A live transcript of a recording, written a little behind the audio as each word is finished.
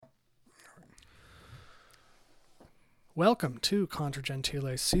Welcome to Contra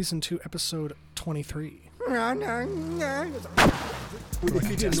Gentile Season 2, Episode 23. If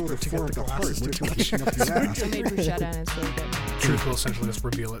you didn't know to form the heart, we're touching up your ass. I made bruschetta and it's really good. Truth will essentially just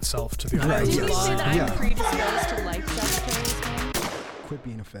reveal itself to the Right, audience. Did you say that Yeah. I'm predisposed to like secretaries, man? Quit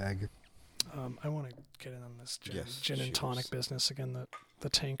being a fag. I want to get in on this gin, Yes, gin and cheers. tonic business again, the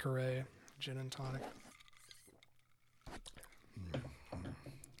Tanqueray gin and tonic.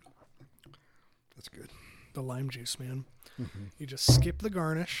 That's good. The lime juice, man. Mm-hmm. You just skip the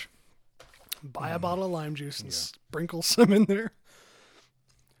garnish, buy a bottle of lime juice, and Yeah. sprinkle some in there.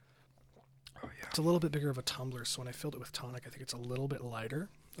 Oh yeah. It's a little bit bigger of a tumbler, so when I filled it with tonic, I think it's a little bit lighter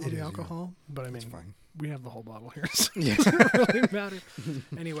on It the is, yeah. alcohol. But I That's mean, fine. we have the whole bottle here, so Yeah. it doesn't really matter.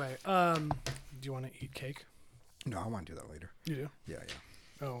 Anyway, do you want to eat cake? No, I want to do that later. You do? Yeah,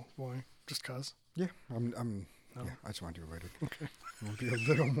 yeah. Oh, why? Just cause? Yeah, I'm Oh. yeah, I just want to do it later. Okay. I'll be a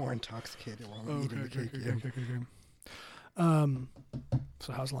little more intoxicated while I'm eating the cake.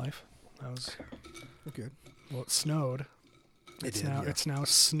 So how's life? How's Good. well? It snowed. It It's now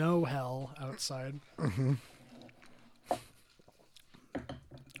snow hell outside. Mm-hmm.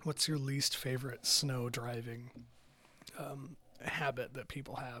 What's your least favorite snow driving habit that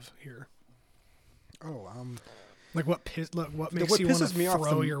people have here? Oh, Like what what makes what you want pisses me to off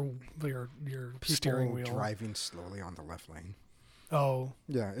throw the- your people steering wheel? driving slowly on the left lane. Oh,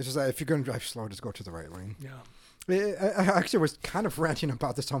 Yeah, it's just that if you're going to drive slow, just go to the right lane. yeah. I actually was kind of ranting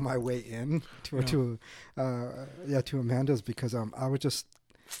about this on my way in to Amanda's because I was just,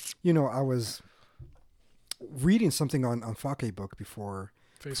 I was reading something on Fakebook before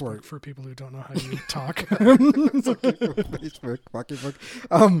Facebook for people who don't know how you talk. Facebook, Fakebook,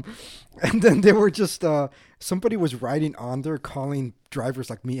 and then they were just somebody was writing on there calling drivers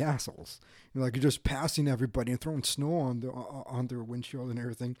like me assholes. Like you're just passing everybody and throwing snow on their windshield and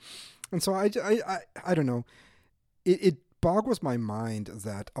everything, and so I don't know. It boggles my mind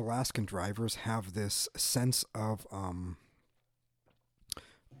that Alaskan drivers have this sense of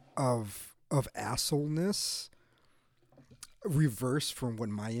assholeness reverse from what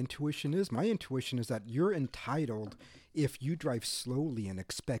my intuition is. My intuition is that you're entitled if you drive slowly and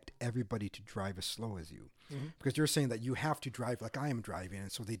expect everybody to drive as slow as you. Mm-hmm. Because you're saying that you have to drive like I am driving,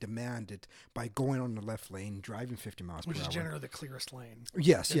 and so they demand it by going on the left lane, driving 50 miles Which per is hour. generally the clearest lane.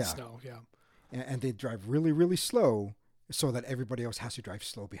 Yes, in yeah. Snow, yeah. And they drive really, really slow so that everybody else has to drive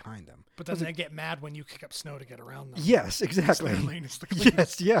slow behind them. But then they get mad when you kick up snow to get around them. Yes, exactly. Their lane is the cleanest.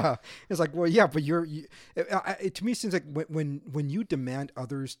 Yes, yeah. It's like, well, yeah, but it to me it seems like when you demand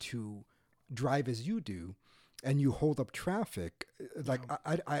others to drive as you do, and you hold up traffic, like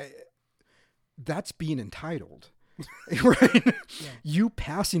I that's being entitled, right? Yeah. You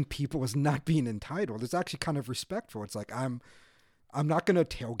passing people is not being entitled. It's actually kind of respectful. It's like I'm not going to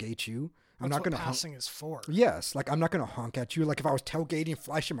tailgate you. I'm That's not going what to passing is for. Yes, like I'm not going to honk at you. Like if I was tailgating,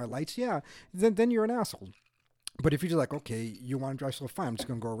 flashing my lights, yeah, then you're an asshole. But if you're just like, okay, you want to drive slow, fine, I'm just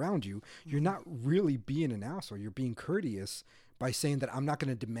going to go around you. You're not really being an asshole. You're being courteous by saying that I'm not going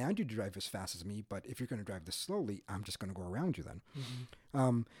to demand you to drive as fast as me, but if you're going to drive this slowly, I'm just going to go around you then.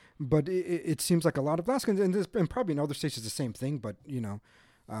 Mm-hmm. But it seems like a lot of Alaskans, and probably in other states it's the same thing, but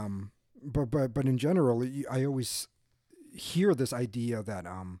but in general, I always hear this idea that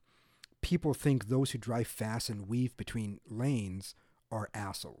people think those who drive fast and weave between lanes are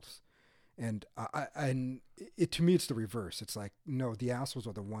assholes. And to me, it's the reverse. It's like, no, the assholes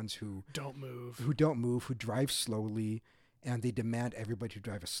are the ones who Don't move. who drive slowly, and they demand everybody to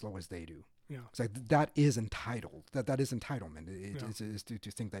drive as slow as they do. Yeah. It's like that is entitled. That is entitlement. Yeah. Is to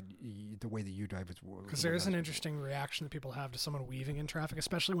think that the way that you drive is Because there is an interesting reaction that people have to someone weaving in traffic,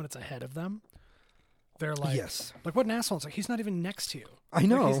 especially when it's ahead of them. They're like, Yes. like what an asshole. It's like, he's not even next to you. I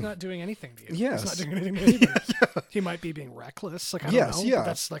know. Like, he's not doing anything to you. Yes. He's not doing anything to anybody. He might be being reckless. Like, I don't Yes, know. yeah. But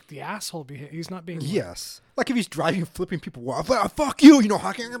that's like the asshole behavior. He's not being. Like, Yes. Like if he's driving, flipping people off, fuck you,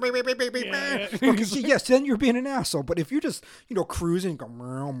 honking. Yeah. Okay, yes, then you're being an asshole. But if you're just, cruising, go,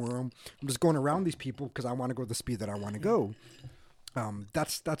 I'm just going around these people because I want to go the speed that I want to go.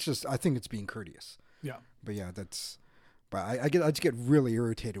 That's just, I think it's being courteous. Yeah. But yeah, but I just get really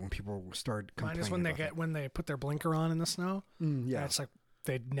irritated when people start complaining. Mine is when when they put their blinker on in the snow. Yeah. And it's like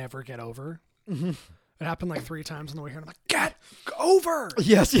they'd never get over. Mm-hmm. It happened like 3 times on the way here. And I'm like, get over!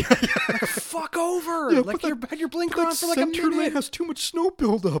 Yes, yeah. Like, fuck over! Yeah, like but you had your blinker on for like a center lane minute. has too much snow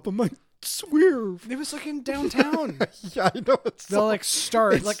buildup. I'm like, swerve. It was like in downtown. Yeah, I know. They'll like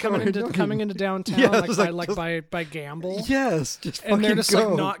start it's like so coming annoying. into downtown Yes, by Gamble. Yes, just And they're fucking just go.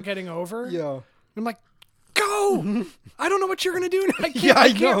 like not getting over. Yeah. I'm like, go! I don't know what you're gonna do. Yeah, I I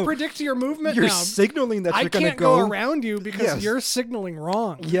can't know. predict your movement You're now. signaling that I you're going to can't go go around you because Yes. you're signaling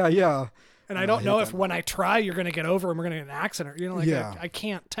wrong. Yeah, yeah. And I I don't hate know if that. when I try, you're going to get over and we're going to get in an accident. You know, like Yeah. I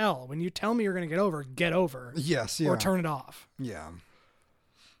can't tell. When you tell me you're going to get over Yes, yeah. or turn it off. Yeah.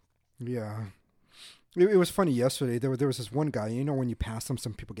 Yeah. It was funny yesterday. There was this one guy, you know, when you pass him,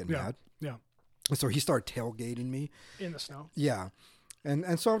 some people get Yeah. mad. Yeah. So he started tailgating me. In the snow. Yeah.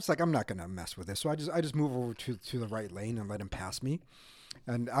 And so I was like, I'm not going to mess with this. So I just move over to the right lane and let him pass me.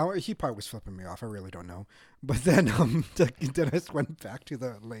 And he probably was flipping me off. I really don't know. But then then I just went back to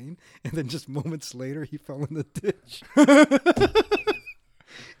the lane. And then just moments later, he fell in the ditch.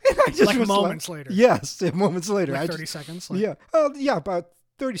 And I just Like was moments later. Yes, moments later. Like I 30 just, seconds. yeah. Yeah, about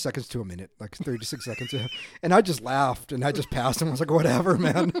 30 seconds to a minute, like 36 seconds. Yeah. And I just laughed and I just passed him. I was like, whatever,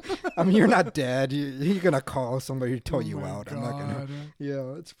 man. I mean, you're not dead. You're going to call somebody to tow you my out. I'm not going God. to.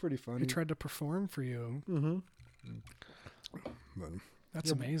 Yeah, it's pretty funny. He tried to perform for you. Mm-hmm. But That's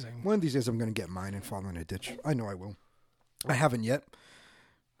Yeah, amazing. one of these days I'm going to get mine and fall in a ditch. I know I will. I haven't yet.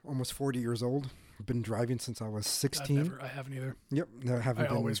 Almost 40 years old. I've been driving since I was 16. I haven't either. Yep. No, I haven't I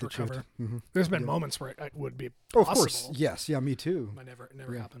been in always the ditch yet. recover. Mm-hmm. There's been Yeah. moments where it would be Oh, possible. of course. Yes. Yeah, me too. It never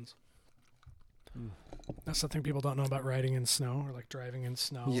Yeah. happens. That's something people don't know about riding in snow or like driving in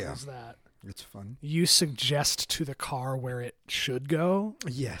snow. Yeah. Is that It's fun. you suggest to the car where it should go,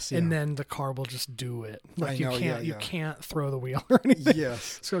 Yes. and then the car will just do it. Like I know, you yeah. can't throw the wheel or anything.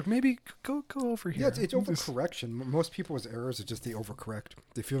 Yes. So like, maybe go over here. Yeah, it's Just- overcorrection. Most people's errors are just they overcorrect.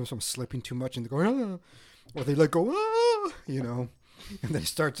 They feel themselves slipping too much and they go, ah, or they let go, ah, you know, and they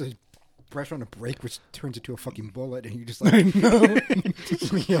start to press on a brake, which turns into a fucking bullet, and you just like, I know.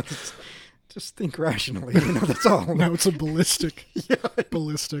 yeah, just think rationally. You know, that's all. Now it's a ballistic Yeah,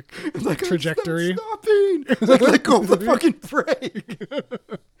 ballistic like trajectory. I'm stopping. Like, let go of the fucking brake.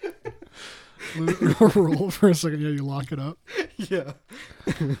 Roll for a second. Yeah, you lock it up. Yeah.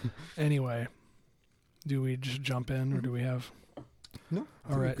 Anyway, do we just jump in or do we have? No.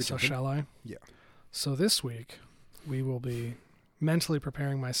 All right. Good So job. shall I? Yeah. So this week we will be mentally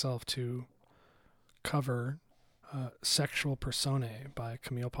preparing myself to cover "Sexual Personae" by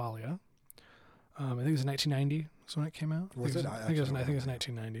Camille Paglia. I think it was 1990. Is when it came out. Was it? I think it was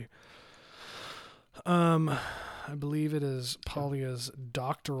 1990. I believe it is Paglia's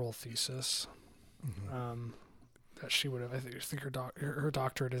doctoral thesis. Mhm. That she would have. I think her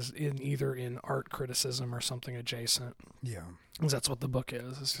doctorate is either in art criticism or something adjacent. Yeah. 'Cause that's what the book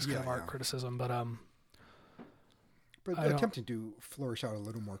is. It's just kind of Yeah, art yeah. criticism. But But I don't- attempting to flourish out a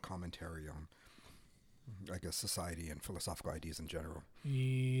little more commentary on, I guess, society and philosophical ideas in general.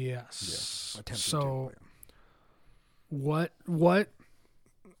 yes. Attempting So to. what?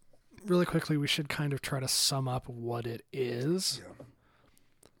 Really quickly, we should kind of try to sum up what it is, Yeah.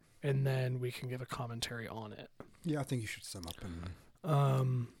 and then we can give a commentary on it. Yeah, I think you should sum up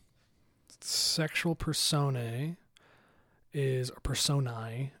and. Sexual personae is, or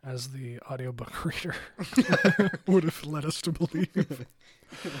personae, as the audiobook reader would have led us to believe.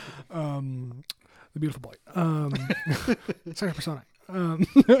 The beautiful boy. Sexual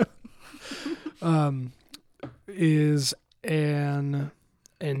personae is an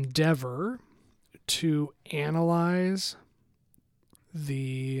endeavor to analyze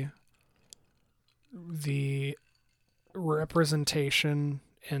the representation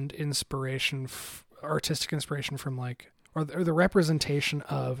and inspiration, artistic inspiration from like, or the representation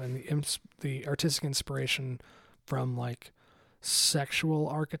of, and the artistic inspiration from like sexual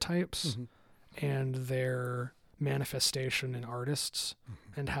archetypes and their manifestation in artists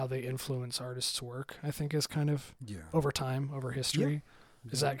and how they influence artists' work, I think is kind of Yeah. over time, over history.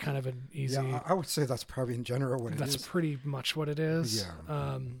 Is that kind of an easy? Yeah, I would say that's probably in general what it That's is. pretty much what it is.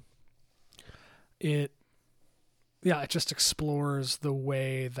 Yeah. It just explores the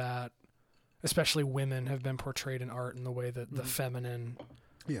way that especially women have been portrayed in art, and the way that the feminine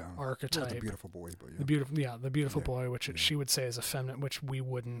Yeah. archetype, Not the beautiful boy, but yeah. the beautiful Yeah. boy, which she would say is a feminine, which we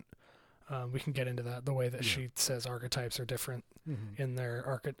wouldn't. We can get into that, the way that she says archetypes are different in their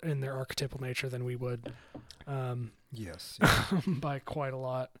archetypal nature than we would, Yes. by quite a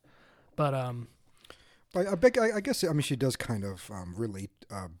lot. But But I guess, I mean, she does kind of relate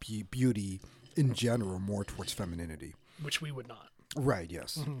beauty in general more towards femininity. which we would not. Right,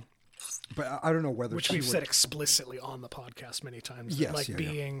 yes. But I don't know whether Which she we've would, said explicitly on the podcast many times. Yes, Like yeah,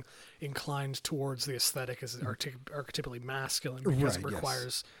 being inclined towards the aesthetic as archetypally masculine because it Right, yes.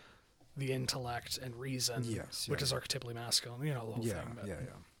 requires the intellect and reason, Yes, which yeah, is archetypally masculine. You know, the whole Yeah, thing. But, yeah.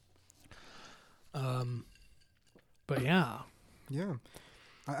 but yeah, Yeah.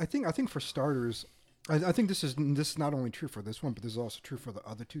 I think for starters, I think this is not only true for this one, but this is also true for the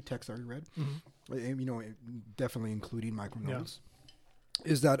other two texts I read. You know, definitely including micronotes.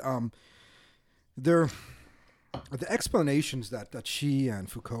 Is that they're the explanations that she and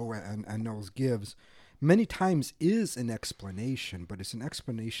Foucault and Knowles gives many times is an explanation, but it's an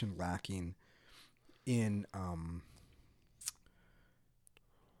explanation lacking in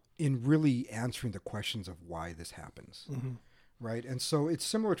really answering the questions of why this happens. Mm-hmm. Right? And so it's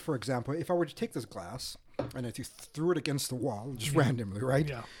similar to, for example, if I were to take this glass and if you threw it against the wall, just randomly, right?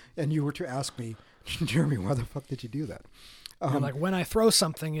 Yeah. And you were to ask me, Jeremy, why the fuck did you do that? And like when I throw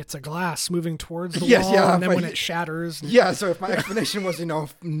something, it's a glass moving towards the Yes, wall, yeah, and then but- when it shatters, Yeah, so if my explanation was,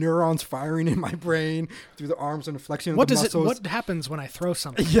 neurons firing in my brain through the arms and the flexion of what the does muscles. What happens when I throw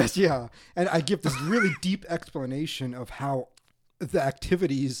something? Yes, yeah. And I give this really deep explanation of how the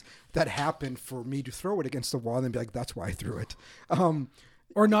activities that happened for me to throw it against the wall and then be like, that's why I threw it.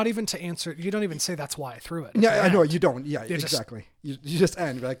 Or not even to answer. You don't even say that's why I threw it. Yeah, I know you don't. Yeah, You just- exactly. You just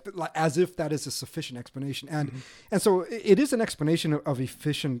end like as if that is a sufficient explanation, and so it is an explanation of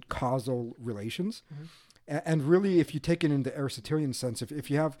efficient causal relations, and really, if you take it in the Aristotelian sense, if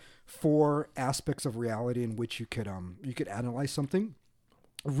you have four aspects of reality in which you could analyze something,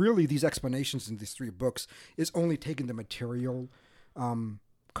 really these explanations in these three books is only taking the material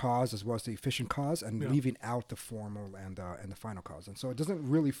cause as well as the efficient cause and leaving out the formal and the final cause, and so it doesn't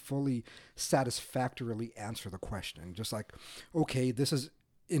really fully satisfactorily answer the question. Just like, okay, this is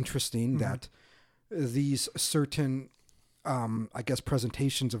interesting that these certain I guess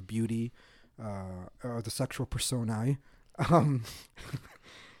presentations of beauty or the sexual personae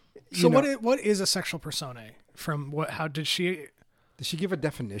So what is a sexual personae? From what? How did she? did she give a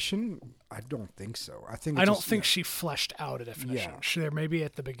definition? I don't think so. I think I don't just- think she fleshed out a definition. Yeah. There maybe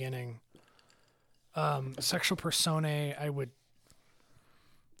at the beginning. Sexual personae,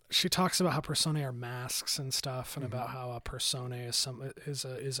 she talks about how personae are masks and stuff, and about how a personae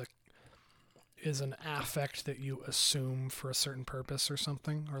is an affect that you assume for a certain purpose or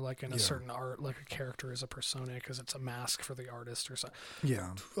something, or like in a certain art, like a character is a personae because it's a mask for the artist or something.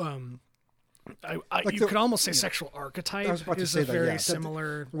 Yeah. You could almost say sexual archetype I was about to is say a that, very yeah.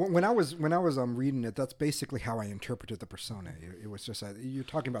 similar. When I was reading it, that's basically how I interpreted the persona. It was just that you're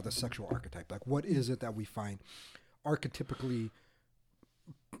talking about the sexual archetype. Like, what is it that we find archetypically,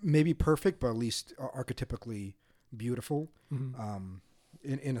 maybe perfect, but at least archetypically beautiful,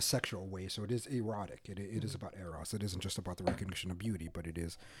 in a sexual way. So it is erotic. It is about eros. It isn't just about the recognition of beauty, but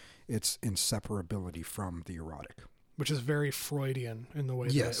its inseparability from the erotic. Which is very Freudian in the way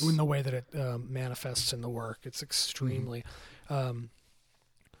Yes. that it manifests in the work. It's extremely.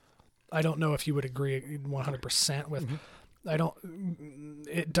 I don't know if you would agree 100% with.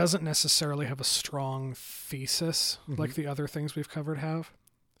 It doesn't necessarily have a strong thesis like the other things we've covered have,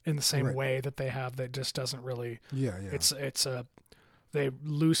 in the same Right. way that they have. That just doesn't really. Yeah. They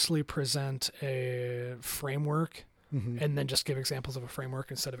loosely present a framework. And then just give examples of a framework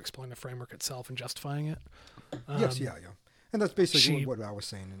instead of exploring the framework itself and justifying it. Yes, yeah. And that's basically what I was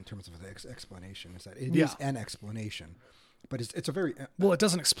saying in terms of the explanation, is that it is an explanation, but it's a very... Well, it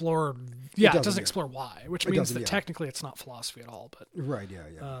doesn't explore... Yeah, it doesn't yeah. explore why, which It means doesn't, that yeah. technically it's not philosophy at all, but... Right,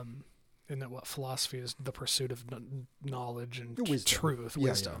 yeah. And that what philosophy is the pursuit of knowledge and Wisdom. truth, Yeah,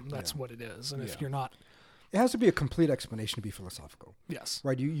 wisdom. yeah, That's yeah. what it is. And if Yeah. you're not... It has to be a complete explanation to be philosophical. Yes.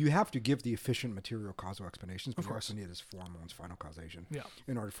 Right, you have to give the efficient material causal explanations, but you course. also need this formal and final causation Yeah.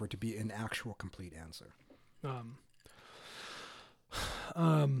 in order for it to be an actual complete answer.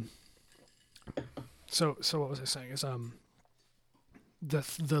 So what was I saying is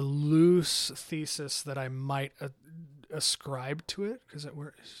the loose thesis that I might ascribe to it, because it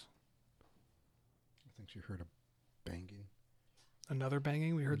were I think you heard a banging. another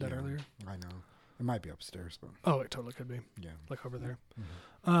banging. We heard that Yeah, earlier. I know. It might be upstairs, but Oh, it totally could be. yeah. Like over there.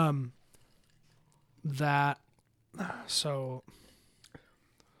 Mm-hmm. So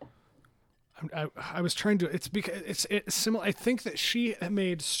I was trying to, it's because it's similar. I think that she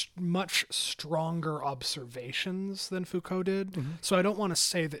made much stronger observations than Foucault did. So I don't want to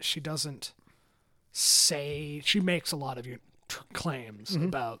say that she doesn't she makes a lot of claims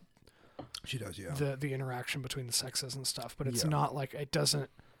about She does, yeah. the interaction between the sexes and stuff, but it's Yeah. not like it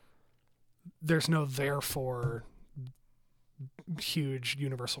doesn't, there's no therefore huge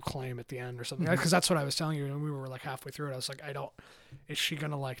universal claim at the end or something, because that's what I was telling you when we were like halfway through it. I was like, is she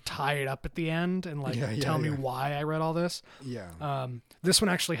gonna like tie it up at the end and like tell me why I read all this? Yeah. This one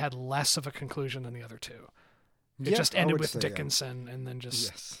actually had less of a conclusion than the other two. It just I ended would with say, yeah. Dickinson, and then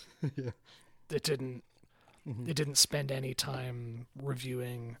just Yes. Yeah. it didn't spend any time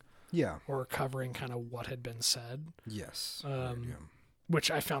reviewing Yeah. or covering kind of what had been said. Yes. Which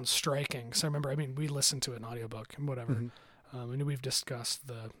I found striking. So I remember, we listened to it in audiobook and whatever. And we've discussed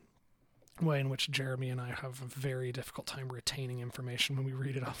way in which Jeremy and I have a very difficult time retaining information when we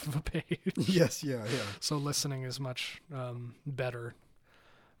read it off of a page. Yes, yeah. So listening is much better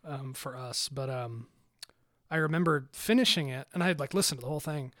for us. But I remember finishing it, and I had like listened to the whole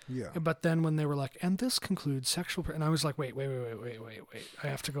thing. Yeah. But then when they were like, and this concludes sexual, and I was like, wait. I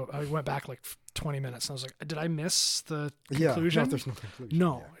have to go. I went back like 20 minutes, and I was like, did I miss the conclusion? No, there's no conclusion.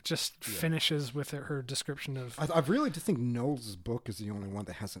 No, yeah. it just finishes with her description of. I really do think Knowles' book is the only one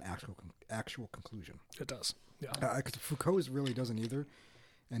that has an actual conclusion. It does. Yeah. Because Foucault's really doesn't either,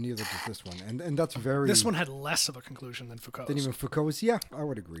 and neither does this one. And that's very... This one had less of a conclusion than Foucault's. Than even Foucault's? Yeah, I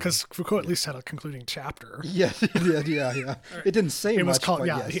would agree. Because Foucault at least had a concluding chapter. Yes, it did, yeah. It didn't say It much, was called, but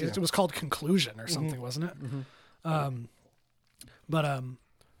yeah, yes, it was called Conclusion or something, wasn't it?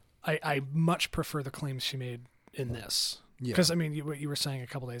 I much prefer the claims she made in this. Yeah. Because, I mean, what you were saying a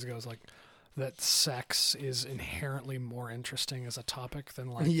couple days ago is like that sex is inherently more interesting as a topic than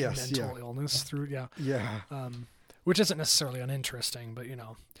like mental illness through, Yeah. Which isn't necessarily uninteresting, but, you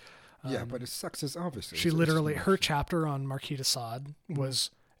know. But sex is obviously... She literally, her chapter on Marquis de Sade was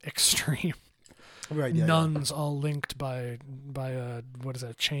extreme. Right, Nuns all linked by a, what is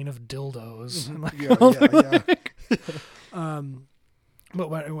that, a chain of dildos. And like, but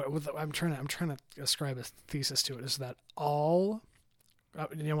what I'm trying to ascribe a thesis to it is that all...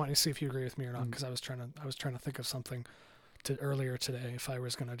 I want to see if you agree with me or not, because I was trying to think of something earlier today if I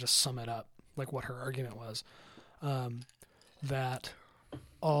was going to just sum it up, like what her argument was, that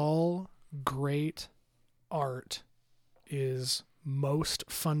all great art is most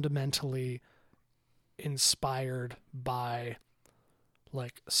fundamentally inspired by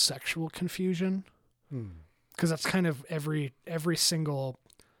like sexual confusion, because that's kind of every single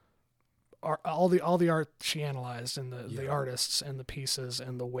all the art she analyzed and the artists and the pieces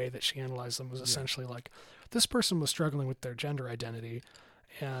and the way that she analyzed them was essentially like this person was struggling with their gender identity,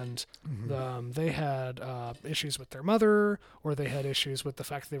 and they had issues with their mother, or they had issues with the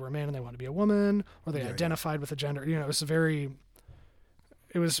fact that they were a man and they wanted to be a woman, or they identified with a gender. You know, it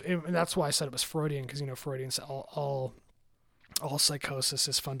was that's why I said it was Freudian, because, you know, Freudian said all psychosis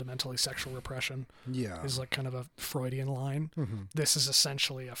is fundamentally sexual repression. Yeah, is like kind of a Freudian line. This is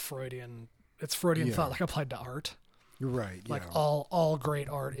essentially a Freudian. It's Freudian thought, like applied to art. Right. Like all great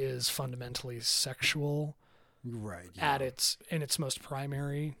art is fundamentally sexual. Right. At its most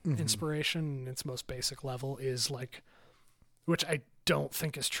primary inspiration, and its most basic level is like, which I don't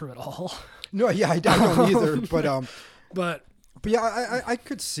think is true at all. No. Yeah, I don't either. But yeah, I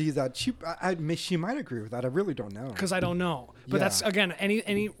could see that she might agree with that. I really don't know, because I don't know. But that's, again,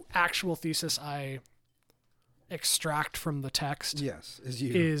 any actual thesis I extract from the text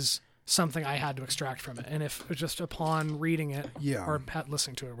is something I had to extract from it. And if just upon reading it or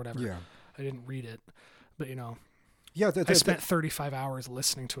listening to it or whatever, I didn't read it, but, you know, I spent 35 hours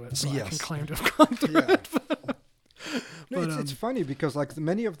listening to it, so I can claim to have gone through it. No, it's funny because like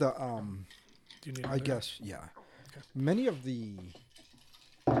many of the many of the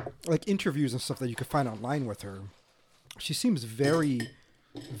like interviews and stuff that you could find online with her, she seems very,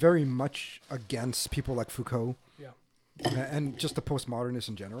 very much against people like Foucault, and just the postmodernists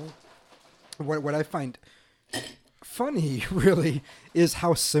in general. What I find funny really is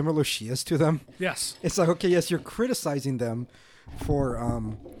how similar she is to them. Yes, it's like, okay, yes, you're criticizing them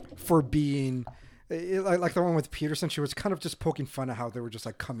for being like the one with Peterson. She was kind of just poking fun at how they were just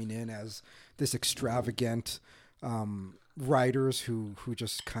like coming in as this extravagant writers who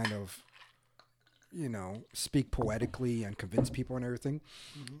just kind of, you know, speak poetically and convince people and everything.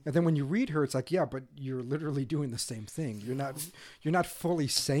 And then when you read her, it's like, yeah, but you're literally doing the same thing. You're not fully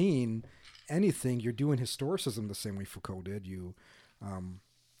saying anything. You're doing historicism the same way Foucault did. It's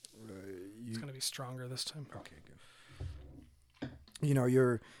going to be stronger this time. Okay, good. You know,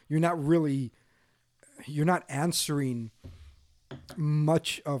 you're not answering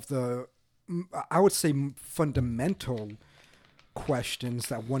much of the, I would say, fundamental questions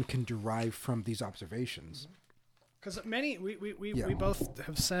that one can derive from these observations. Because we both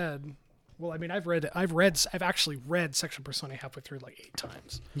have said, well, I mean, I've actually read Sexual Personae halfway through like 8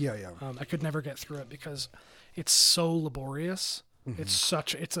 times. I could never get through it because it's so laborious. It's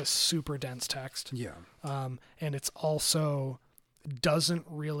a super dense text. And it's also doesn't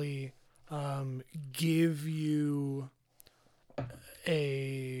really give you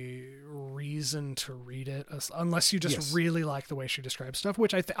a reason to read it unless you just really like the way she describes stuff,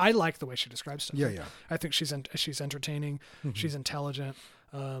 which I like the way she describes stuff. I think she's entertaining. She's intelligent.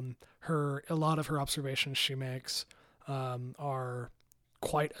 A lot of her observations she makes are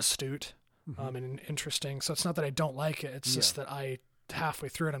quite astute and interesting. So it's not that I don't like it. It's just that I halfway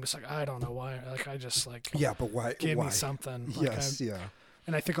through it I'm just like, I don't know why. Like I just like but why? Give me something. Like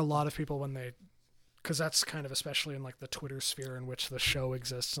And I think a lot of people when they, because that's kind of especially in like the Twitter sphere in which the show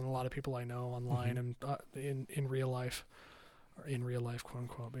exists, and a lot of people I know online and in real life, or in real life, quote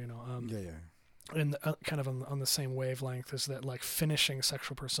unquote, you know, and kind of on the same wavelength is that like finishing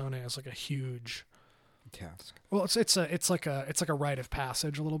Sexual Personae is like a huge task. Well, it's like a rite of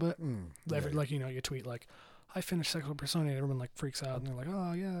passage a little bit. Like, you know, you tweet like, I finished Sexual Personae, and everyone like freaks out and they're like,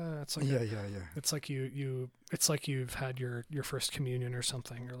 oh yeah, it's like it's like it's like you've had your first communion or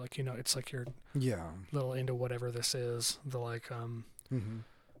something, or like, you know, it's like you're little into whatever this is, the like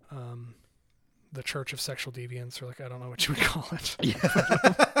the Church of Sexual Deviance, or like, I don't know what you would call it.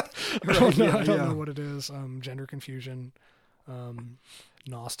 I don't know what it is. Gender confusion,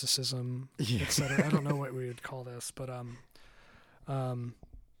 Gnosticism, etc. I don't know what we would call this, but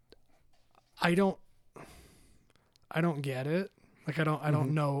I don't get it. Like, I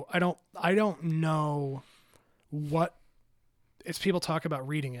don't know. I don't know what it's, people talk about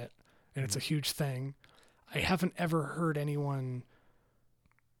reading it and it's a huge thing. I haven't ever heard anyone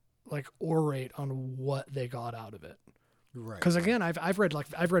like orate on what they got out of it. Right. Because again, I've read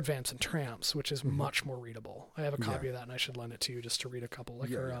Vamps and Tramps, which is much more readable. I have a copy of that and I should lend it to you just to read a couple.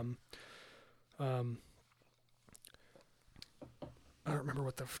 Like her I don't remember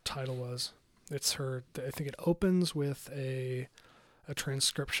what the title was. It's her, I think it opens with a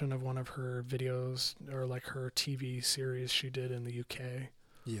transcription of one of her videos, or like her TV series she did in the UK.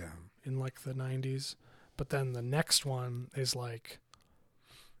 Yeah. In like the 90s. But then the next one is like,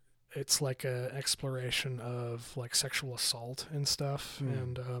 it's like an exploration of like sexual assault and stuff.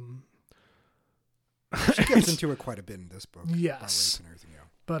 And she gets into it quite a bit in this book. Yes. And everything,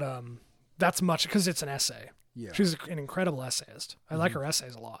 But that's much, because it's an essay. Yeah. She's an incredible essayist. I like her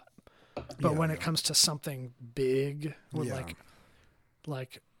essays a lot. But when it comes to something big, with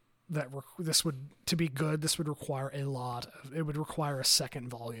like that, this would, to be good, this would require it would require a second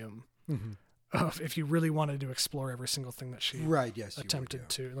volume of, if you really wanted to explore every single thing that she attempted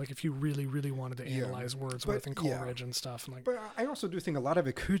to, like if you really, really wanted to analyze Wordsworth and Coleridge and stuff. And like, but I also do think a lot of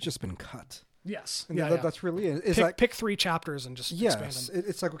it could just been cut. Yes. And that's really it. It's pick 3 chapters and just expand them.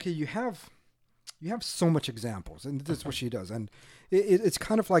 It's like, okay, you have so much examples, and this is what she does. And it's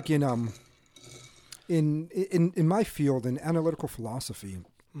kind of like in my field, in analytical philosophy,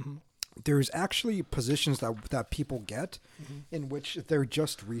 there's actually positions that people get in which they're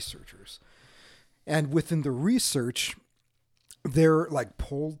just researchers. And within the research, they're like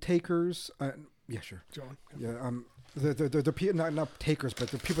poll takers. Sure. Go on. Yeah. They're people, not takers, but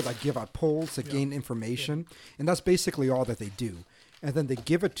they're people that give out polls to gain information, and that's basically all that they do. And then they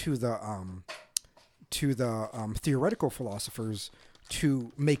give it to the theoretical philosophers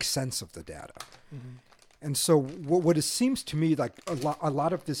to make sense of the data. And so what it seems to me like a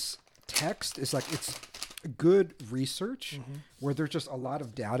lot of this text is like, it's good research where there's just a lot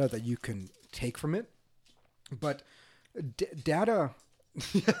of data that you can take from it, but data.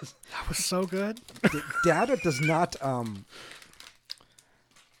 Yes. That was so good. Data does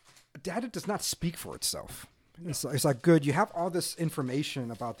not speak for itself. It's like, good, you have all this information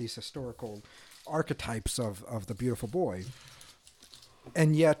about these historical archetypes of the beautiful boy,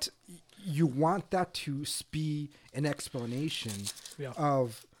 and yet you want that to be an explanation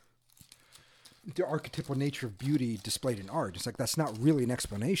of the archetypal nature of beauty displayed in art. It's like, that's not really an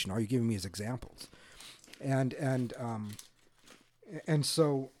explanation. All you're giving me is examples. And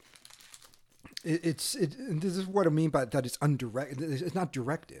so and this is what I mean by that. It's undirected. It's not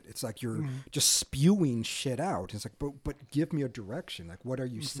directed. It's like you're just spewing shit out. It's like, but give me a direction. Like, what are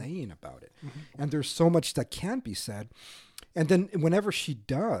you saying about it? And there's so much that can't be said. And then whenever she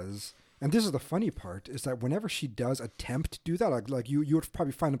does, and this is the funny part, is that whenever she does attempt to do that, like you would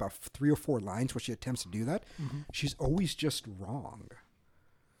probably find about 3 or 4 lines where she attempts to do that, she's always just wrong.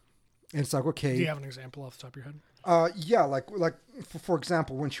 And it's like, okay. Do you have an example off the top of your head? Like for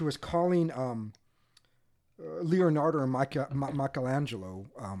example, when she was calling Leonardo and Michelangelo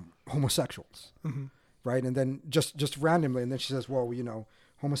homosexuals, right? And then just randomly, and then she says, well, you know,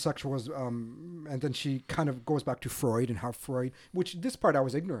 homosexuals, and then she kind of goes back to Freud and how Freud, which this part I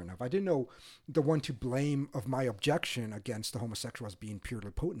was ignorant of. I didn't know the one to blame of my objection against the homosexual as being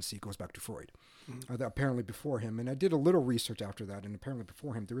purely potency goes back to Freud. Apparently before him, and I did a little research after that, and apparently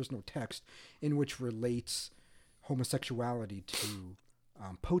before him there is no text in which relates homosexuality to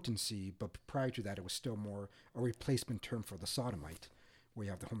potency, but prior to that it was still more a replacement term for the sodomite, where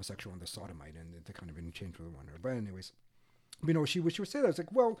you have the homosexual and the sodomite, and they kind of interchange with one another. But anyways, you know, she would say that. It's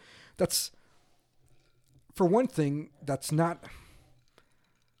like, well, that's, for one thing, that's not,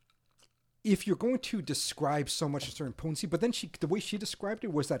 if you're going to describe so much a certain potency, but then the way she described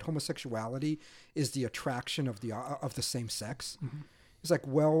it was that homosexuality is the attraction of the same sex. It's like,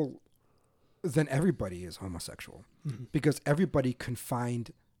 well, then everybody is homosexual because everybody can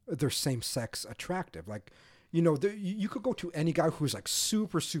find their same sex attractive. Like, you know, you could go to any guy who's like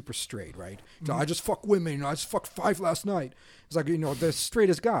super, super straight, right? So I just fuck women. You know, I just fucked 5 last night. It's like, you know, the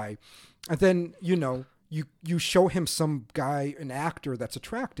straightest guy. And then, you know, you show him some guy, an actor that's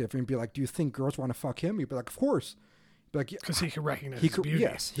attractive, and be like, do you think girls want to fuck him? You'd be like, of course. Because he can recognize his beauty.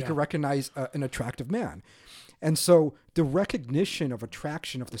 Yes, he can recognize an attractive man. And so the recognition of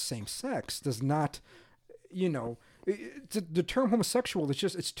attraction of the same sex does not, you know, the term homosexual is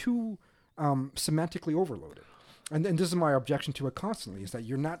just, it's too semantically overloaded. And this is my objection to it constantly, is that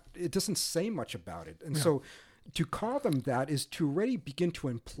it doesn't say much about it. And so to call them that is to already begin to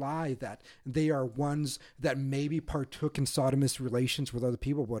imply that they are ones that maybe partook in sodomist relations with other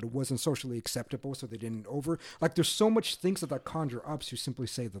people, but it wasn't socially acceptable, so they didn't like, there's so much things that conjure up to simply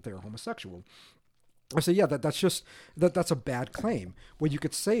say that they're homosexual. I say, yeah, that's a bad claim. What you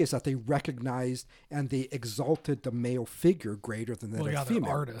could say is that they recognized and they exalted the male figure greater than the female. They're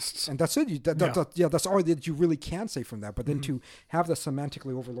artists, and that's it. That's all that you really can say from that. But then to have the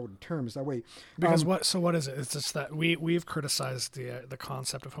semantically overloaded terms that way, because what is it? It's just that we've criticized the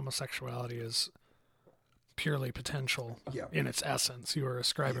concept of homosexuality as purely potential in its essence. You are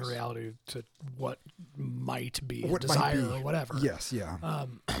ascribing reality to what might be a desire or whatever. Yes, yeah.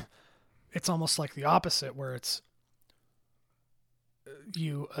 It's almost like the opposite, where it's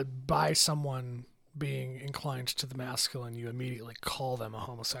you by someone being inclined to the masculine, you immediately call them a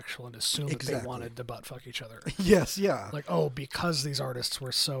homosexual and assume that they wanted to butt fuck each other. Yes, yeah. Like, because these artists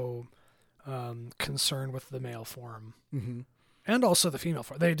were so concerned with the male form. And also the female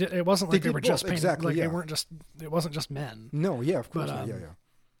form. They did. It wasn't like they were just painting. Exactly, they weren't just. It wasn't just men. No, yeah, of course. But, yeah.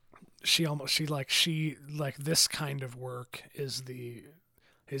 This kind of work is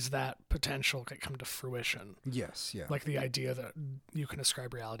that potential could come to fruition. Yes, yeah. Like the idea that you can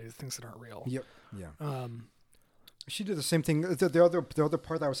ascribe reality to things that aren't real. Yep, yeah. She did the same thing. The other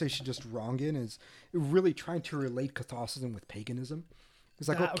part that I would say she's just wrong in is really trying to relate Catholicism with paganism. It's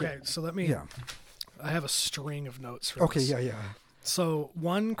like, okay, so let me... Yeah. I have a string of notes for this. Okay, yeah. So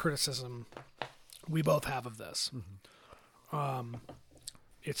one criticism we both have of this.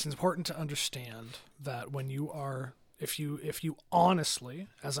 It's important to understand that when you are... If you honestly,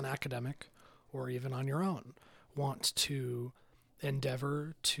 as an academic or even on your own, want to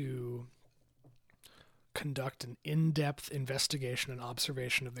endeavor to conduct an in-depth investigation and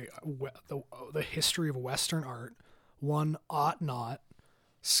observation of the history of Western art, one ought not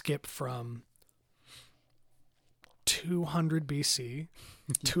skip from 200 BC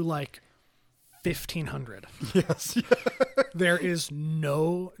to like 1500. Yes. There is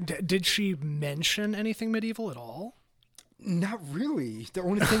no... Did she mention anything medieval at all? Not really. The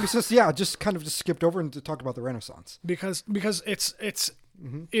only thing is just kind of skipped over and to talk about the Renaissance. Because it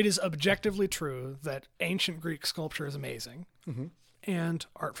is objectively true that ancient Greek sculpture is amazing, and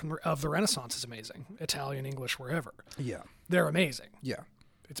art of the Renaissance is amazing. Italian, English, wherever. Yeah, they're amazing. Yeah,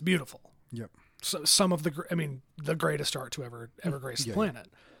 it's beautiful. Yep. So some of the greatest art to ever grace the planet.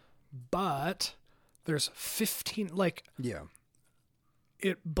 But there's 15.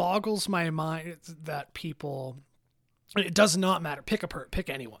 It boggles my mind that people. It does not matter. Pick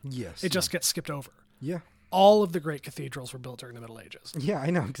anyone. Yes. It just gets skipped over. Yeah. All of the great cathedrals were built during the Middle Ages. Yeah, I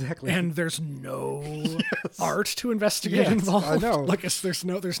know exactly. And there's no art to investigate involved. I know. There's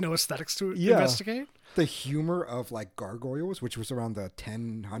no aesthetics to investigate. The humor of like gargoyles, which was around the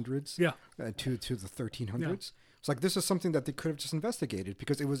 1000s, to the 1300s. Yeah. It's like this is something that they could have just investigated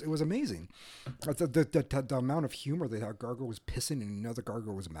because it was amazing. The amount of humor that a gargoyle was pissing in another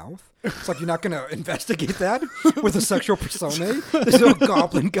gargoyle's mouth. It's like you're not going to investigate that with a sexual persona. There's no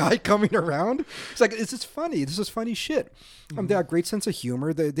goblin guy coming around. It's like this is funny. This is funny shit. They have great sense of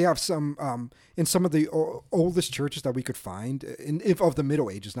humor. They have some in some of the oldest churches that we could find of the Middle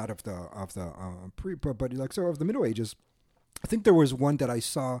Ages, not of the but like so of the Middle Ages. I think there was one that I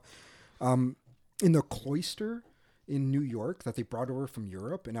saw in the cloister in New York that they brought over from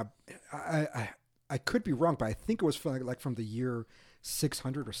Europe, and I could be wrong, but I think it was from the year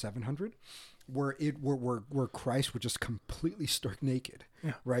 600 or 700, where Christ would just completely stark naked,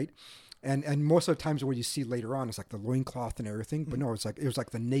 right? And most of the times what you see later on is like the loincloth and everything, but no, it was like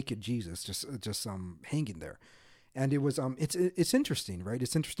the naked Jesus just hanging there. And it was it's interesting, right?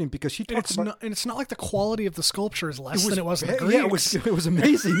 It's interesting because she talks about... and it's not like the quality of the sculpture is less than it was in the Greeks. Yeah, it was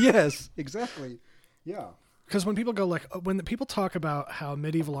amazing. Yes, exactly. Yeah. Because when people go when the people talk about how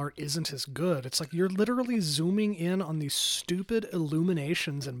medieval art isn't as good, it's like you're literally zooming in on these stupid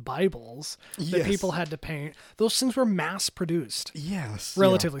illuminations and Bibles that people had to paint. Those things were mass produced. Yes.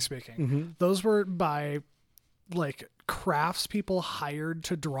 Relatively speaking. Those were by like craftspeople hired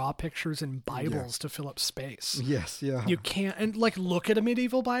to draw pictures in Bibles to fill up space. Yes, yeah. You can't, and like look at a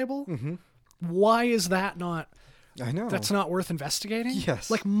medieval Bible. Mm-hmm. Why is that not? I know. That's not worth investigating.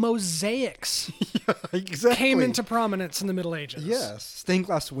 Yes. Like mosaics Yeah, exactly. came into prominence in the Middle Ages. Yes, stained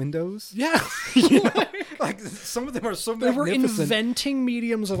glass windows. Yeah. Like some of them are so They were magnificent. inventing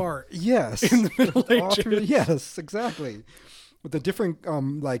mediums of art. Yes, in the Middle All through- Ages. yes, exactly. With the different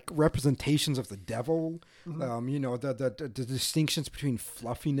like representations of the devil, you know, the distinctions between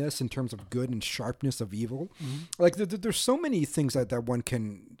fluffiness in terms of good and sharpness of evil. Like there's so many things that one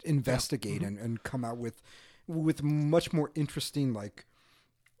can investigate and come out with much more interesting like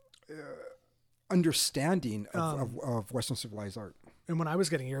understanding of Western civilized art. And when I was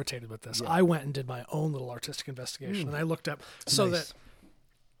getting irritated with this, I went and did my own little artistic investigation, and I looked up Nice. that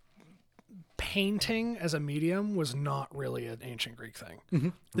painting as a medium was not really an ancient Greek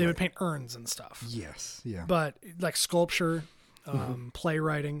thing. They would paint urns and stuff, Yes, yeah. but like sculpture,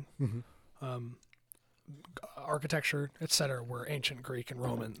 playwriting, architecture, etc., were ancient Greek and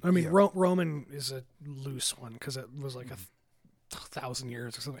Roman. I mean, Roman is a loose one because it was like 1,000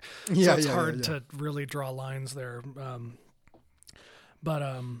 years or something. Yeah, so it's yeah, hard yeah. to really draw lines there.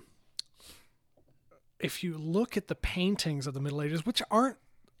 But if you look at the paintings of the Middle Ages, which aren't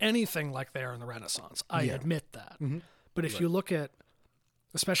anything like they are in the Renaissance, I admit that. But if you look at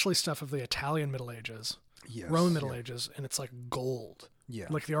especially stuff of the Italian Middle Ages, Yes, Roman Middle Ages, and it's like gold. Yeah.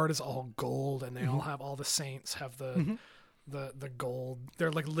 Like the art is all gold, and they all have all the saints have the gold.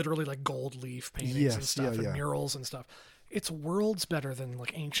 They're like literally like gold leaf paintings and Yes, stuff, yeah. and murals and stuff. It's worlds better than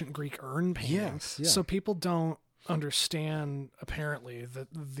like ancient Greek urn painting. Yes, yeah. So people don't understand apparently that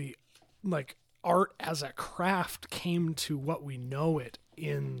the like art as a craft came to what we know it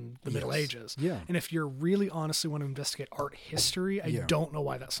in the Middle Ages. Yeah. And if you're really honestly want to investigate art history, I don't know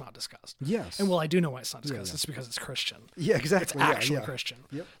why that's not discussed. Yes. And well, I do know why it's not discussed. yeah. It's because it's Christian. Yeah, It's exactly. actually Christian.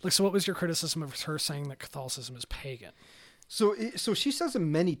 Yep. Like, so what was your criticism of her saying that Catholicism is pagan? So she says it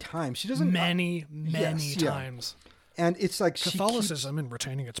many times. She doesn't Many Yes, yeah. times. and it's like she keeps- Catholicism and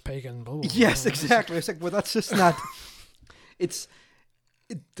retaining its pagan. Blah, blah, Yes, blah. exactly. It's like, well, that's just not.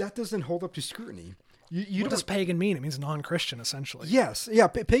 That doesn't hold up to scrutiny. You What don't. does pagan mean? It means non-Christian, essentially. Yes, yeah.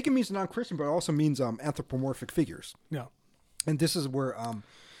 Pagan means non-Christian, but it also means anthropomorphic figures. Yeah. And this is where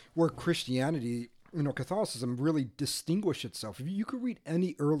Christianity, Catholicism really distinguished itself. If you could read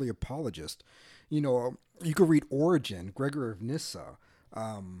any early apologist, you could read Origen, Gregory of Nyssa,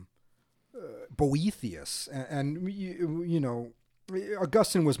 Boethius, and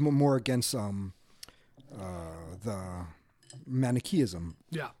Augustine was more against the Manichaeism.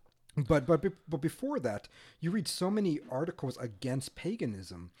 Yeah. But before that, you read so many articles against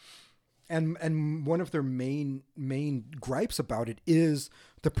paganism, and one of their main gripes about it is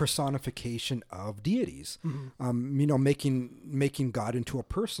the personification of deities. Making God into a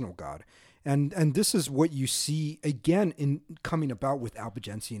personal God, and this is what you see again in coming about with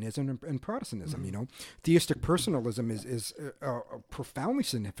Albigensianism and Protestantism. Theistic personalism is a profoundly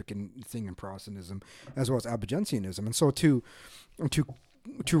significant thing in Protestantism as well as Albigensianism, and so to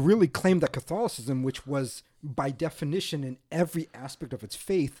really claim that Catholicism, which was by definition in every aspect of its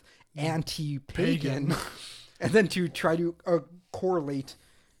faith anti-pagan, and then to try to correlate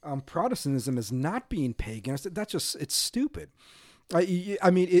Protestantism as not being pagan, it's stupid.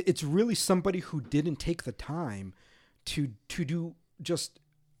 I mean, it's really somebody who didn't take the time to do just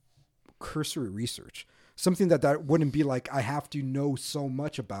cursory research. Something that wouldn't be like, I have to know so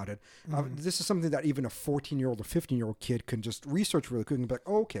much about it. This is something that even a 14-year-old or 15-year-old kid can just research really quick and be like,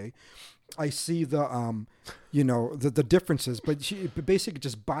 oh, okay, I see the differences, but basically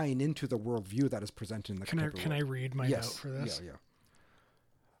just buying into the worldview that is presented in the Can I read my note for this? Yeah.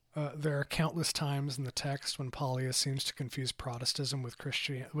 There are countless times in the text when Paulius seems to confuse Protestantism with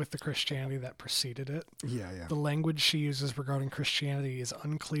the Christianity that preceded it. Yeah. The language she uses regarding Christianity is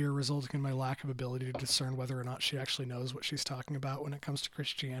unclear, resulting in my lack of ability to discern whether or not she actually knows what she's talking about when it comes to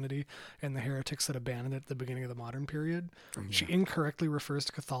Christianity and the heretics that abandoned it at the beginning of the modern period. She incorrectly refers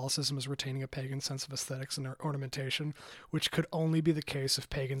to Catholicism as retaining a pagan sense of aesthetics and ornamentation, which could only be the case if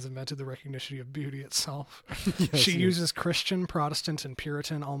pagans invented the recognition of beauty itself. She uses Christian, Protestant, and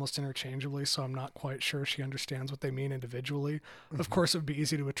Puritan almost interchangeably, so I'm not quite sure she understands what they mean individually. Of course, it would be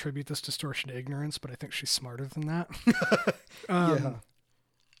easy to attribute this distortion to ignorance, but I think she's smarter than that.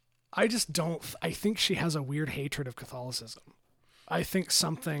 I just don't. I think she has a weird hatred of Catholicism. I think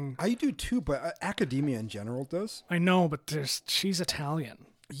something. I do too, but academia in general does. I know, but she's Italian.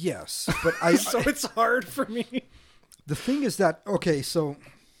 Yes, but So it's hard for me. The thing is that, okay, so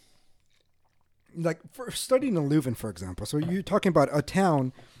like for studying in Leuven, for example, so you're talking about a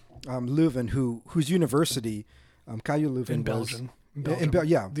town Leuven, whose university, Caillou Leuven, in was, Belgium.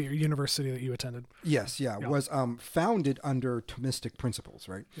 yeah, The university that you attended. yes, yeah, Yeah. was founded under Thomistic principles,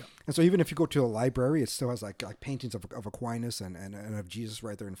 right? Yeah. And so even if you go to a library, it still has like paintings of Aquinas and of Jesus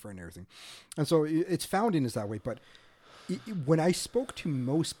right there in front and everything. And so its founding is that way. But when I spoke to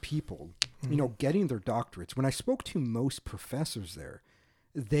most people, you know, getting their doctorates, when I spoke to most professors there,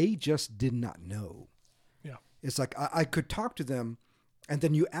 they just did not know. Yeah. It's like I could talk to them, and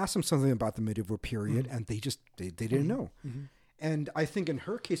then you ask them something about the medieval period, and they didn't know. And I think in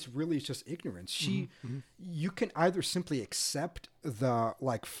her case, really, it's just ignorance. You can either simply accept the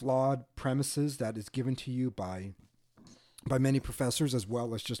like flawed premises that is given to you by many professors as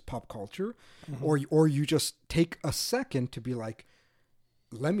well as just pop culture, or you just take a second to be like,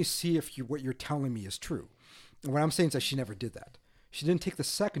 let me see if what you're telling me is true. And what I'm saying is that she never did that. She didn't take the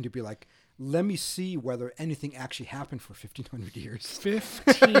second to be like, let me see whether anything actually happened for 1,500 years.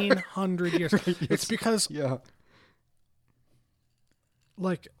 1,500 years. It's because Yeah.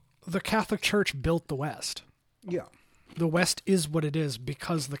 like the Catholic Church built the West. Yeah. The West is what it is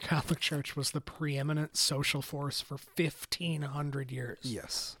because the Catholic Church was the preeminent social force for 1,500 years.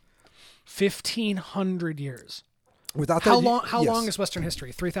 Yes. 1,500 years. Without How that, long? How yes. long is Western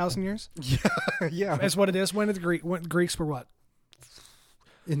history? 3,000 years. Yeah. Is what it is. When did the Greeks were what?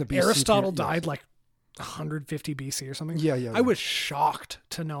 In the BC Aristotle period, died like 150 BC or something. Yeah, yeah. I was shocked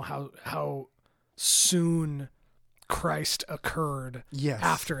to know how soon Christ occurred Yes.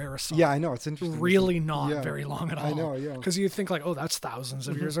 after Aristotle. Yeah, I know. It's interesting. Really not Yeah. very long at all. I know, yeah. Because you think like, oh, that's thousands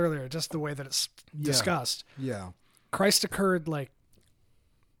of years earlier, just the way that it's discussed. Yeah. Christ occurred like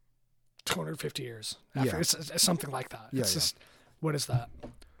 250 years after. Yeah. It's something like that. Yeah, It's yeah. just, what is that?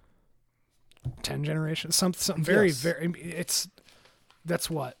 10 generations? Something very, Yes. very, that's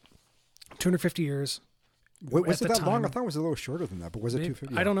what? 250 years. Was At it the that long? I time- thought it was a little shorter than that, but was it Maybe-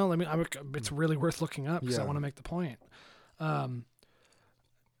 250? I don't know. It's really worth looking up because I Yeah. want to make the point. And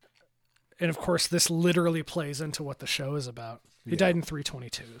of course, this literally plays into what the show is about. He Yeah. died in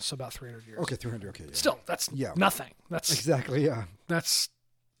 322, so about 300 years. Okay, 300. Okay, yeah. Still, that's Yeah. nothing. That's Exactly, yeah.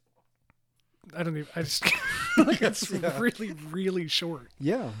 I don't even. I just like it's Yeah. really, really short.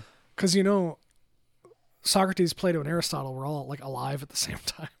 Yeah. Because Socrates, Plato, and Aristotle were all like alive at the same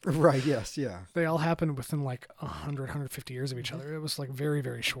time. Right, yes, yeah. They all happened within like 100, 150 years of each other. It was like very,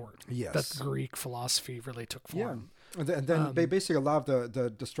 very short. Yes. That Greek philosophy really took Yeah. form. And then they basically a lot of the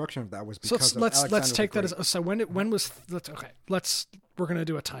destruction of that was So because let's of let's Alexander take the that Great. as so when was we're gonna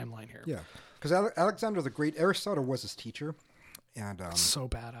do a timeline here. Yeah. Because Alexander the Great, Aristotle was his teacher. And So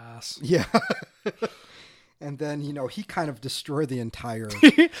badass. yeah. And then, he kind of destroyed the entire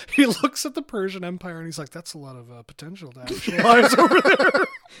He looks at the Persian Empire and he's like, "That's a lot of potential to actualize over there.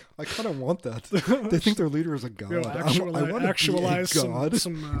 I kind of want that. They think their leader is a god. You know, I want to actualize be a god.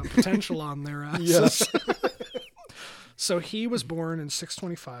 some potential on their asses." Yes. So he was born in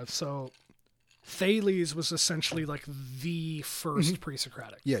 625. So Thales was essentially like the first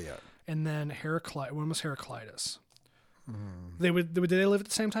pre-Socratic. Yeah, yeah. And then when was Heraclitus? Hmm. Did they live at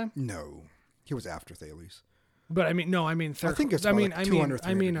the same time? No. He was after Thales. But I mean, I think it's about 200,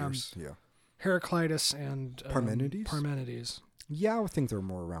 300 years. Yeah. Heraclitus and Parmenides? Parmenides. Yeah, I would think they're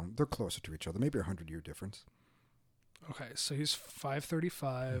more around. They're closer to each other. Maybe 100-year difference. Okay, so he's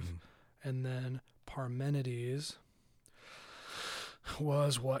 535, and then Parmenides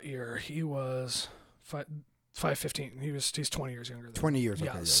was what year? He was 515. He's 20 years younger. 20 years.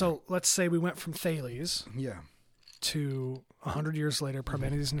 Yeah. Okay, yeah. So let's say we went from Thales Yeah. to 100 years later,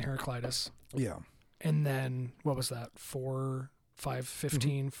 Parmenides and Heraclitus, Yeah. and then what was that?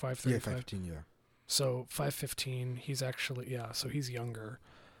 515, 535. Yeah, 515, yeah. So 515, he's actually, so he's younger.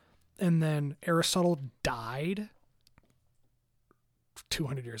 And then Aristotle died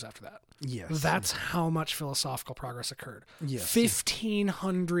 200 years after that. Yes. That's how much philosophical progress occurred. Yes.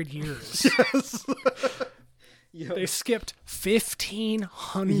 1,500 years. Yes. Yeah. They skipped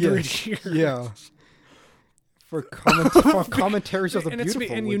 1,500 Yes. years. Yeah. For commentaries of the And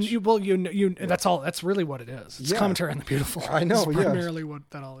beautiful. and which- that's all. That's really what it is. It's Yeah. commentary on the beautiful. I know, It's yeah. primarily what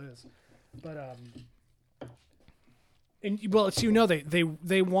that all is. But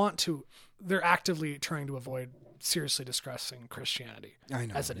they want to. They're actively trying to avoid seriously discussing Christianity I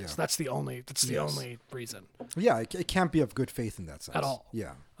know. as it is. yeah. That's the only. That's the Yes. only reason Yeah, it can't be of good faith in that sense. at all.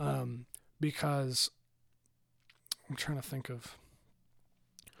 Yeah. Because I'm trying to think of.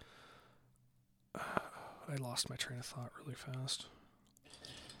 I lost my train of thought really fast.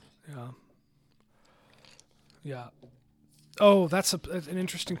 Yeah. Oh, that's an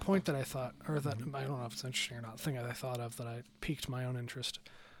interesting point that I thought, or that I don't know if it's interesting or not. Thing that I thought of that I piqued my own interest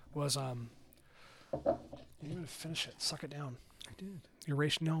was you gotta finish it. Suck it down. I did. Your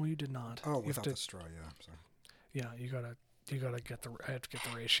ratio? No, you did not. Oh, You have without to- the straw. Yeah. I'm sorry. Yeah, you gotta get the. I have to get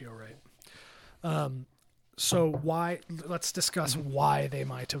the ratio right. So why? Let's discuss why they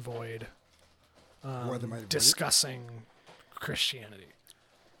might avoid. Why they might avoid it? discussing Christianity.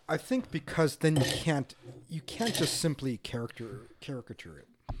 I think because then you can't just simply caricature it,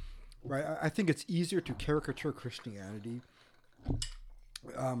 right? I think it's easier to caricature Christianity,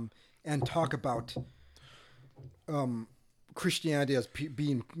 and talk about Christianity as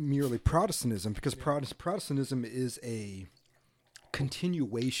being merely Protestantism, because Protestantism is a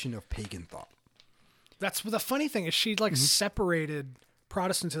continuation of pagan thought. That's the funny thing is she separated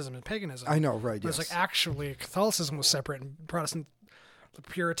Protestantism and paganism. I know, right? Whereas Yes. Actually Catholicism was separate, and the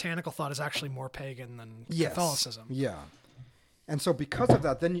puritanical thought is actually more pagan than Yes. Catholicism. Yeah. And so because of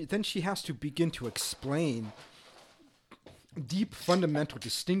that, then she has to begin to explain deep fundamental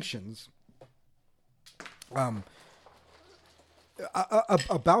distinctions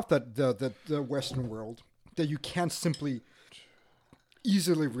about the Western world that you can't simply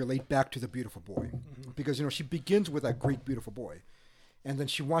easily relate back to the beautiful boy. Because, she begins with that great beautiful boy. And then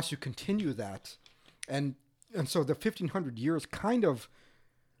she wants to continue that. And so the 1500 years kind of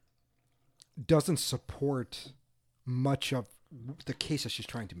doesn't support much of the case that she's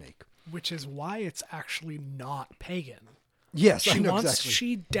trying to make. Which is why it's actually not pagan. Yes, I know wants exactly.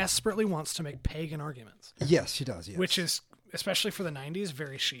 she desperately wants to make pagan arguments. Yes, she does. Yes. Which is, especially for the 90s,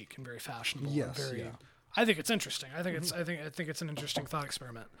 very chic and very fashionable. Yes, and very, yeah. I think it's interesting. I think it's an interesting thought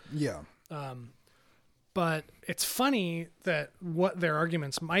experiment. Yeah. But it's funny that what their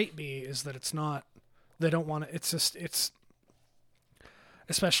arguments might be is that it's not. They don't want to. It's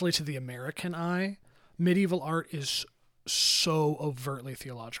especially to the American eye, medieval art is so overtly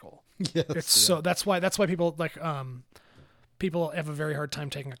theological. Yes. It's so that's why people people have a very hard time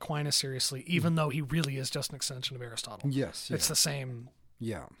taking Aquinas seriously, even though he really is just an extension of Aristotle. Yes. Yeah. It's the same.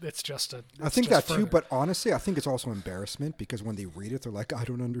 Yeah. It's just a. I think that too, but honestly, I think it's also embarrassment because when they read it, they're like, I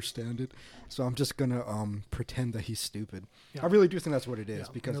don't understand it. So I'm just going to pretend that he's stupid. Yeah. I really do think that's what it is.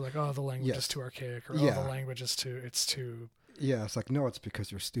 Yeah, Because they're like, oh, the language Yes. is too archaic, or Yeah. oh, the language is too. It's too. yeah, it's like, no, it's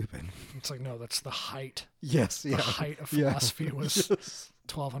because you're stupid. It's like, no, that's the height. Yes. Yeah. The height of Yeah. philosophy was Yes.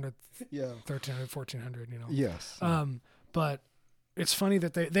 1200, Yeah. 1300, 1400. Yes. But it's funny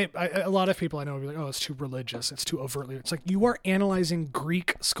that a lot of people I know will be like, oh, it's too religious. It's too overtly. It's like you are analyzing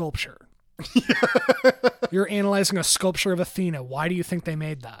Greek sculpture. You're analyzing a sculpture of Athena. Why do you think they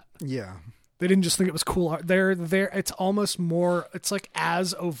made that? Yeah. They didn't just think it was cool art. It's almost more, it's like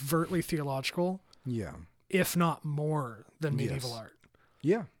as overtly theological, Yeah. if not more than medieval Yes. art.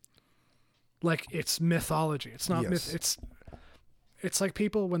 Yeah. Like it's mythology. It's not Yes. it's like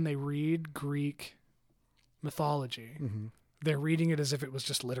people when they read Greek mythology, they're reading it as if it was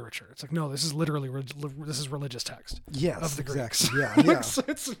just literature. It's like, no, this is literally this is religious text Yes. of the Greeks. Exactly. Yeah. Yeah.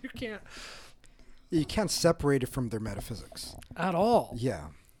 So you can't You can't separate it from their metaphysics. at all. Yeah,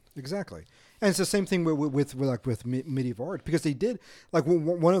 exactly. And it's the same thing with medieval art, because they did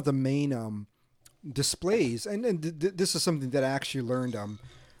one of the main displays, and this is something that I actually learned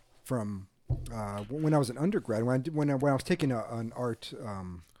from when I was an undergrad, when I was taking an art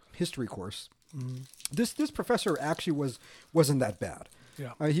history course. This professor actually wasn't that bad.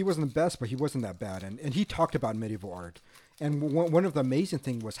 Yeah. He wasn't the best, but he wasn't that bad, and he talked about medieval art. And one of the amazing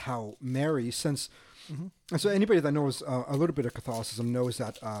things was how Mary, and so anybody that knows a little bit of Catholicism knows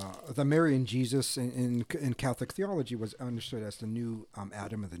that the Mary and Jesus in Catholic theology was understood as the new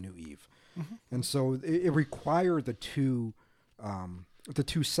Adam and the new Eve, and so it required the two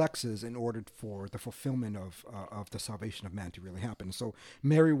sexes in order for the fulfillment of the salvation of man to really happen. So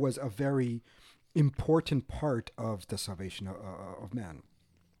Mary was a very important part of the salvation of man.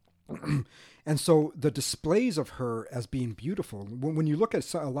 And so the displays of her as being beautiful, when you look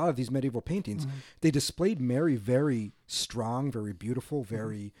at a lot of these medieval paintings, they displayed Mary very strong, very beautiful,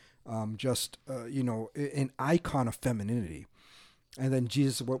 very an icon of femininity. And then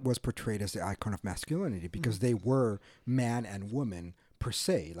Jesus was portrayed as the icon of masculinity, because they were man and woman per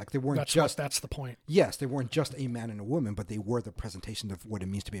se. Like they weren't That's the point. Yes, they weren't just a man and a woman, but they were the presentation of what it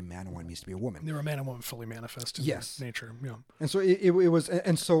means to be a man and what it means to be a woman. They were a man and woman fully manifest in Yes. their nature. Yeah. And so it was,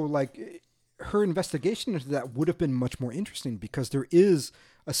 and so like her investigation into that would have been much more interesting, because there is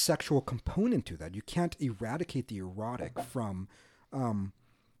a sexual component to that. You can't eradicate the erotic from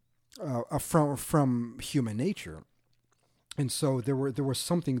human nature. And so there was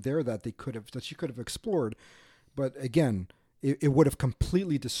something there that she could have explored, but again, it would have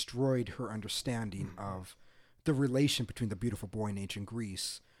completely destroyed her understanding of the relation between the beautiful boy in ancient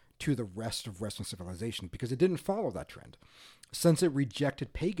Greece to the rest of Western civilization because it didn't follow that trend. Since it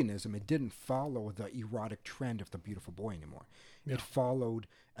rejected paganism, it didn't follow the erotic trend of the beautiful boy anymore. Yeah. It followed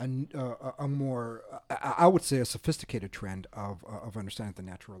a more, I would say, a sophisticated trend of understanding the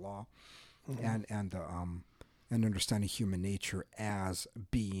natural law and understanding human nature as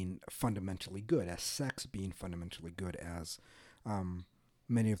being fundamentally good, as sex being fundamentally good, as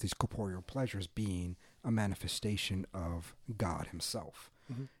many of these corporeal pleasures being a manifestation of God himself.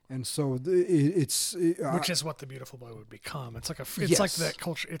 And so which is what the beautiful boy would become. It's like it's like that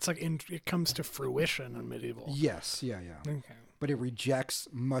culture. It's like it comes to fruition in medieval. Yes, yeah. Okay. But it rejects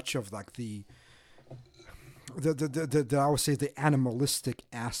much of like the I would say the animalistic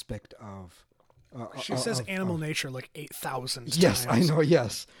aspect of. She says animal nature like 8,000 times. Yes, I know.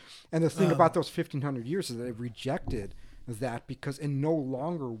 Yes, and the thing about those 1,500 years is that it rejected that because it no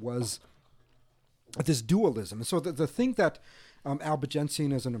longer was this dualism. And so the thing that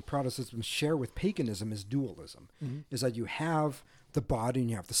Albigensianism and Protestantism share with paganism is dualism. Is that you have the body and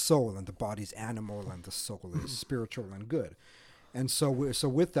you have the soul, and the body's animal and the soul is spiritual and good. And so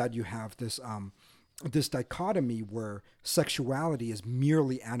with that you have this this dichotomy where sexuality is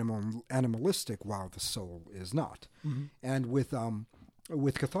merely animalistic while the soul is not. And with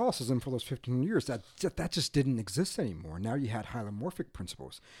Catholicism for those 15 years, that just didn't exist anymore. Now you had hylomorphic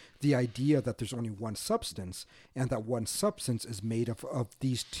principles, the idea that there's only one substance, and that one substance is made of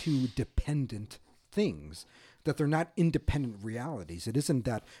these two dependent things, that they're not independent realities. It isn't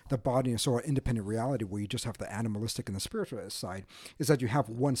that the body and soul are independent reality where you just have the animalistic and the spiritual side. Is that you have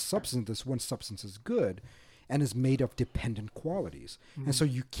one substance, this one substance is good, and is made of dependent qualities. And so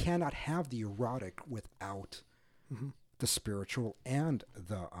you cannot have the erotic without the spiritual and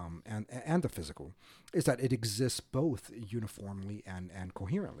the physical. Is that it exists both uniformly and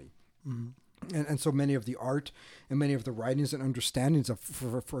coherently. And so many of the art and many of the writings and understandings of,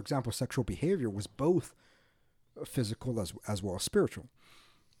 for example, sexual behavior was both physical as well as spiritual.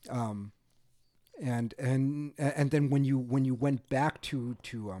 And then when you went back to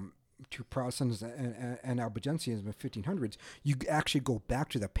Protestants and Albigensianism in the 1500s, you actually go back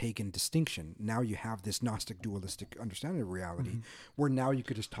to the pagan distinction. Now you have this Gnostic dualistic understanding of reality, where now you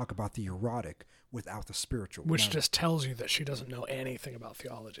could just talk about the erotic without the spiritual. Which just tells you that she doesn't know anything about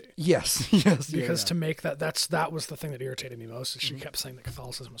theology. Yes. Because to make that was the thing that irritated me most, is she kept saying that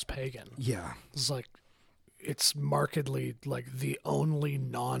Catholicism was pagan. Yeah. It's like, it's markedly like the only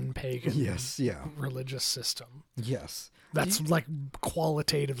non-pagan religious system. Yes. That's like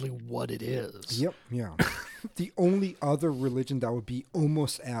qualitatively what it is. Yep. Yeah. The only other religion that would be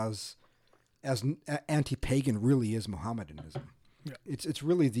almost as anti-pagan really is Mohammedanism. Yeah. It's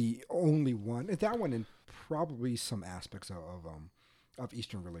really the only one. That one and probably some aspects of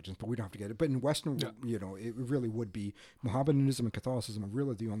Eastern religions, but we don't have to get it. But in Western, it really would be Mohammedanism and Catholicism are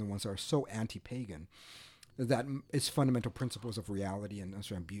really the only ones that are so anti-pagan that its fundamental principles of reality and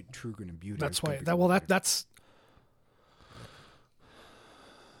true good and beauty. That's why that's.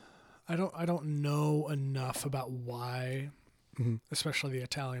 I don't know enough about why, especially the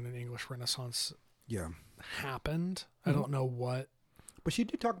Italian and English Renaissance, happened. I don't know what. But she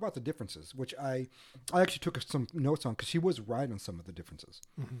did talk about the differences, which I actually took some notes on because she was right on some of the differences.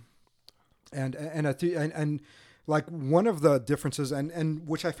 And like one of the differences, and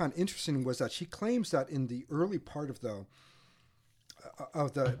which I found interesting, was that she claims that in the early part of the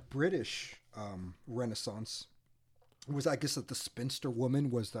British Renaissance, was, I guess, that the spinster woman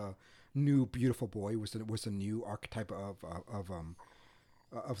was the new beautiful boy, was the new archetype of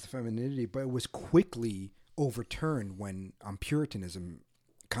the femininity, but it was quickly overturned when Puritanism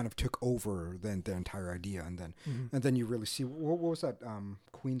kind of took over the entire idea, and then you really see what was that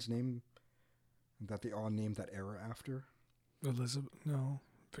queen's name that they all named that era after? Elizabeth? No,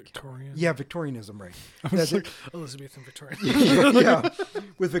 Victorian. Yeah, Victorianism, right? I was like Elizabeth and Victorian. Yeah,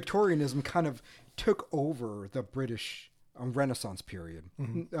 with Victorianism kind of took over the British Renaissance period,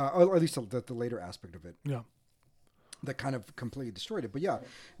 or at least the later aspect of it. Yeah. That kind of completely destroyed it. But yeah,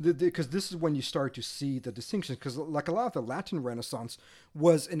 because this is when you start to see the distinctions, because like a lot of the Latin Renaissance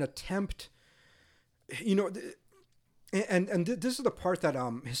was an attempt, and this is the part that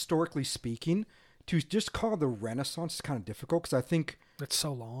historically speaking, to just call the Renaissance is kind of difficult, because I think it's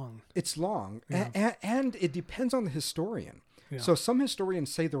so long. It's long, and it depends on the historian. Yeah. So some historians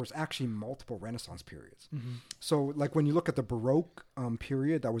say there was actually multiple Renaissance periods. So like when you look at the Baroque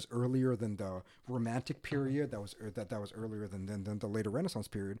period, that was earlier than the Romantic period, that was earlier than the later Renaissance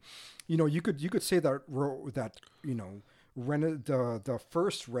period. You could say that the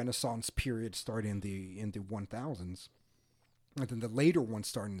first Renaissance period started in the 1000s, and then the later one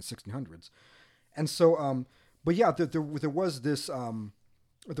started in the 1600s. And so, but yeah, there was this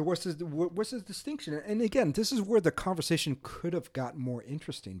what's this distinction? And again, this is where the conversation could have got more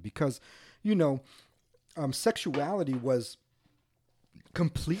interesting because, you know, sexuality was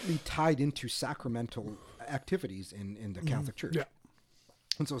completely tied into sacramental activities in the Catholic Church. Yeah.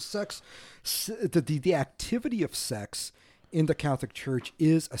 And so the activity of sex in the Catholic Church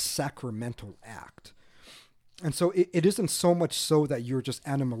is a sacramental act. And so it isn't so much so that you're just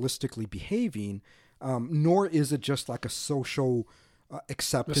animalistically behaving, nor is it just like a social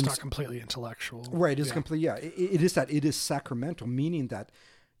acceptance. It's not completely intellectual. Right. It's complete. Yeah. It is that it is sacramental, meaning that,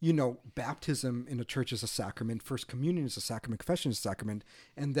 you know, baptism in a church is a sacrament. First communion is a sacrament. Confession is a sacrament.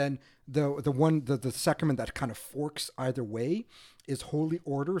 And then the sacrament that kind of forks either way is holy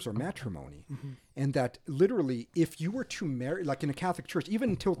orders or matrimony. Mm-hmm. And that literally, if you were to marry, like in a Catholic church, even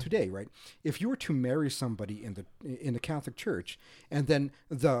until today, right? If you were to marry somebody in the Catholic church, and then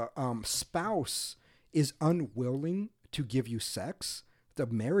the spouse is unwilling to give you sex, the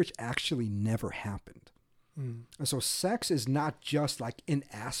marriage actually never happened. And so sex is not just like an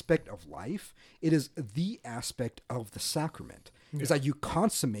aspect of life. It is the aspect of the sacrament. Yeah. It's like you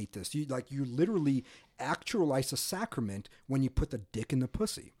consummate this. You literally actualize a sacrament when you put the dick in the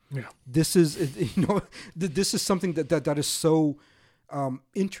pussy. Yeah. This is, you know, this is something that is so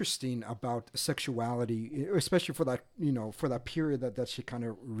interesting about sexuality, especially for that, you know, for that period that she kind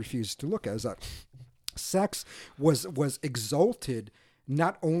of refused to look at, is that sex was exalted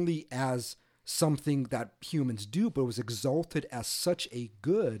not only as something that humans do, but it was exalted as such a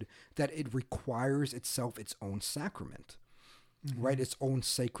good that it requires itself its own sacrament, right? Its own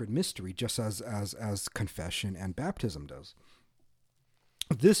sacred mystery, just as confession and baptism does.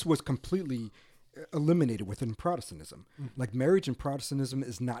 This was completely eliminated within Protestantism. Like marriage in Protestantism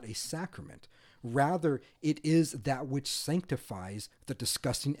is not a sacrament. Rather, it is that which sanctifies the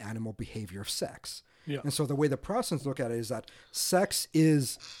disgusting animal behavior of sex. Yeah. And so the way the Protestants look at it is that sex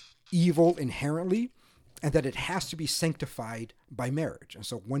is evil inherently, and that it has to be sanctified by marriage. And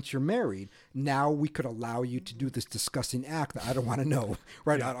so once you're married, now we could allow you to do this disgusting act that I don't want to know,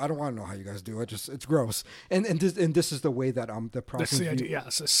 right? Yeah. I don't want to know how you guys do it. It's gross. And this is the way that the Protestants. That's the idea. Yeah.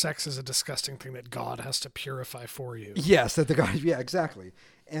 So sex is a disgusting thing that God has to purify for you. Yes, that the God. Yeah, exactly.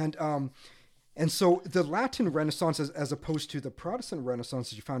 And so the Latin Renaissance, as opposed to the Protestant Renaissance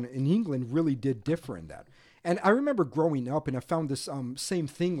that you found in England, really did differ in that. And I remember growing up, and I found this same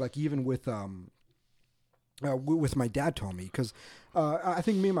thing, like even with my dad told me, because I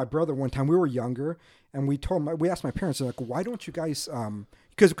think me and my brother one time, we were younger, and we asked my parents, like, why don't you guys,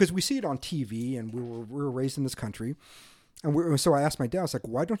 because we see it on TV, and we were raised in this country, and so I asked my dad, I was like,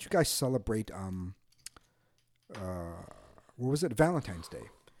 why don't you guys celebrate Valentine's Day?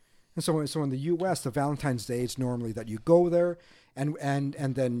 And so in the U.S., the Valentine's Day, it's normally that you go there, and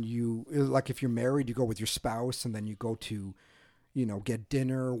then you, like if you're married, you go with your spouse, and then you go to, you know, get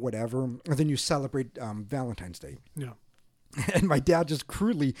dinner or whatever, and then you celebrate Valentine's Day. Yeah. And my dad just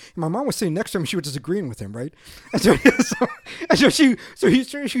crudely, my mom was sitting next to him, she was disagreeing with him, right? And so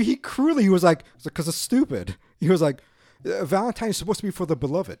he crudely, he was like, because it's stupid. He was like, Valentine's is supposed to be for the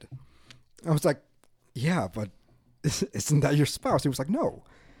beloved. I was like, yeah, but isn't that your spouse? He was like, no.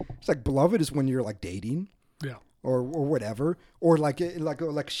 It's like beloved is when you're like dating. Yeah. Or whatever, or like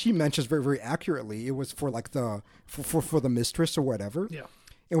she mentions very, very accurately, it was for like for the mistress or whatever. Yeah,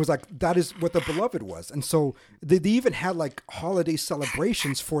 it was like that is what the beloved was, and so they even had like holiday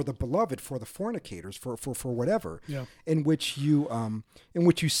celebrations for the beloved, for the fornicators, for whatever. Yeah, in which you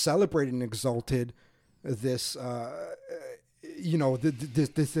celebrated and exalted this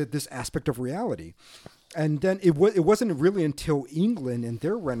this aspect of reality. And then it wasn't really until England and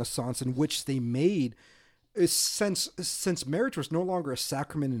their Renaissance in which they made, since marriage was no longer a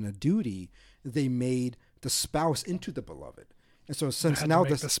sacrament and a duty, they made the spouse into the beloved. And so since now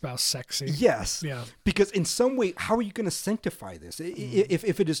the spouse sexy. Yes. Yeah. Because in some way, how are you going to sanctify this?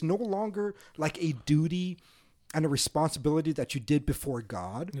 If it is no longer like a duty and a responsibility that you did before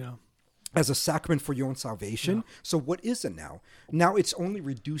God. Yeah. As a sacrament for your own salvation. Yeah. So what is it now? Now it's only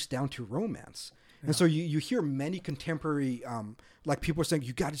reduced down to romance. And so you hear many contemporary, like people saying,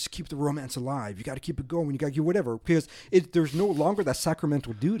 you got to just keep the romance alive. You got to keep it going. You got to do whatever, because there's no longer that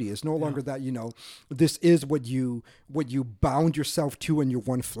sacramental duty. It's no longer that, you know, this is what you bound yourself to in your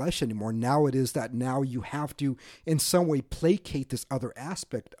one flesh anymore. Now it is that now you have to in some way placate this other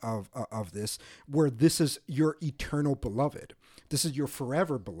aspect of this, where this is your eternal beloved. This is your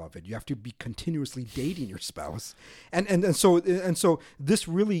forever beloved. You have to be continuously dating your spouse, and so this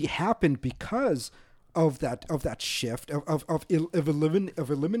really happened because of that shift of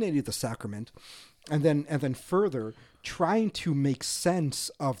eliminating the sacrament, and then further trying to make sense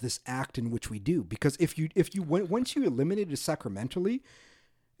of this act in which we do. Because if you once you eliminate it sacramentally,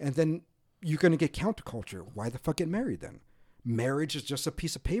 And then you're going to get counterculture. Why the fuck get married then? Marriage is just a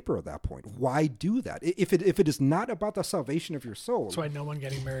piece of paper at that point. Why do that? If it is not about the salvation of your soul. That's why no one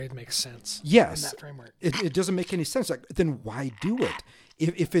getting married makes sense. Yes. In that framework. It doesn't make any sense. Like, then why do it?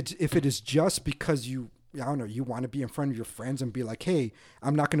 If it is just because you, I don't know, you want to be in front of your friends and be like, hey,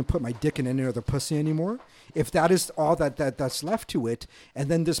 I'm not going to put my dick in any other pussy anymore. If that is all that's left to it, and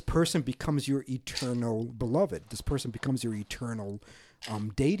then this person becomes your eternal beloved. This person becomes your eternal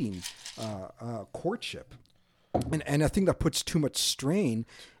dating courtship. And I think that puts too much strain,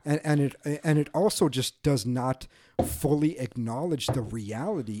 and it also just does not fully acknowledge the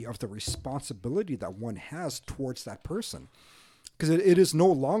reality of the responsibility that one has towards that person. Because it is no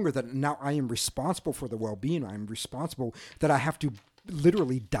longer that now I am responsible for the well-being. I am responsible that I have to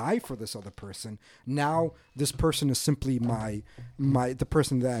literally die for this other person. Now this person is simply the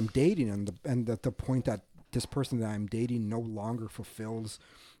person that I'm dating, and the point that this person that I'm dating no longer fulfills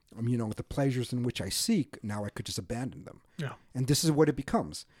the pleasures in which I seek. Now I could just abandon them. Yeah. And this is what it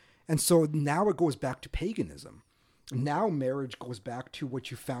becomes. And so now it goes back to paganism. Now marriage goes back to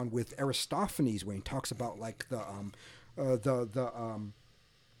what you found with Aristophanes when he talks about like the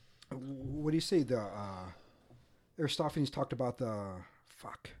what do you say? Aristophanes talked about the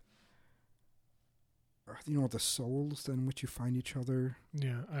souls in which you find each other.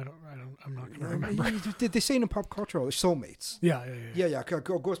 Yeah, I'm not gonna remember. They say in pop culture, soulmates. Yeah.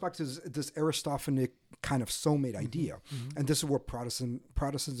 It goes back to this Aristophanic kind of soulmate idea, and this is what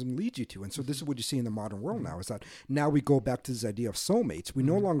Protestantism leads you to. And so this is what you see in the modern world now: is that now we go back to this idea of soulmates. We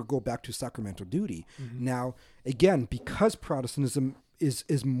no longer go back to sacramental duty. Now, again, because Protestantism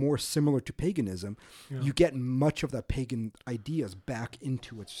is more similar to paganism, you get much of that pagan ideas back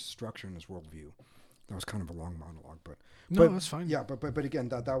into its structure and its worldview. That was kind of a long monologue, but that's fine. Yeah, but again,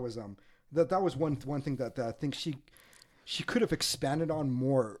 that was one thing that I think she could have expanded on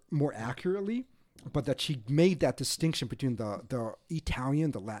more accurately, but that she made that distinction between the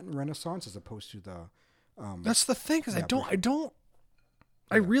Italian, the Latin Renaissance, as opposed to the. That's the thing, because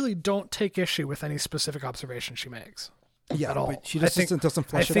I really don't take issue with any specific observation she makes. Yeah, at all. But she doesn't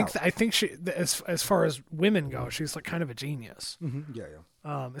flesh it out. I think she, as far as women go, she's like kind of a genius. Mm-hmm.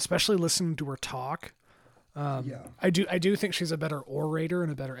 Yeah. Especially listening to her talk. I do think she's a better orator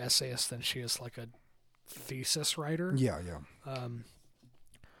and a better essayist than she is like a thesis writer. Yeah.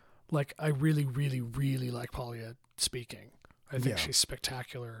 Like I really, really, really like Polya speaking. I think she's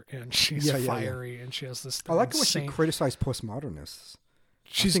spectacular and she's fiery and she has this. I like it when she criticized postmodernists.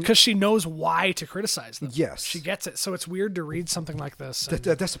 Because she knows why to criticize them. Yes. She gets it. So it's weird to read something like this.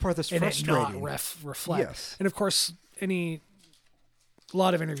 That's the part that's frustrating. And it not reflect. Yes. And of course, a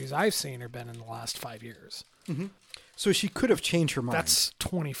lot of interviews I've seen have been in the last 5 years. Mm-hmm. So she could have changed her mind. That's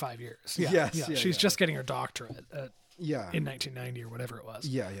 25 years. Yeah. Yes. Yeah. Yeah, She's just getting her doctorate in 1990 or whatever it was.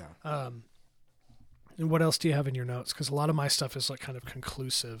 Yeah. And what else do you have in your notes? Because a lot of my stuff is like kind of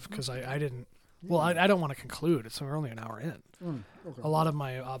conclusive because I didn't. Well, I don't want to conclude. We're only an hour in. Okay. A lot of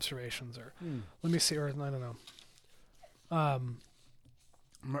my observations are. Let me see, or I don't know.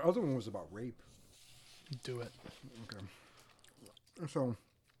 My other one was about rape. Do it. Okay. So,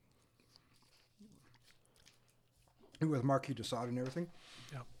 with Marquis de Sade and everything.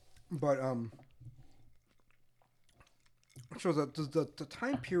 Yeah. But so the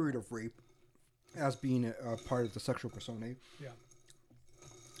time period of rape as being a part of the sexual personae. Yeah.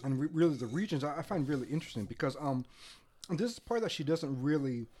 And really the regions I find really interesting because this is the part that she doesn't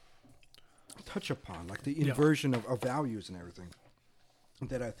really touch upon, like the inversion of values and everything.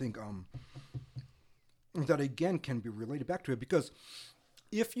 That I think that again can be related back to it, because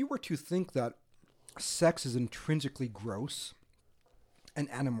if you were to think that sex is intrinsically gross and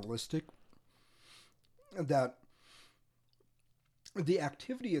animalistic, that the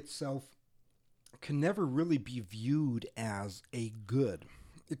activity itself can never really be viewed as a good.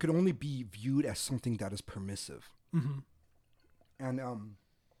 It could only be viewed as something that is permissive. Mm-hmm. And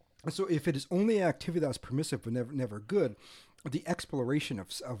so if it is only an activity that's permissive but never good, the exploration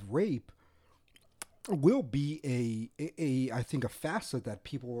of rape will be I think a facet that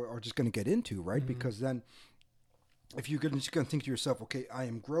people are just going to get into, right? Mm-hmm. Because then if you're just going to think to yourself, okay, I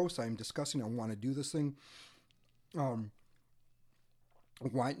am gross, I am disgusting, I want to do this thing,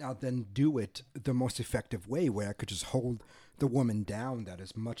 why not then do it the most effective way, where I could just hold the woman down that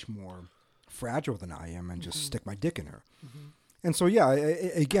is much more fragile than I am and just stick my dick in her. Mm-hmm. And so,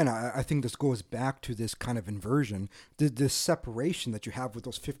 I think this goes back to this kind of inversion, this separation that you have with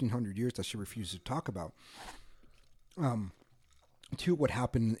those 1,500 years that she refused to talk about, to what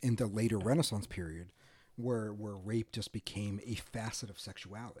happened in the later Renaissance period, where rape just became a facet of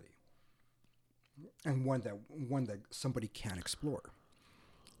sexuality, and one that somebody can explore.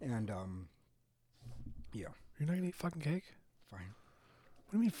 And yeah, You're not gonna eat fucking cake? fine.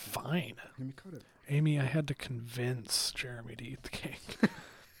 What do you mean fine? Let me cut it. Amy, I had to convince Jeremy to eat the cake.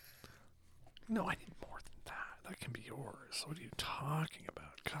 No, I need more than that. That can be yours. What are you talking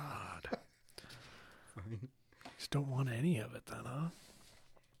about? God. Fine. You just don't want any of it then, huh?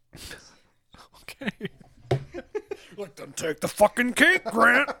 Okay. Like, then take the fucking cake,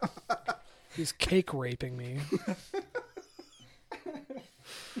 Grant. He's cake raping me.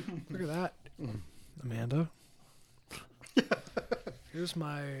 Look at that. Amanda. Here's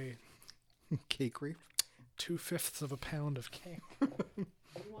my Cake rape. 2/5 of a pound of cake. Do you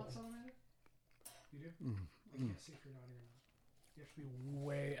want some, Amanda? You do? I can't see if you're not here. You have to be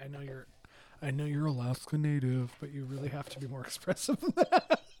way. I know you're Alaska Native, but you really have to be more expressive than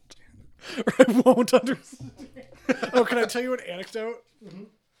that. Or I won't understand. Oh, can I tell you an anecdote? Mm-hmm.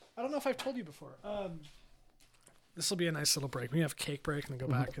 I don't know if I've told you before. This will be a nice little break. We have a cake break and then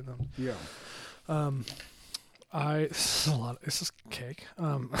go back and then. Yeah. This is a lot. This is cake.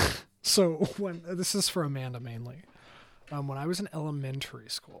 So when this is for Amanda mainly. When I was in elementary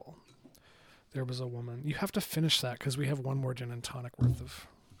school, there was a woman. You have to finish that because we have one more gin and tonic worth of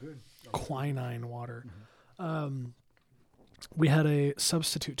Good. quinine water. We had a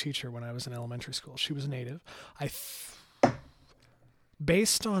substitute teacher when I was in elementary school. She was native.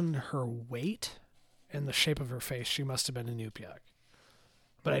 Based on her weight and the shape of her face, she must have been a Inupiaq.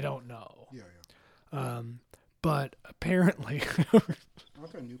 But I don't know. Yeah. But apparently,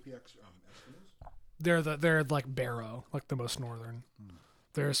 Aren't there Inupiaqs Eskimos? they're like Barrow, like the most northern.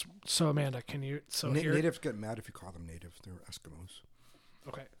 So Amanda, can you Natives get mad if you call them native. They're Eskimos.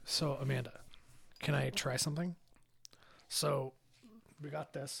 Okay, so Amanda, can I try something? So we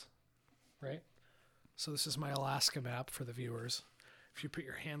got this, right? So this is my Alaska map for the viewers. If you put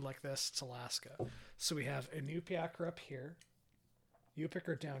your hand like this, it's Alaska. So we have Inupiaq up here, Yupik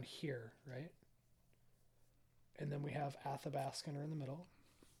are down here, right? And then we have Athabascan are in the middle,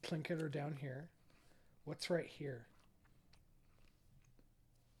 Tlingit are down here. What's right here?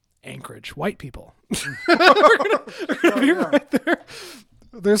 Anchorage, white people. we're gonna be right there.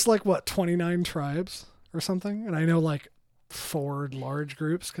 There's like what 29 tribes or something, and I know like 4 large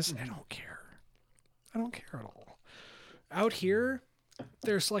groups because I don't care. I don't care at all. Out here,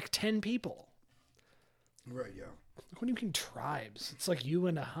 there's like 10 people. Right. Yeah. What do you mean tribes? It's like you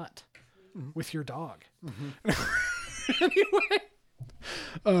in a hut with your dog. Anyway,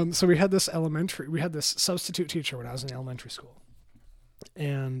 so we had this substitute teacher when I was in elementary school,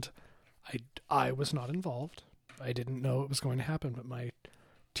 and I was not involved. I didn't know it was going to happen, but my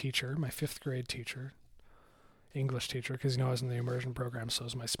teacher, my 5th grade teacher, English teacher, because I was in the immersion program, so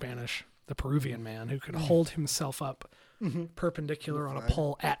was my Spanish, the Peruvian man who could hold himself up perpendicular on a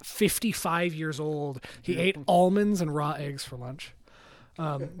pole at 55 years old. He ate almonds and raw eggs for lunch.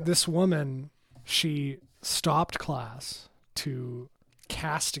 This woman, she stopped class to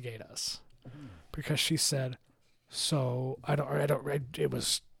castigate us because she said, so it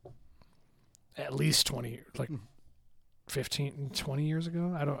was at least 20, like 15, 20 years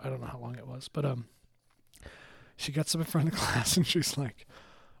ago. I don't know how long it was, but she gets up in front of the class and she's like,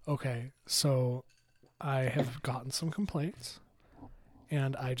 okay, so I have gotten some complaints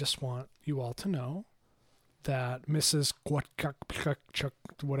and I just want you all to know that Mrs.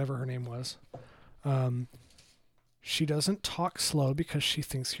 whatever her name was, she doesn't talk slow because she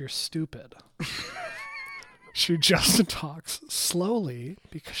thinks you're stupid. She just talks slowly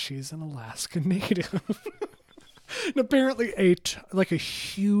because she's an Alaska Native. And apparently a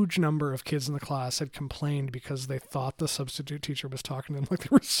huge number of kids in the class had complained because they thought the substitute teacher was talking to them like they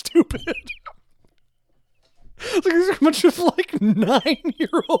were stupid. Like there's a bunch of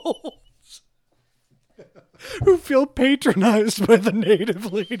 9-year-olds who feel patronized by the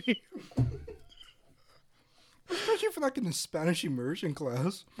native lady. Especially for in the Spanish immersion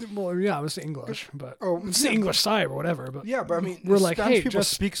class. Well, yeah, it was English, but Oh, it's the English side or whatever. But Yeah, but I mean, we're like, Spanish hey, people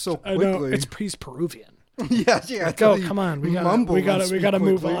just speak so I know quickly. he's Peruvian. Yeah. Like, oh, come on, we gotta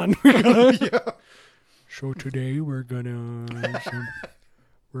move on. So today we're gonna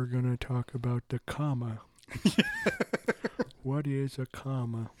talk about the comma. What is a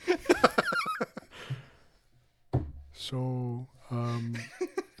comma? So,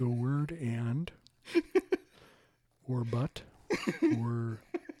 the word and, or but, or,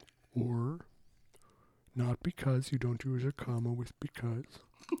 not because, you don't use a comma with because.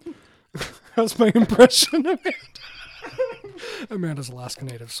 That's my impression of it. Amanda's Alaska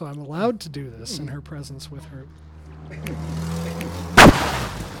Native, so I'm allowed to do this in her presence with her.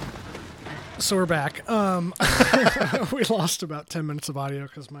 So we're back. We lost about 10 minutes of audio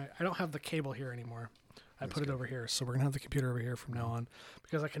because I don't have the cable here anymore. I put it over here, so we're gonna have the computer over here from now on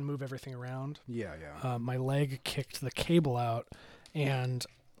because I can move everything around. Yeah, yeah. My leg kicked the cable out, and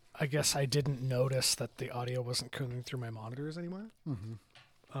I guess I didn't notice that the audio wasn't coming through my monitors anymore.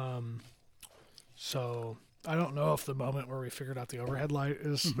 Mm-hmm. So I don't know if the moment where we figured out the overhead light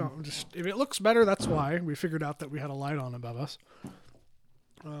is just if it looks better. That's why we figured out that we had a light on above us.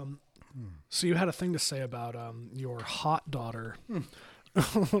 So you had a thing to say about your hot daughter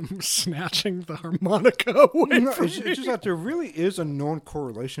snatching the harmonica away from It's just that there really is a known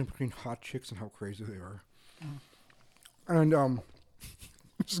correlation between hot chicks and how crazy they are. And I'm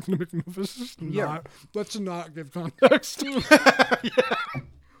just gonna make this is Yeah. not. Let's not give context.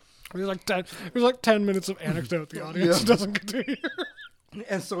 There's like 10 minutes of anecdote the audience doesn't get to hear.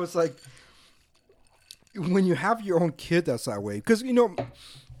 And so it's like when you have your own kid that's that way, because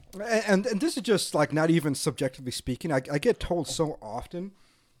and this is just like not even subjectively speaking. I get told so often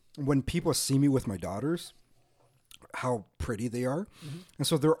when people see me with my daughters how pretty they are, and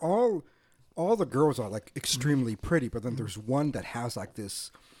so they're all the girls are like extremely pretty, but then there's one that has like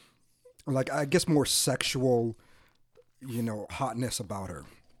this, like I guess more sexual, hotness about her.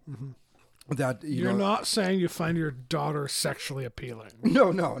 That You're not saying you find your daughter sexually appealing.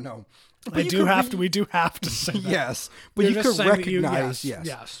 No. But We do have to say that. Yes, but You're you just could saying that recognize.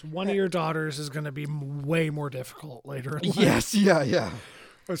 yes. One of your daughters is going to be way more difficult later in life. Yes, yeah.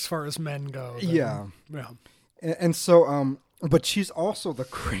 As far as men go. than- Yeah. Yeah. And so, but she's also the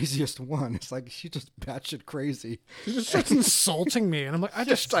craziest one. It's like she's just batshit crazy. She's just insulting me, and I'm like, I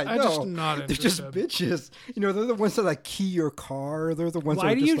just not They're interested. just bitches. They're the ones that like key your car. They're the ones Why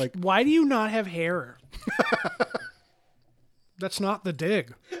that do are just you like. Why do you not have hair? That's not the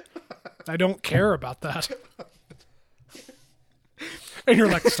dig. I don't care about that. And you're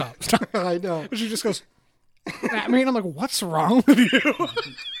like, stop. I know. And she just goes at me, and I'm like, what's wrong with you?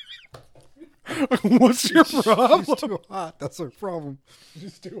 What's your problem? She's too hot. That's her problem.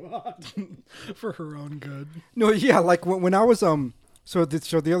 She's too hot for her own good. No, yeah, like when I was so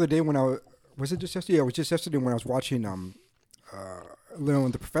the other day when I was it just yesterday? Yeah, it was just yesterday when I was watching Leno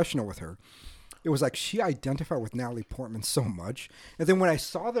and the Professional with her. It was like she identified with Natalie Portman so much, and then when I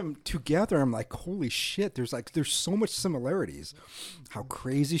saw them together, I'm like, holy shit! There's so much similarities. How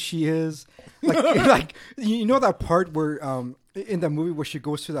crazy she is! Like that part where in that movie where she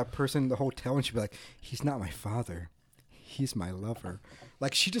goes to that person in the hotel and she'd be like, "He's not my father, he's my lover."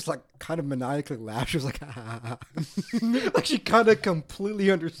 Like she just like kind of maniacally laughed. She was like, "Ah." Like she kind of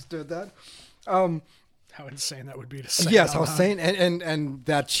completely understood that. How insane that would be to say. Yes, out I was loud. saying, and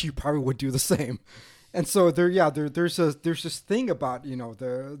that she probably would do the same. And so there's this thing about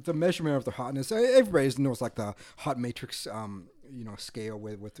the measurement of the hotness. Everybody knows like the hot matrix scale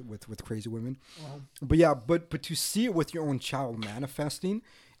with crazy women. But to see it with your own child manifesting,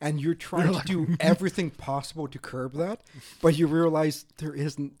 and you're trying to do everything possible to curb that, but you realize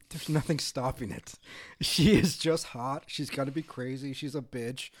there's nothing stopping it. She is just hot. She's got to be crazy. She's a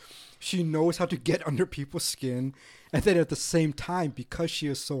bitch. She knows how to get under people's skin. And then at the same time, because she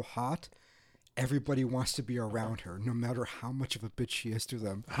is so hot, everybody wants to be around her, no matter how much of a bitch she is to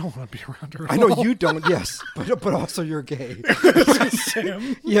them. I don't want to be around her. I know you don't, yes, but also you're gay.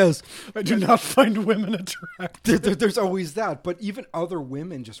 Sam. Yes. I do not find women attractive. There's always that, but even other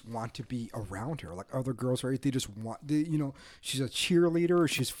women just want to be around her. Like other girls, right? They just want, she's a cheerleader.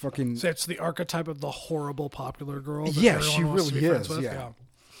 She's fucking. So it's the archetype of the horrible popular girl. That Yeah, everyone she wants to really be friends is, with. yeah.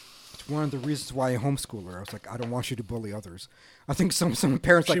 It's one of the reasons why I homeschool her. I was like, I don't want you to bully others. I think some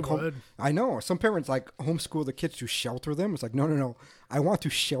parents She like would. I know some parents like homeschool the kids to shelter them. It's like no. I want to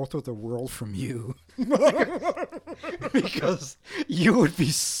shelter the world from you because you would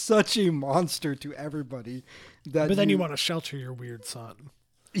be such a monster to everybody. But then you want to shelter your weird son.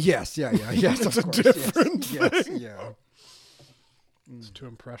 Yes, yes, It's of a course, different yes, yeah. It's too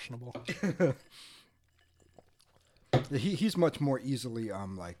impressionable. He's much more easily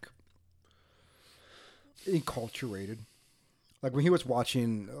like enculturated. Like when he was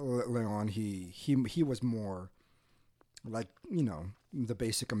watching Leon, he was more like the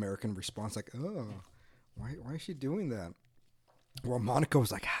basic American response, like, oh, why is she doing that? Well, Monica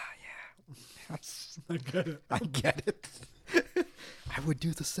was like, yeah, that's I get it. I get it. I would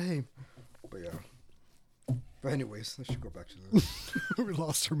do the same. But yeah. But anyways, let's go back to this. We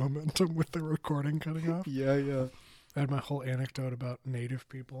lost her momentum with the recording cutting off. Yeah. I had my whole anecdote about native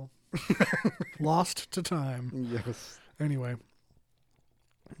people. Lost to time. Yes. Anyway.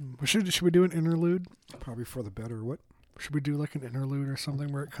 Should we do an interlude? Probably for the better. What? Should we do like an interlude or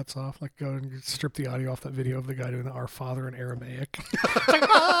something where it cuts off? Like go and strip the audio off that video of the guy doing Our Father in Aramaic.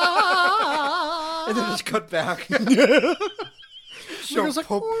 And then just cut back. show goes like,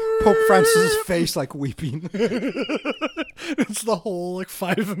 Pope Francis's face like weeping. It's the whole like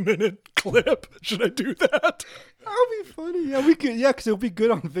 5-minute clip. Should I do that? That would be funny. Yeah, we could. Yeah, because it'll be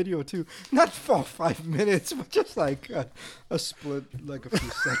good on video too. Not for 5 minutes, but just like a split, like a few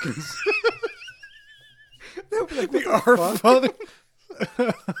seconds. They'll be like, what The Our Father.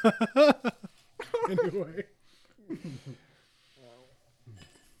 Anyway.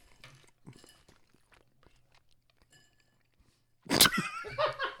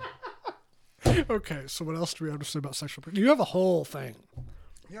 Okay, so what else do we have to say about sexual? You have a whole thing.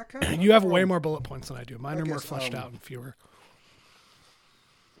 Yeah, kind of. You have way more bullet points than I do. Mine I are more guess, fleshed out and fewer.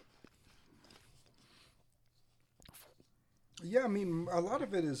 Yeah, I mean, a lot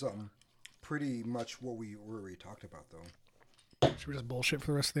of it is pretty much what we already talked about, though. Should we just bullshit for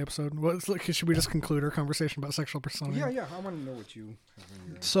the rest of the episode? What's like? Should we just conclude our conversation about sexual persona? Yeah. I want to know what you have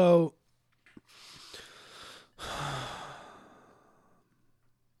in your. So,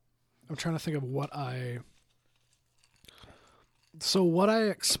 I'm trying to think of what I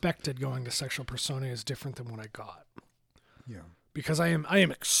expected going to sexual persona is different than what I got. Yeah. Because I am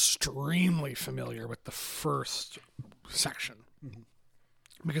extremely familiar with the first section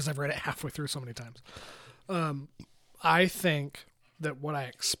because I've read it halfway through so many times. I think that what I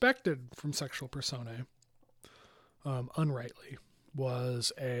expected from sexual personae, unrightly,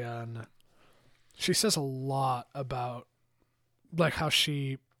 was she says a lot about like how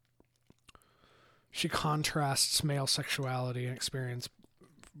she contrasts male sexuality and experience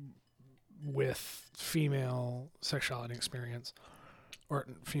with female sexuality and experience, or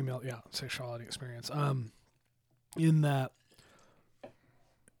female, sexuality experience. In that,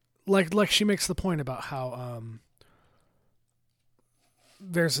 like she makes the point about how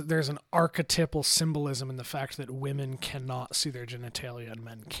there's an archetypal symbolism in the fact that women cannot see their genitalia and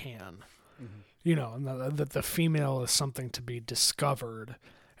men can. You know, and that the female is something to be discovered,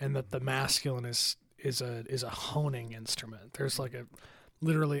 and that the masculine is a honing instrument. There's like a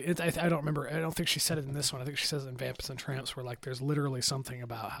literally, I don't remember. I don't think she said it in this one. I think she says it in Vamps and Tramps, where like there's literally something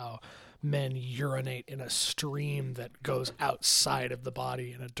about how men urinate in a stream that goes outside of the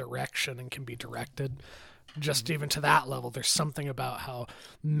body in a direction and can be directed. Just even to that level, there's something about how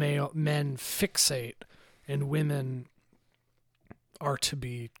men fixate and women are to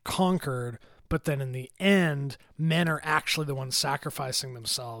be conquered. But then in the end, men are actually the ones sacrificing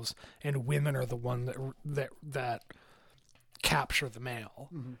themselves, and women are the one that capture the male.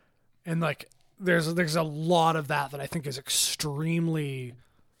 And like there's a lot of that I think is extremely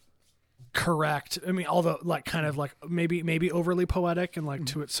correct. I mean, although like kind of like maybe overly poetic and like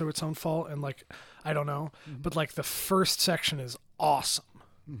to its own fault, and like I don't know, but like the first section is awesome.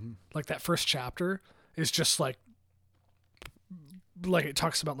 Like that first chapter is just like it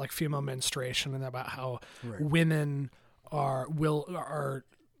talks about like female menstruation and about how women are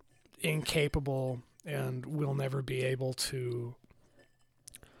incapable and will never be able to.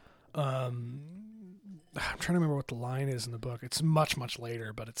 I'm trying to remember what the line is in the book. It's much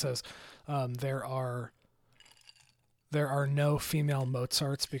later, but it says there are no female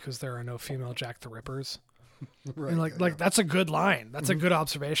Mozarts because there are no female Jack the Rippers. Right, and like that's a good line. That's a good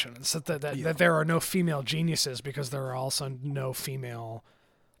observation. It's that there are no female geniuses because there are also no female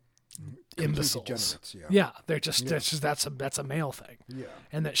imbeciles. They're just that's a male thing. Yeah,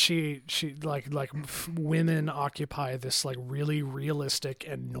 and that she women occupy this like really realistic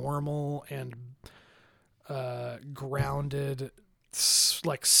and normal and grounded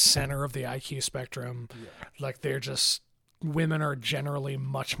like center of the IQ spectrum. Like they're just women are generally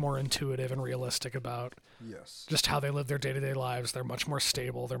much more intuitive and realistic about just how they live their day-to-day lives. They're much more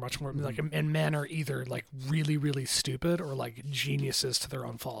stable. They're much more like, and men are either like really, really stupid or like geniuses to their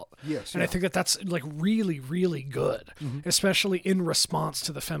own fault. I think that's like really, really good, especially in response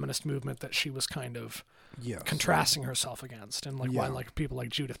to the feminist movement that she was kind of contrasting herself against, and like why like people like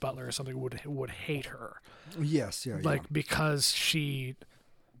Judith Butler or something would hate her. Because she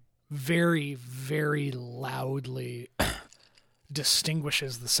very, very loudly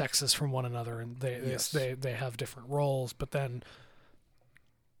distinguishes the sexes from one another, and they have different roles, but then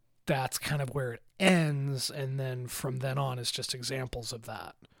that's kind of where it ends, and then from then on is just examples of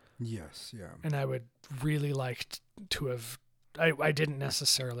that. And I would really like to have I didn't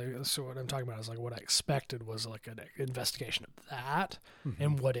necessarily, so what I'm talking about is like what I expected was like an investigation of that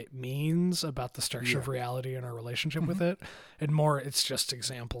and what it means about the structure of reality and our relationship with it, and more it's just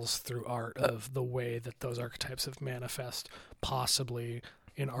examples through art of the way that those archetypes have manifest possibly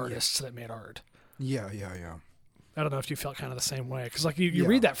in artists that made art. I don't know if you felt kind of the same way, because like you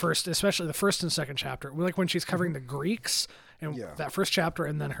read that first, especially the first and second chapter, like when she's covering the Greeks and that first chapter,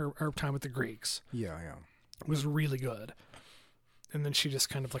 and then her time with the Greeks was really good. then she just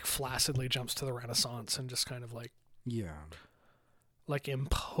kind of like flaccidly jumps to the Renaissance and just kind of like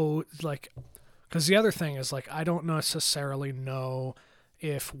impose, like, because the other thing is, like, I don't necessarily know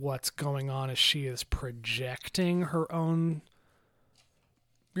if what's going on is she is projecting her own.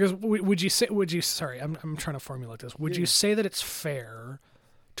 Because would you sorry, I'm trying to formulate this. Would you say that it's fair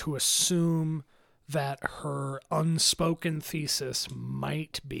to assume that her unspoken thesis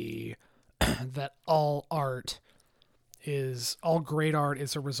might be that all great art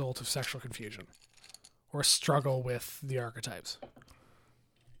is a result of sexual confusion or struggle with the archetypes?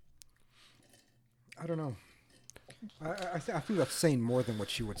 I don't know. I think that's saying more than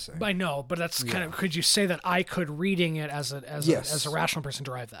what she would say. I know, but that's kind of. Could you say that I could, reading it as a rational person,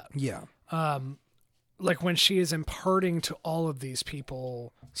 derive that? Yeah. Like when she is imparting to all of these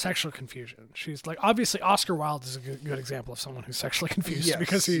people sexual confusion, she's like, obviously Oscar Wilde is a good example of someone who's sexually confused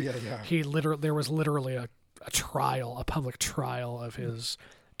because he literally, there was literally a public trial of his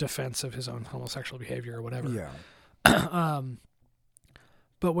defense of his own homosexual behavior or whatever. Yeah.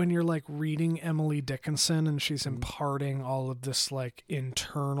 But when you're like reading Emily Dickinson and she's imparting all of this like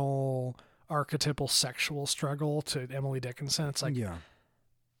internal archetypal sexual struggle to Emily Dickinson, it's like,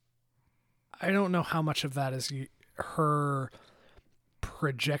 I don't know how much of that is her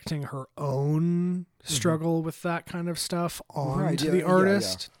projecting her own struggle with that kind of stuff onto the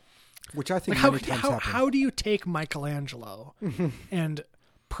artist. Yeah. Which I think like how do you take Michelangelo and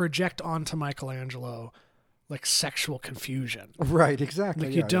project onto Michelangelo like sexual confusion? Right, exactly.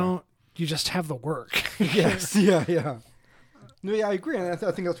 Like you just have the work. Yes, yeah. No, yeah, I agree. And I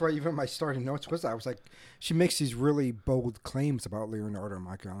think that's why even my starting notes was that. I was like, she makes these really bold claims about Leonardo and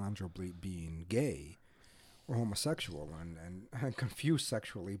Michelangelo being gay or homosexual and confused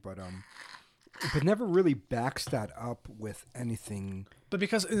sexually, but never really backs that up with anything. But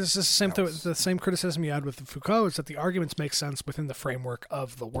because it's the same criticism you had with Foucault, is that the arguments make sense within the framework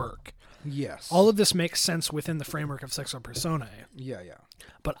of the work. Yes. All of this makes sense within the framework of sexual personae. Yeah.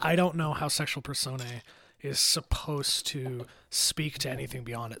 But I don't know how sexual personae is supposed to speak to anything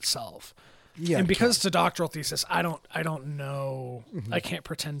beyond itself. Yeah. And because it's a doctoral thesis, I don't know. I can't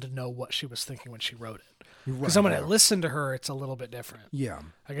pretend to know what she was thinking when she wrote it. Because when I listen to her, it's a little bit different. Yeah.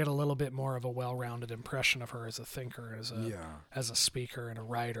 I get a little bit more of a well-rounded impression of her as a thinker, as a speaker and a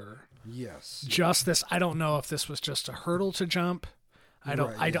writer. Yes. Just this, I don't know if this was just a hurdle to jump. I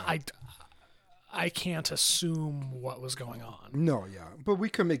can't assume what was going on. No, yeah. But we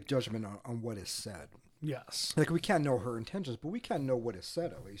can make judgment on what is said. Yes. Like, we can't know her intentions, but we can know what is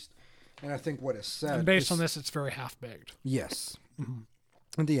said, at least. And I think what is said... And based on this, it's very half-baked. Yes.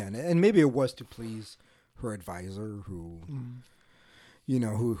 In the end. And maybe it was to please her advisor who...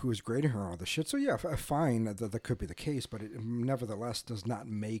 who was grading her all the shit. So, yeah, fine, that could be the case, but it nevertheless does not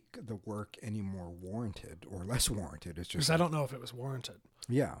make the work any more warranted or less warranted. It's just... Because I don't know if it was warranted.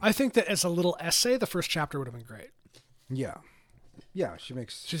 Yeah. I think that as a little essay, the first chapter would have been great. Yeah. Yeah,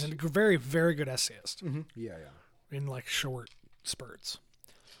 she's a very, very good essayist. Yeah. In, like, short spurts.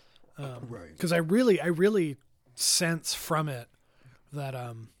 Right. Because I really sense from it that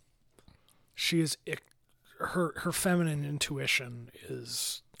she is... Her feminine intuition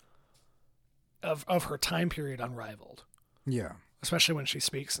is of her time period unrivaled. Yeah. Especially when she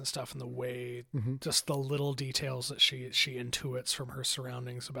speaks and stuff, and the way, just the little details that she intuits from her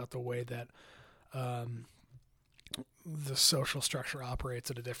surroundings about the way that the social structure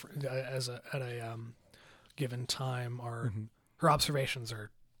operates at a different at a given time. Are her observations are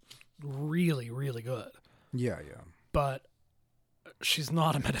really, really good. Yeah. But she's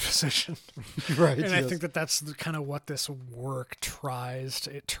not a metaphysician. Right. And I think that's kind of what this work tries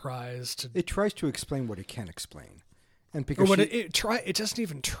to... It tries to explain what it can't explain. And because it doesn't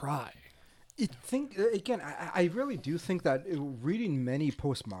even try. I really do think that reading many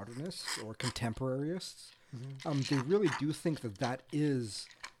postmodernists or contemporaryists, they really do think that is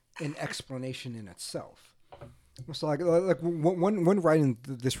an explanation in itself. So like one writing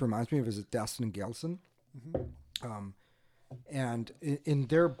this reminds me of is Dastan Gelson. And in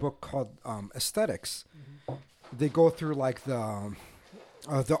their book called Aesthetics, they go through like the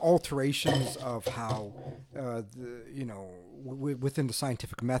alterations of how within the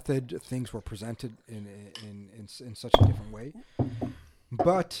scientific method things were presented in such a different way.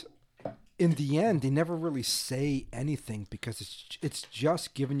 But in the end, they never really say anything because it's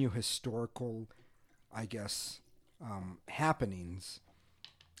just giving you historical, I guess, happenings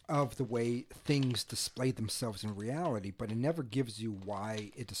of the way things display themselves in reality, but it never gives you why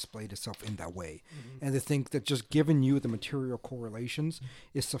it displayed itself in that way. And they think that just giving you the material correlations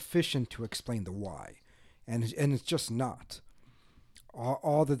is sufficient to explain the why, and it's just not.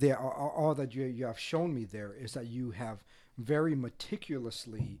 All that you have shown me there is that you have very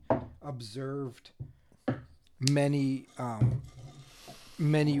meticulously observed many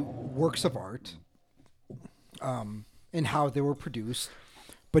works of art, and how they were produced,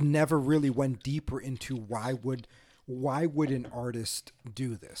 but never really went deeper into why would an artist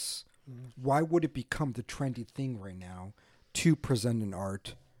do this? Why would it become the trendy thing right now to present an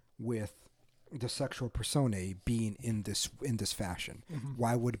art with the sexual personae being in this fashion?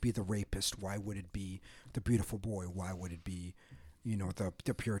 Why would it be the rapist? Why would it be the beautiful boy? Why would it be,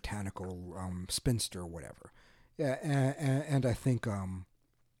 the puritanical spinster or whatever? Yeah, and I think a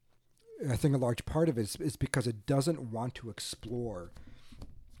large part of it is because it doesn't want to explore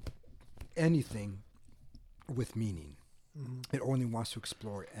anything with meaning. It only wants to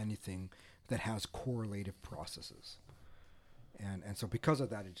explore anything that has correlative processes, and so because of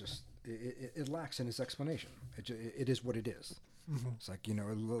that, it lacks in its explanation. It is what it is. It's like,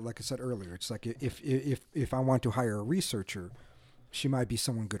 like I said earlier, it's like if I want to hire a researcher, she might be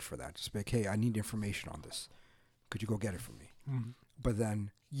someone good for that. Just be like, hey, I need information on this. Could you go get it for me? But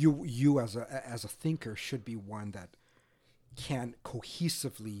then you as a thinker should be one that can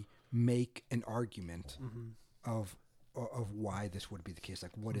cohesively make an argument of why this would be the case.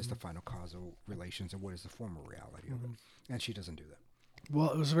 Like, what is the final causal relations and what is the formal reality of it? And she doesn't do that. Well,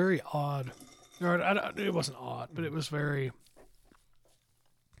 it was very odd. Or it wasn't odd, but it was very...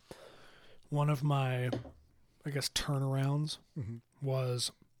 One of my, I guess, turnarounds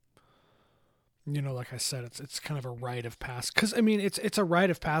was, like I said, it's kind of a rite of passage. Because, I mean, it's a rite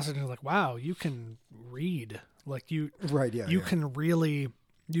of passage. And like, wow, you can read. Like, you can really...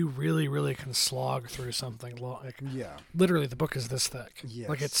 You really, really can slog through something long. Like, literally, the book is this thick. Yes,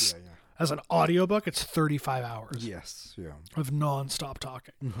 like, it's as an audiobook, it's 35 hours. Yes, yeah. Of nonstop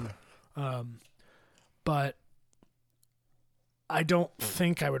talking. But I don't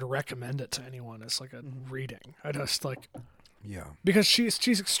think I would recommend it to anyone as like a reading. I just because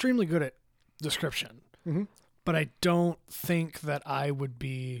she's extremely good at description. But I don't think that I would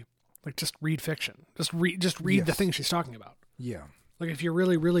be like, just read fiction. Just read the thing she's talking about. Yeah. Like, if you're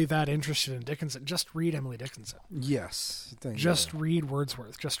really, really that interested in Dickinson, just read Emily Dickinson. Yes. Just read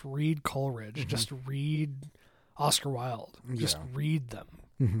Wordsworth. Just read Coleridge. Just read Oscar Wilde. Just read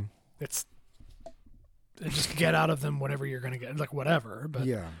them. Just get out of them whatever you're going to get. Like, whatever. But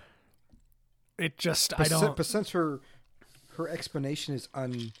it just, But since her explanation is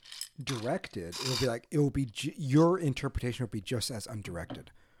undirected, your interpretation will be just as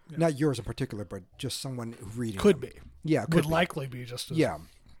undirected. Yeah. Not yours in particular, but just someone reading. Could them. be. Yeah. Would likely be just as. Yeah.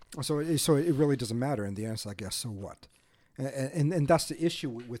 So it really doesn't matter in the end. It's like, yeah, so what? And that's the issue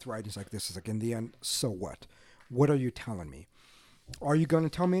with writings like this. Is like, in the end, so what? What are you telling me? Are you going to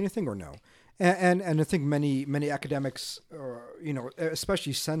tell me anything or no? And I think many academics,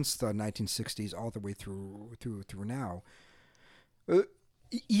 especially since the 1960s all the way through now,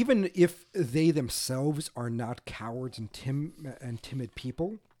 even if they themselves are not cowards and timid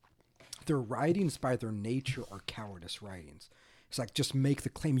people, their writings by their nature are cowardice writings. It's like, just make the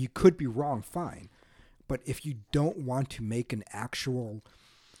claim. You could be wrong, fine. But if you don't want to make an actual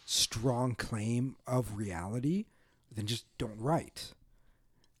strong claim of reality, then just don't write.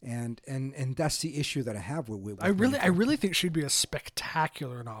 And that's the issue that I have with I really think she'd be a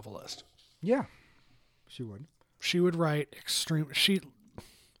spectacular novelist. Yeah, she would. She would write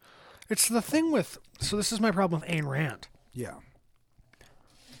It's the thing with... So this is my problem with Ayn Rand. Yeah.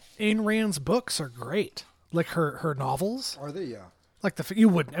 Ayn Rand's books are great. Like her novels. Are they? Yeah. Like you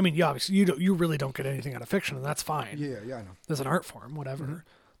wouldn't... I mean, obviously, you really don't get anything out of fiction, and that's fine. Yeah, I know. There's an art form, whatever.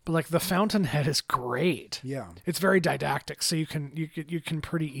 But like The Fountainhead is great. Yeah. It's very didactic, so you can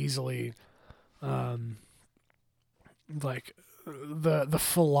pretty easily... like... The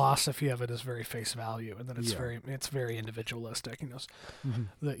philosophy of it is very face value, and then it's very individualistic.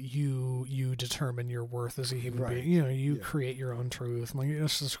 That you determine your worth as a human being. You create your own truth. Like,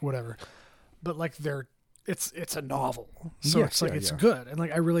 it's just whatever. But like it's a novel, so it's good. And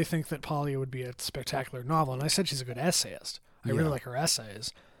like, I really think that Polly would be a spectacular novel. And I said she's a good essayist. I really like her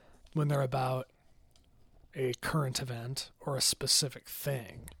essays when they're about a current event or a specific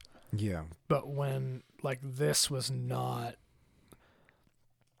thing. Yeah. But when like this was not.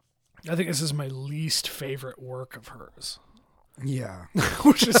 I think this is my least favorite work of hers. Yeah.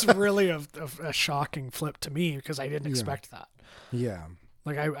 Which is really a shocking flip to me, because I didn't expect that. Yeah.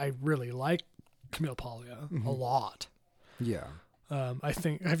 Like, I really like Camille Paglia a lot. Yeah. I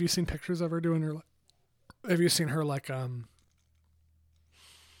think, have you seen pictures of her doing her, have you seen her like,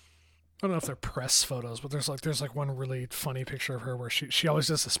 I don't know if they're press photos, but there's like one really funny picture of her where she always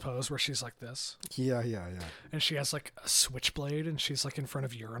does this pose where she's like this, Yeah. and she has like a switchblade, and she's like in front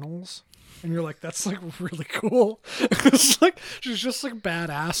of urinals, and you're like, that's like really cool. It's like she's just like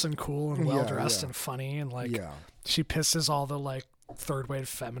badass and cool and well dressed yeah. and funny, and like Yeah. she pisses all the like third wave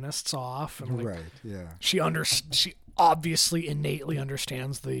feminists off, and like Right. Yeah. she obviously innately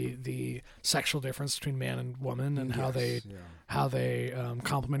understands the sexual difference between man and woman and how they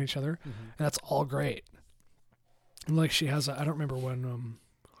complement each other, and that's all great. And like she has I don't remember when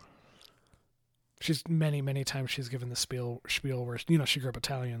she's many times she's given the spiel where she grew up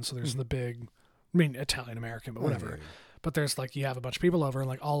Italian, so there's the big, I mean Italian American, but whatever. Yeah. But there's like you have a bunch of people over, and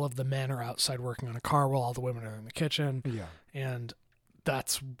like all of the men are outside working on a car while all the women are in the kitchen. Yeah. And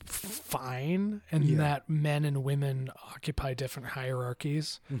that's fine, and that men and women occupy different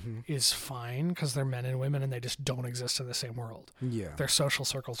hierarchies is fine because they're men and women and they just don't exist in the same world. Yeah. Their social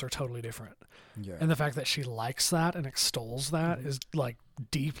circles are totally different. Yeah. And the fact that she likes that and extols that is like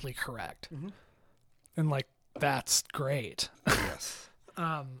deeply correct. And like that's great. Yes.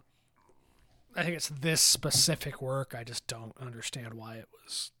 I think it's this specific work I just don't understand why it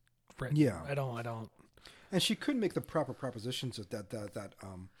was written. Yeah. I don't. And she could make the proper propositions of that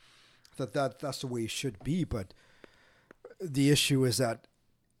that's the way it should be, but the issue is that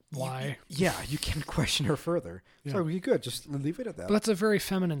Why? you can't question her further. Yeah. So you could just leave it at that. But that's a very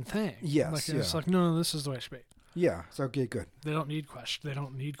feminine thing. Yes, Like it's yeah. like no, this is the way it should be. Yeah. So okay, good. They don't need They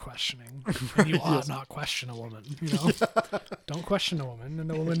don't need questioning. And you ought not question a woman. You know, don't question a woman, and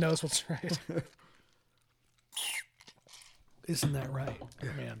the woman knows what's right. Isn't that right,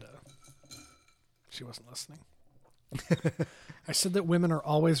 Amanda? She wasn't listening. I said that women are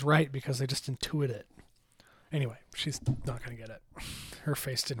always right because they just intuit it. Anyway, she's not going to get it. Her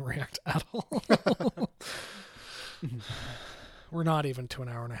face didn't react at all. We're not even to an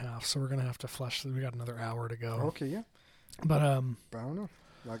hour and a half, so we're going to have to flush. We got another hour to go. Okay, yeah. But But I don't know.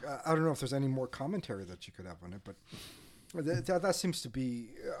 Like I don't know if there's any more commentary that you could have on it, but that seems to be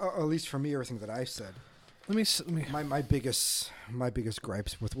at least for me everything that I said. let me. My biggest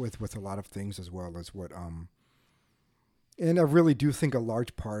gripes with a lot of things as well as what and I really do think a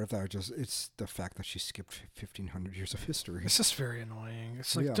large part of that it's the fact that she skipped 1,500 years of history. It's just very annoying.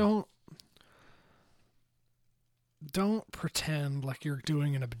 It's like Yeah. don't pretend like you're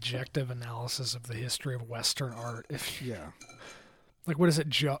doing an objective analysis of the history of Western art. If Yeah. like what is it,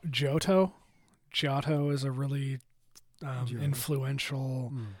 Giotto? Giotto is a really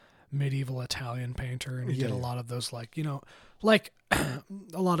influential medieval Italian painter, and he did a lot of those, like, you know, like a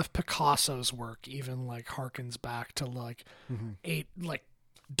lot of Picasso's work even like harkens back to like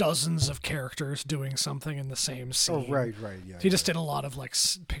dozens of characters doing something in the same scene. Oh, right, yeah. He just did a lot of like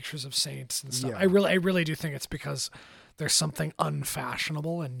pictures of saints and stuff. Yeah. I really do think it's because there's something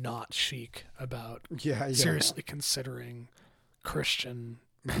unfashionable and not chic about Yeah. seriously considering Christian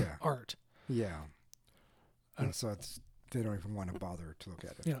Yeah. art. Yeah. And so they don't even want to bother to look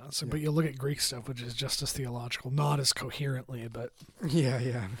at it. You know, so but you look at Greek stuff, which is just as theological, not as coherently, but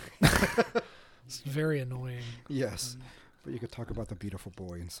Yeah. it's very annoying. Yes. But you could talk about the beautiful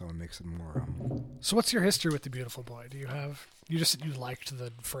boy, and so it makes it more. So what's your history with the beautiful boy? Do you have you liked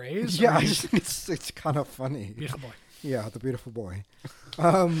the phrase? Yeah, or I you- just think it's kind of funny. beautiful boy. Yeah, the beautiful boy.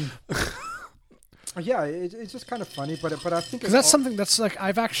 Yeah, it's just kind of funny, but I think Because that's something that's like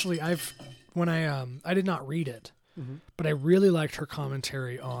I did not read it, but I really liked her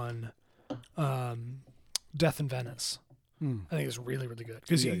commentary on Death in Venice. I think it's really good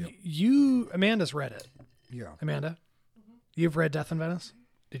because Amanda's read it. Yeah. Amanda, you've read Death in Venice?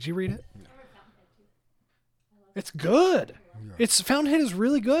 Did you read it? It's good. Yeah. It's Fountainhead is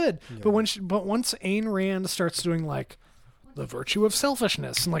really good, Yeah. but once Ayn Rand starts doing like the virtue of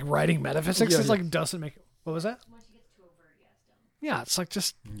selfishness and like writing metaphysics, it's like doesn't make. What was that? Once she gets too overt, yes, don't. Yeah, it's like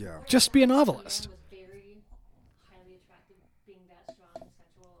just Yeah. be a novelist. Was very highly attractive, being that strong and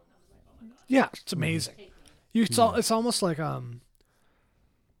sexual, and I was like, oh my god. Yeah, it's amazing. Take me. It's almost like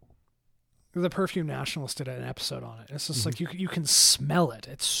the Perfume Nationalist did an episode on it. It's just like you can smell it.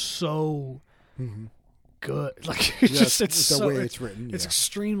 It's so good. Like it's Yeah, just it's the so way it's written. it's Yeah.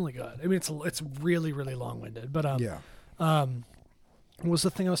 extremely good. I mean, it's really long winded. But Yeah. what was the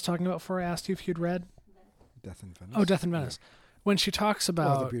thing I was talking about before I asked you if you'd read? Death in Venice. Oh, Death in Venice. When she talks Oh,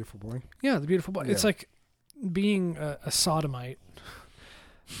 about the beautiful boy. yeah, the beautiful boy. It's Yeah. like being a sodomite.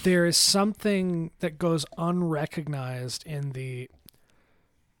 There is something that goes unrecognized in the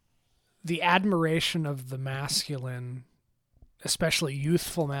admiration of the masculine, especially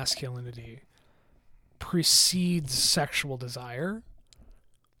youthful masculinity, precedes sexual desire,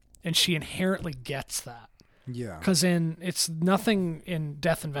 and she inherently gets that. Yeah. Because it's nothing in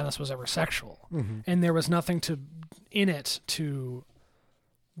Death in Venice was ever sexual, Mm-hmm. and there was nothing in it to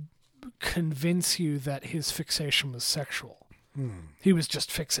convince you that his fixation was sexual. Mm. He was just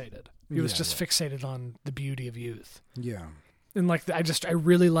fixated. He was Yeah, just fixated on the beauty of youth. Yeah. And like I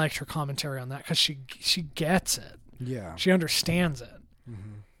really liked her commentary on that because she gets it. Yeah. She understands it.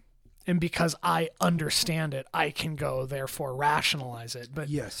 Mm-hmm. And because I understand it, I can go therefore rationalize it. But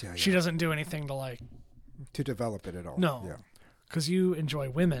Yes. Yeah. she yeah. doesn't do anything to like, To develop it at all. No. Yeah. because you enjoy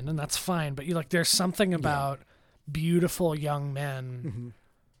women and that's fine. But you like, there's something about beautiful young men Mm-hmm.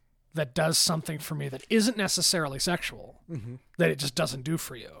 that does something for me that isn't necessarily sexual, Mm-hmm. that it just doesn't do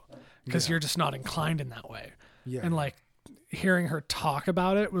for you because Yeah. you're just not inclined in that way. Yeah. And like hearing her talk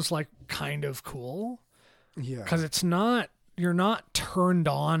about it was like kind of cool yeah. because you're not turned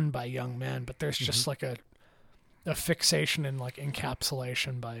on by young men, but there's just like a fixation and like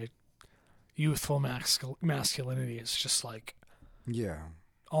encapsulation by youthful masculinity. It's just like Yeah.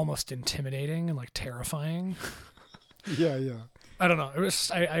 almost intimidating and like terrifying. Yeah. Yeah. I don't know. It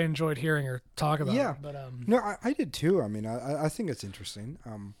was I enjoyed hearing her talk about Yeah. it, but No, I did too. I mean, I think it's interesting.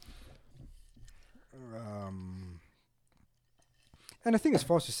 And I think as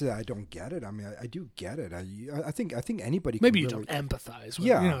far as to say that I don't get it, I mean, I do get it. I think anybody can maybe you really, don't empathize with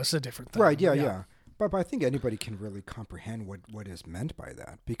Yeah. you know, it's a different thing. right? Yeah. But I think anybody can really comprehend what is meant by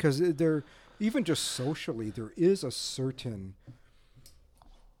that because there, even just socially, there is a certain.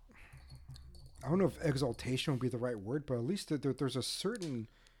 I don't know if exaltation would be the right word, but at least there's a certain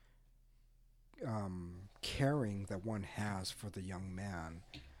caring that one has for the young man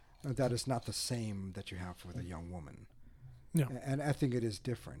that is not the same that you have for the young woman. Yeah. And I think it is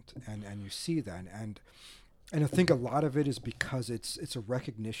different, and you see that, and I think a lot of it is because it's a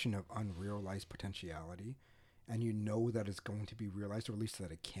recognition of unrealized potentiality, and you know that it's going to be realized, or at least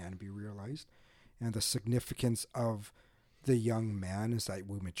that it can be realized, and the significance of the young man is that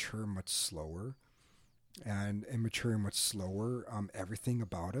we mature much slower, and maturing much slower. Everything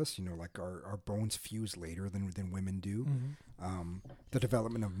about us, you know, like our bones fuse later than women do. Mm-hmm. The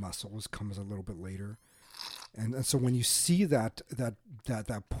development of muscles comes a little bit later. And so when you see that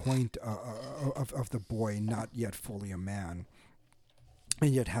point of the boy not yet fully a man,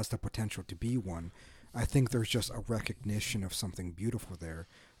 and yet has the potential to be one, I think there's just a recognition of something beautiful there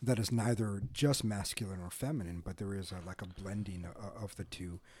that is neither just masculine or feminine, but there is like a blending of the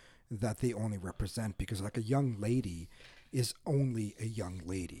two that they only represent, because like a young lady is only a young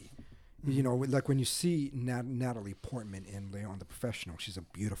lady. You know, like when you see Natalie Portman in Leon the Professional, she's a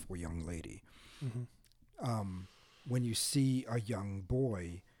beautiful young lady. Mm-hmm. When you see a young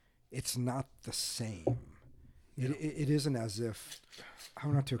boy, it's not the same. It isn't as if, I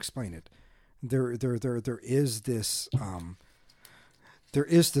don't know how to explain it. There is this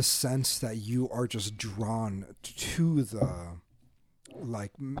sense that you are just drawn to the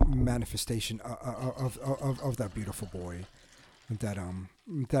like manifestation of that beautiful boy that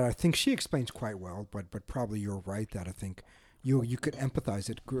I think she explains quite well, but probably you're right that I think you could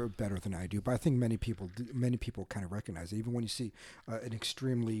empathize it better than I do. But I think many people kind of recognize it, even when you see an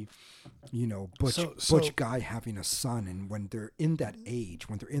extremely, you know, butch guy having a son, and when they're in that age,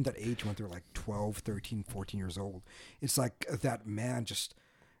 when they're like 12, 13, 14 years old, it's like that man just.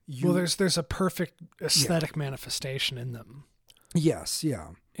 Well, there's a perfect aesthetic manifestation in them. Yes, yeah.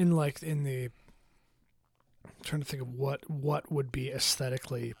 I'm trying to think of what would be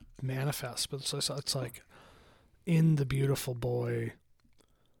aesthetically manifest, but so it's like in the beautiful boy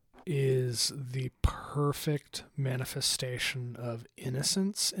is the perfect manifestation of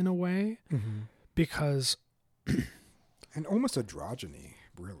innocence in a way, because and almost androgyny,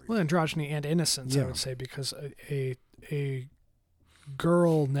 really. Well, androgyny and innocence, I would say, because a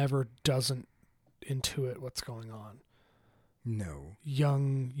girl never doesn't intuit what's going on. No.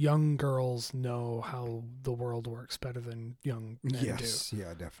 Young girls know how the world works better than young men do. Yes,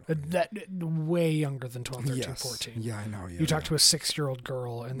 yeah, definitely. That way younger than 12, 13, 14. Yeah, I know. Yeah, you talk to a 6-year-old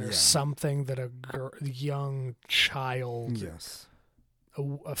girl, and there's something that a young child, yes,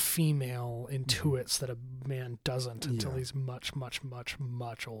 a female intuits that a man doesn't until he's much, much, much,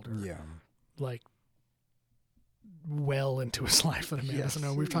 much older. Yeah, like well into his life that a man doesn't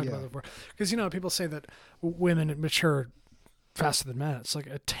know. We've talked about it before, because you know people say that women mature faster than men. It's like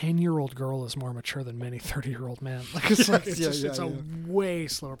a 10-year-old girl is more mature than many 30-year-old men. Like it's it's a way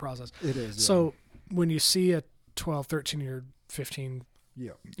slower process. It is. Yeah. So when you see a 12, 13,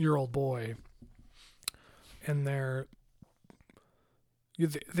 15-year-old boy, and they're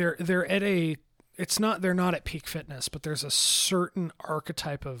at a, they're not at peak fitness, but there's a certain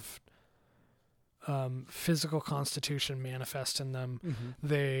archetype of physical constitution manifest in them. Mm-hmm.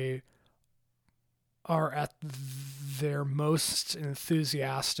 They are at their most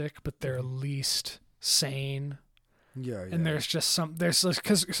enthusiastic, but their least sane. Yeah, yeah. And there's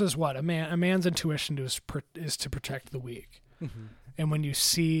because what a man's intuition is to protect the weak. Mm-hmm. And when you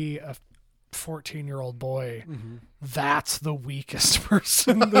see a 14-year-old boy, Mm-hmm. that's the weakest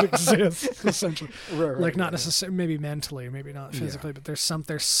person that exists, essentially. Right, Like not yeah. necessarily, maybe mentally, maybe not Yeah. physically, but there's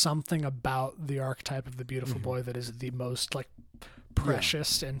something about the archetype of the beautiful Mm-hmm. boy that is the most like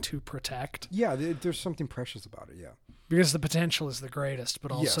precious and to protect, Yeah, there's something precious about it. Yeah. because the potential is the greatest,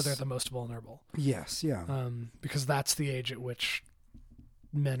 but also Yes. they're the most vulnerable. Yes. Yeah. Because that's the age at which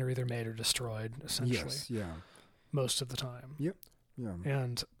men are either made or destroyed, essentially, yes. Yeah. most of the time. Yep. Yeah.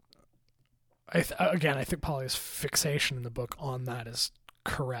 And I think Polly's fixation in the book on that is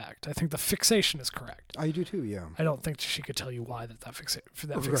correct. I think the fixation is correct. I do too. Yeah. I don't think she could tell you why that fixation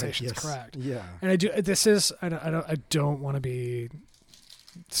Right, is yes. correct. Yeah. And I don't want to be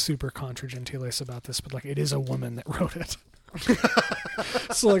super contragentilis about this, but like it is a woman that wrote it.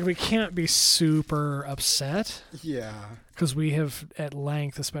 So like we can't be super upset, Yeah. because we have at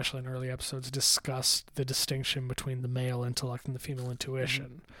length, especially in early episodes, discussed the distinction between the male intellect and the female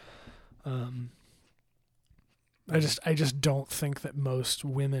intuition. I just don't think that most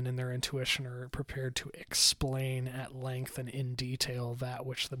women in their intuition are prepared to explain at length and in detail that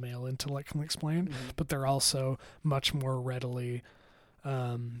which the male intellect can explain, but they're also much more readily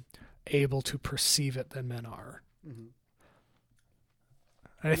able to perceive it than men are. Mm-hmm.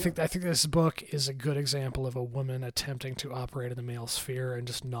 And I think this book is a good example of a woman attempting to operate in the male sphere and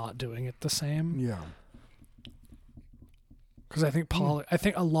just not doing it the same. Yeah. Because I think I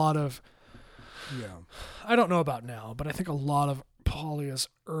think a lot of, Yeah. I don't know about now, but I think a lot of Polia's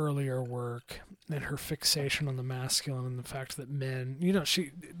earlier work and her fixation on the masculine and the fact that men,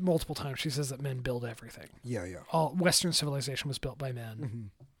 she multiple times she says that men build everything. Yeah. Yeah. All Western civilization was built by men, Mm-hmm.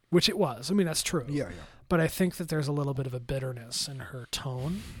 which it was. I mean, that's true. Yeah. Yeah. But I think that there's a little bit of a bitterness in her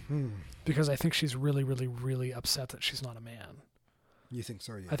tone, because I think she's really, really, really upset that she's not a man. You think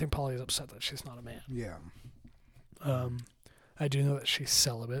so? Yeah. I think Polly is upset that she's not a man. Yeah. I do know that she's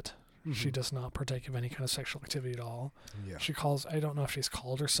celibate. Mm-hmm. She does not partake of any kind of sexual activity at all. Yeah. I don't know if she's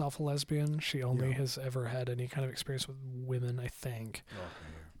called herself a lesbian. She only Yeah. has ever had any kind of experience with women, I think. Okay.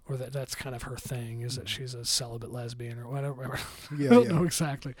 Or that's kind of her thing, is that she's a celibate lesbian or whatever. Yeah. I don't Yeah. know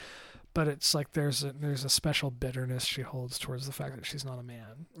exactly. But it's like there's a special bitterness she holds towards the fact that she's not a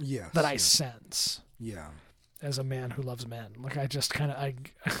man, Yes. that I yeah. sense Yeah. as a man who loves men. Like I just kind of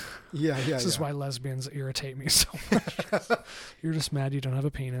Yeah. Yeah. this is why lesbians irritate me so much. You're just mad you don't have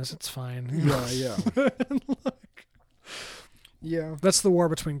a penis. It's fine. Yeah. Yeah. Yeah. That's the war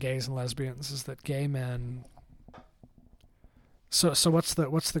between gays and lesbians, is that gay men. So what's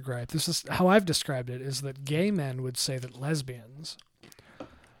the gripe? This is how I've described it, is that gay men would say that lesbians,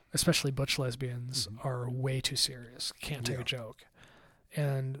 especially butch lesbians, are way too serious, can't take Yeah. a joke.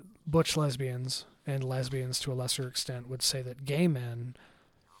 And butch lesbians and lesbians to a lesser extent would say that gay men,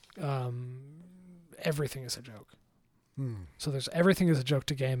 everything is a joke. So everything is a joke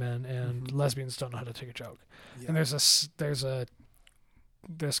to gay men, and lesbians don't know how to take a joke. Yeah. And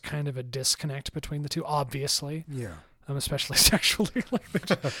there's kind of a disconnect between the two, obviously, Yeah. especially sexually. Like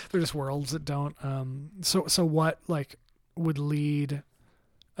they're just worlds that don't. So what like would lead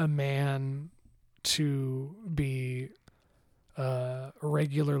a man to be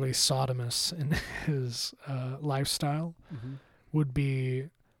regularly sodomous in his lifestyle would be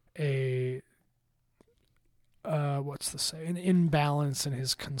a an imbalance in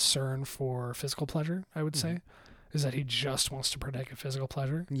his concern for physical pleasure, I would say, is that he just wants to partake of physical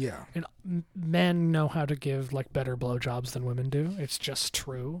pleasure. Yeah. And men know how to give like better blowjobs than women do. It's just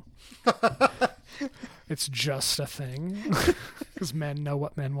true. It's just a thing, because men know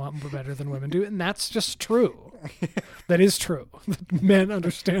what men want better than women do, and that's just true. That is true. Men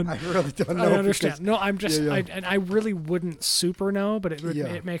understand. I really don't know. I understand. because- No, I'm just, Yeah, yeah. and I really wouldn't super know, but Yeah.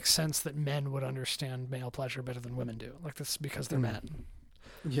 it makes sense that men would understand male pleasure better than women do. Like this because they're men.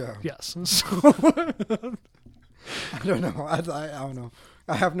 Yeah. Yes. So, I don't know. I don't know.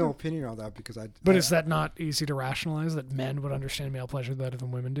 I have no opinion on that because but is that not easy to rationalize, that men would understand male pleasure better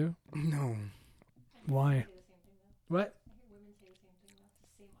than women do? No. Why? What?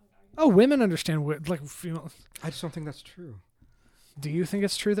 Oh, women understand like female. I just don't think that's true. Do you think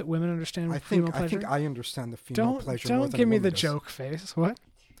it's true that women understand I female think pleasure? I understand the female pleasure more Don't than give a me woman the does. joke face. What?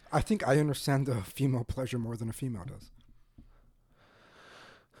 I think I understand the female pleasure more than a female does.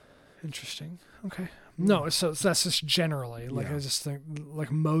 Interesting. Okay. No, so that's just generally like Yeah. I just think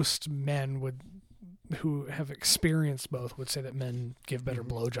like most men who have experienced both would say that men give better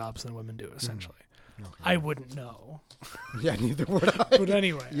blowjobs than women do, essentially. I wouldn't know. Yeah, neither would I. But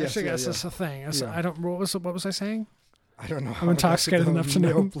anyway, Yes, I yeah, guess yeah. that's the thing. Yeah. I don't. What was I saying? I don't know. I'm intoxicated enough to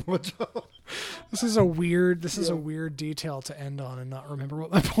know. blowjob. This is a weird. This is a weird detail to end on and not remember what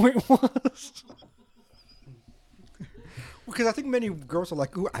my point was. Because I think many girls are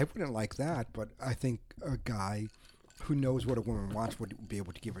like, "Ooh, I wouldn't like that," but I think a guy who knows what a woman wants would be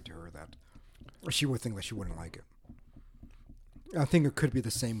able to give it to her that, or she would think that she wouldn't like it. I think it could be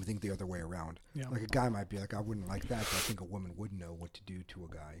the same thing the other way around. Yeah. Like a guy might be like, "I wouldn't like that," but I think a woman would know what to do to a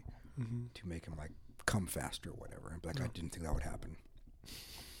guy to make him like come faster or whatever. And be like, I didn't think that would happen.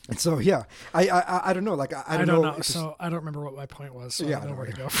 And so yeah, I don't know. Like I don't know. It's So I don't remember what my point was. So Yeah, I don't know I where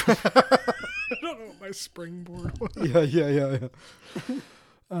to don't go from. I don't know what my springboard was. yeah.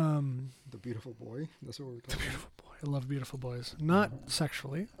 The beautiful boy. That's what we're talking about. Beautiful boy. I love beautiful boys. Not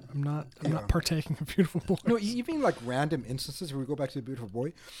sexually. I'm not Yeah. partaking of beautiful boys. No, even like random instances where we go back to the beautiful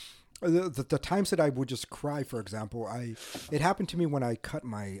boy. The times that I would just cry, for example, it happened to me when I cut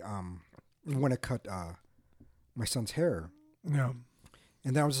my my son's hair, No.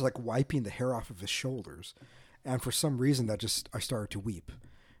 and then I was just like wiping the hair off of his shoulders, and for some reason I started to weep,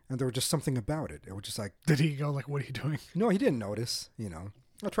 and there was just something about it. It was just like, Did he go like, what are you doing? no, he didn't notice.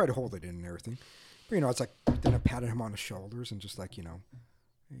 I tried to hold it in and everything, but it's like then I patted him on the shoulders and just like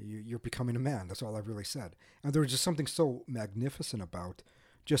you're becoming a man. That's all I really said. And there was just something so magnificent about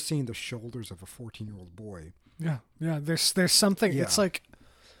just seeing the shoulders of a 14-year-old boy. Yeah. Yeah. There's something. Yeah. It's like,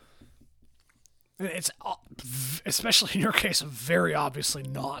 it's especially in your case, very obviously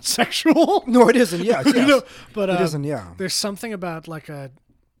not sexual. No, it isn't. Yes, yes. But it isn't. Yeah. there's something about like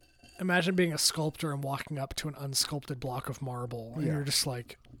imagine being a sculptor and walking up to an unsculpted block of marble, and Yeah. you're just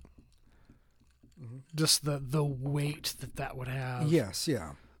like, just the weight that would have. Yes.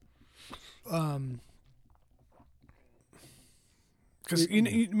 Yeah. Because you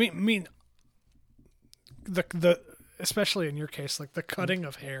mean the especially in your case, like the cutting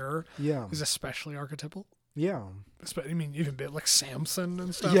of hair Yeah. is especially archetypal. Yeah. I mean, even bit like Samson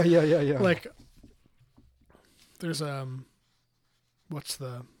and stuff. Yeah. Like there's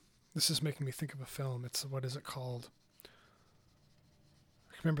this is making me think of a film. It's, what is it called?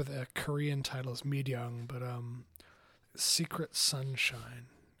 I remember the Korean title is Miryang, but Secret Sunshine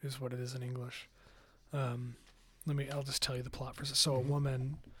is what it is in English. I'll just tell you the plot for so a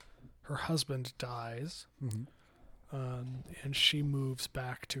woman, her husband dies, and she moves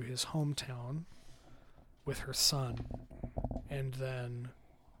back to his hometown with her son, and then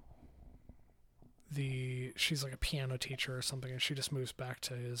she's like a piano teacher or something, and she just moves back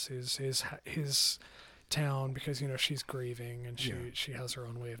to his town because she's grieving, and she has her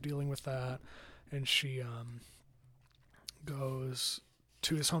own way of dealing with that, and she goes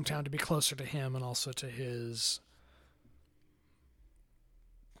to his hometown to be closer to him and also to his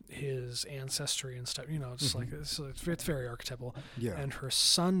ancestry and stuff. It's like it's very archetypal. Yeah. And her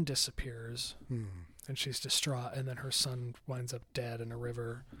son disappears, Hmm. and she's distraught, and then her son winds up dead in a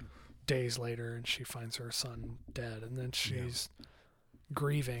river days later, and she finds her son dead, and then she's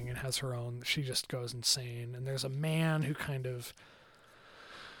grieving and has her own, she just goes insane, and there's a man who kind of,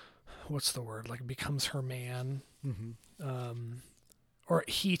 what's the word, like becomes her man, or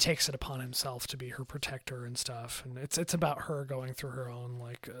he takes it upon himself to be her protector and stuff, and it's about her going through her own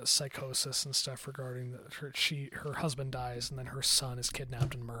like psychosis and stuff regarding her husband dies, and then her son is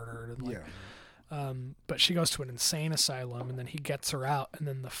kidnapped and murdered, and like, but she goes to an insane asylum, and then he gets her out, and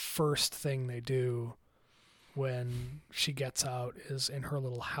then the first thing they do when she gets out is in her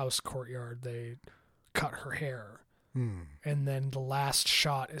little house courtyard, they cut her hair. And then the last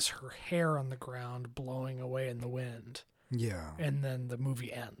shot is her hair on the ground blowing away in the wind. Yeah. And then the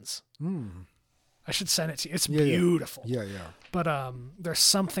movie ends. Mm. I should send it to you. It's Yeah, beautiful. Yeah. But there's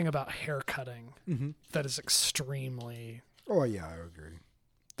something about hair cutting Mm-hmm. that is extremely... Oh, yeah, I agree.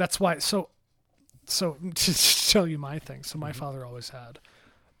 That's why... So to tell you my thing. So my father always had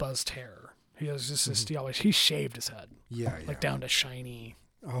buzzed hair. He has just this... He shaved his head. Yeah. Like down to shiny...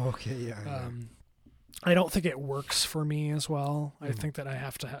 Oh, okay, yeah. I don't think it works for me as well. I think that I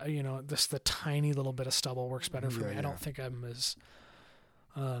have to, the tiny little bit of stubble works better for me. I don't think I'm as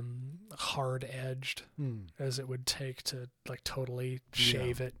hard edged as it would take to like totally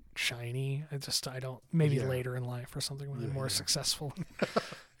shave it shiny. I don't, maybe later in life or something when I'm more successful.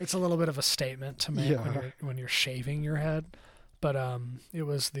 It's a little bit of a statement to make when you're shaving your head. But it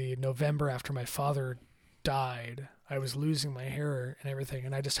was the November after my father died. I was losing my hair and everything,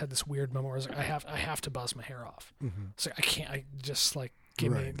 and I just had this weird moment where I was like, I have to buzz my hair off. So I can't. I just like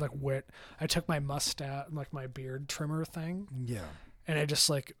give me like wet. I took my mustache, like my beard trimmer thing, Yeah. and I just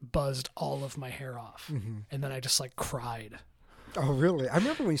like buzzed all of my hair off, and then I just like cried Oh, really? I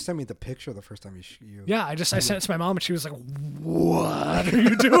remember when you sent me the picture the first time you. Yeah, I sent it to my mom, and she was like, "What are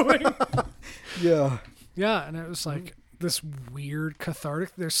you doing?" Yeah. Yeah, and it was like this weird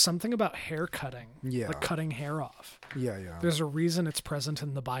cathartic. There's something about hair cutting, Yeah. like cutting hair off. Yeah, yeah. There's a reason it's present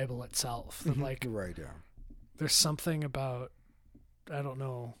in the Bible itself. That like, Right, yeah. there's something about, I don't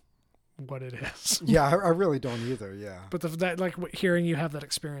know what it is. Yeah, I really don't either, yeah. But that like hearing you have that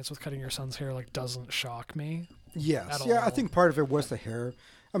experience with cutting your son's hair like doesn't shock me. Yes. At Yeah, I all. think part of it was the hair.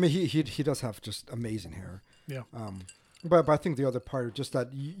 I mean, he does have just amazing hair. Yeah. But I think the other part is just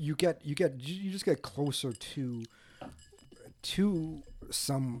that you just get closer to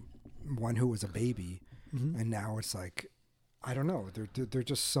someone who was a baby, and now it's like, I don't know, they're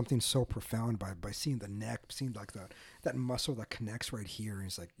just something so profound by seeing the neck, seeing like that muscle that connects right here, and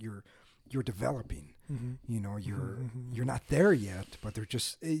it's like you're developing. You know, you're not there yet, but they're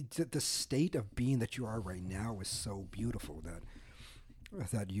just the state of being that you are right now is so beautiful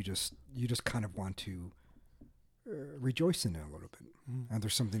that you just kind of want to rejoice in it a little bit. And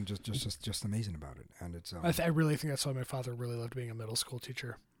there's something just amazing about it. And it's I really think that's why my father really loved being a middle school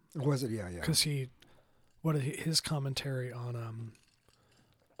teacher. was it? Yeah, yeah. Because his commentary on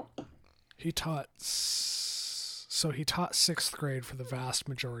he taught sixth grade for the vast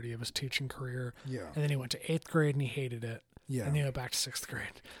majority of his teaching career. Yeah. And then he went to eighth grade and he hated it. Yeah. And then he went back to sixth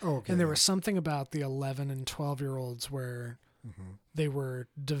grade. Oh, okay. And there was something about the 11 and 12-year-olds where they were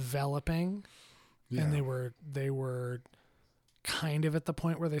developing, and they were kind of at the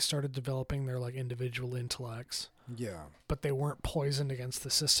point where they started developing their like individual intellects, yeah. but they weren't poisoned against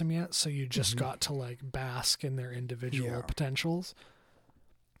the system yet. So you just got to like bask in their individual potentials.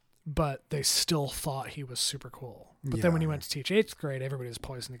 But they still thought he was super cool. But then when he went to teach eighth grade, everybody was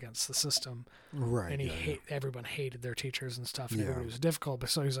poisoned against the system. Right. And everyone hated their teachers and stuff. And everybody was difficult. But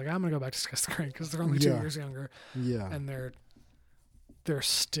so he's like, I'm going to go back to sixth grade because they're only 2 years younger. Yeah. And they're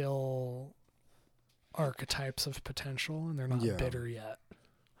still archetypes of potential, and they're not bitter yet.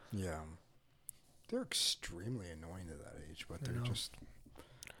 Yeah. They're extremely annoying at that age, but they're just,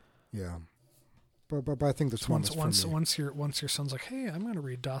 yeah. But I think this one is once your son's like, hey, I'm going to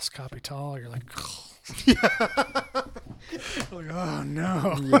read Das Kapital, you're like, like, oh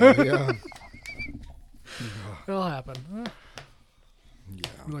no. Yeah. It'll happen. Yeah.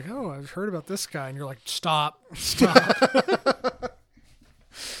 You're like, oh, I've heard about this guy, and you're like, stop.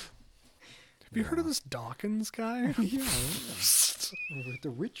 Have you heard of this Dawkins guy? Yeah. With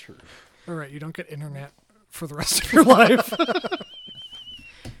The Witcher. All right, you don't get internet for the rest of your life.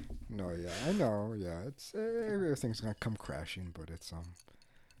 No, yeah, I know. Yeah, it's everything's gonna come crashing, but it's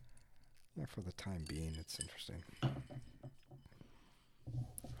yeah, for the time being, it's interesting.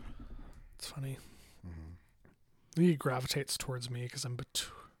 It's funny. He gravitates towards me because I'm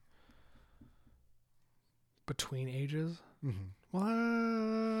between ages. Well,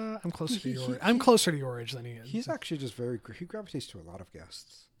 I'm closer to your. I'm closer to your age than he is. He's actually just he gravitates to a lot of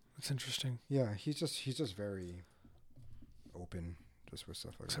guests. That's interesting. Yeah, he's just very open. Just with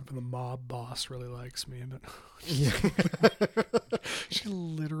stuff like Except for the mob boss really likes me, but yeah. she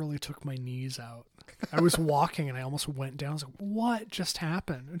literally took my knees out. I was walking and I almost went down. I was like, "What just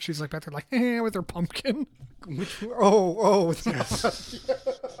happened?" And she's like back there, like, with her pumpkin. Oh!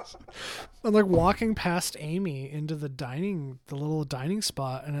 I'm like walking past Amy into the little dining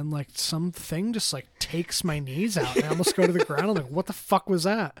spot, and then like something just like takes my knees out, and I almost go to the ground. I'm like, "What the fuck was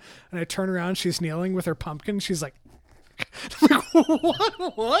that?" And I turn around, she's kneeling with her pumpkin. She's like, I'm like,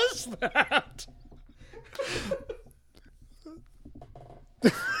 what was that?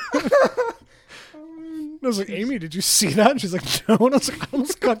 I was like, Amy, did you see that? And she's like, no. And I was like, I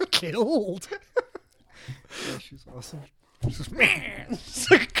almost got killed. Yeah, she's awesome. She's just, man. It's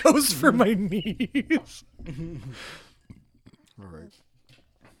like it goes for my knees. All right.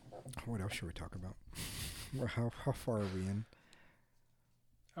 What else should we talk about? How far are we in?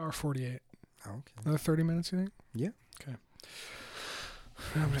 Hour 48. Oh, okay. Another 30 minutes, you think? Yeah. Okay. I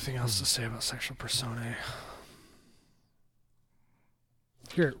don't have anything else to say about sexual personae.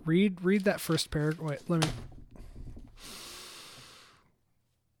 Here, read that first paragraph. Wait, let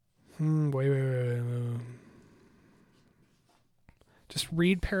me. Wait. Just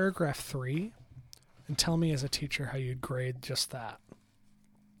read paragraph 3 and tell me as a teacher how you'd grade just that.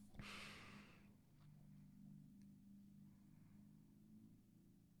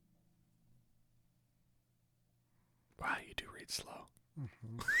 Wow, you do read slow.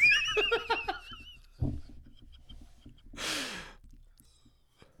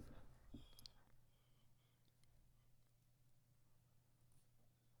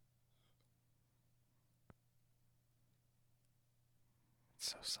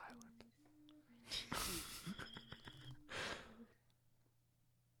 It's so silent.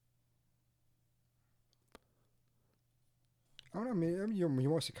 I mean, you're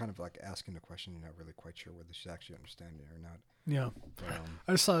mostly kind of like asking the question. You're not really quite sure whether she's actually understanding it or not. Yeah. But,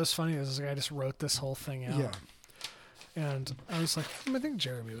 I just thought it was funny. It was like I just wrote this whole thing out. yeah, And I was like, I think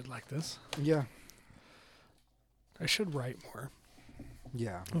Jeremy would like this. yeah, I should write more.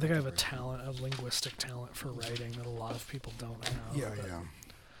 yeah. I think I have a linguistic talent for writing that a lot of people don't have. Yeah, but yeah.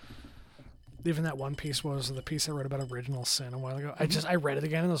 Even that one piece was the piece I wrote about original sin a while ago. Mm-hmm. I read it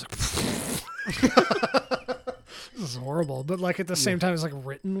again and I was like, this is horrible. But like at the same time, it's like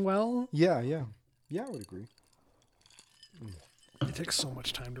written well. Yeah, yeah. Yeah, I would agree. It takes so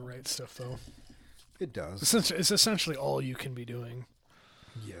much time to write stuff, though. It does. It's essentially all you can be doing.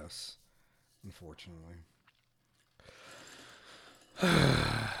 Yes, unfortunately.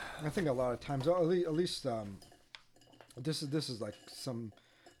 I think a lot of times, at least, this is like something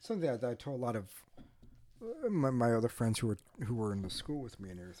that I told a lot of my other friends who were in the school with me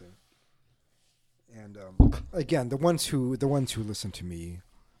and everything. And again, the ones who listened to me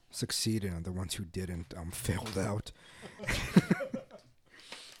succeeded, and the ones who didn't failed out.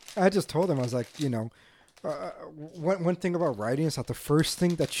 I just told them, I was like, one thing about writing is that the first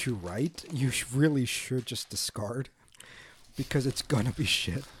thing that you write, you really should just discard, because it's gonna be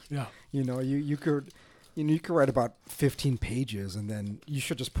shit. Yeah. You could write about 15 pages, and then you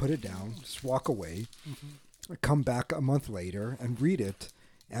should just put it down, just walk away, come back a month later and read it.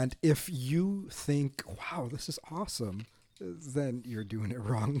 And if you think, wow, this is awesome, then you're doing it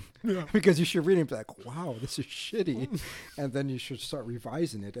wrong. Yeah. Because you should read it and be like, wow, this is shitty. And then you should start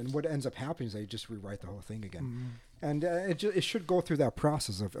revising it. And what ends up happening is they just rewrite the whole thing again. And it should go through that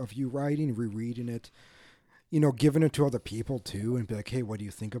process of you writing, rereading it, giving it to other people too, and be like, hey, what do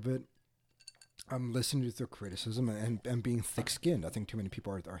you think of it? Listening to their criticism and being thick-skinned. I think too many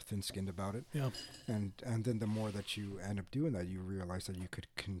people are thin-skinned about it. Yeah. And then the more that you end up doing that, you realize that you could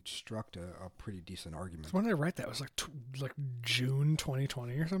construct a pretty decent argument. So when did I write that? It was like June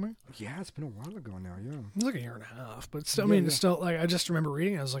 2020 or something. Yeah, it's been a while ago now. Yeah. It was like a year and a half, but still, Yeah, I mean, yeah. still, like, I just remember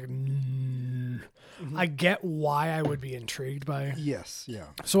reading it. I was like, I get why I would be intrigued by. Yes. Yeah.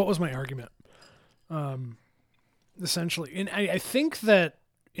 So what was my argument? Essentially, and I think that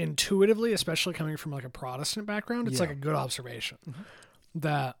intuitively, especially coming from like a Protestant background, it's Yeah. like a good observation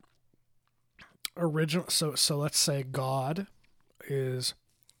that so let's say God is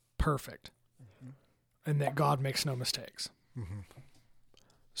perfect and that God makes no mistakes.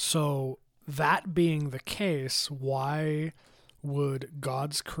 So that being the case, why would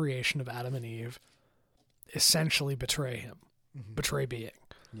God's creation of Adam and Eve essentially betray him, betray being?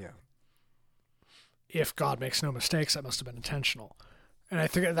 Yeah. If God makes no mistakes, that must have been intentional. And I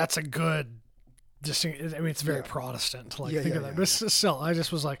think that's a good distinction. I mean, it's very Yeah. Protestant to like Yeah, think yeah, of that. yeah, But still, I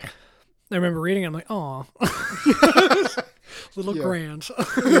just was like, I remember reading it, I'm like, oh, little Yeah. grand.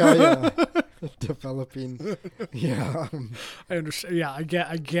 Yeah. Developing. Yeah. I understand. Yeah, I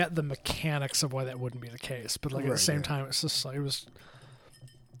get the mechanics of why that wouldn't be the case. But like at the Right, same yeah. time, it's just like, it was,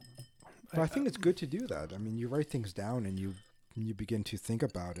 But I think it's good to do that. I mean, you write things down and you begin to think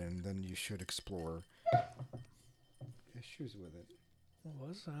about it, and then you should explore issues with it. what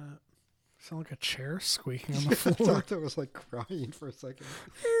was that? Sound like a chair squeaking on the I floor. thought I was like crying for a second.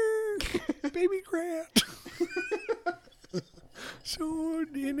 Baby Grant. So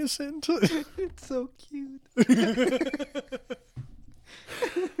innocent. It's so cute.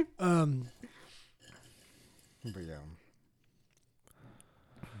 But yeah.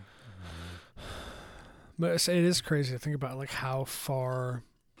 But it is crazy to think about like how far,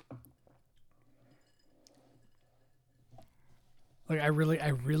 like I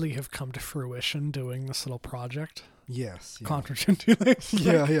really have come to fruition doing this little project. Yes. Yeah. Contradicting.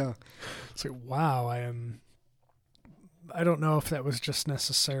 Yeah. It's like, wow, I don't know if that was just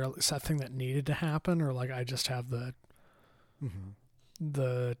necessarily something that needed to happen, or like I just have the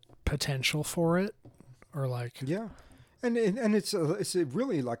potential for it, or like, Yeah. And it's a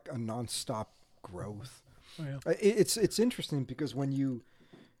really like a nonstop growth. oh yeah, It's interesting because when you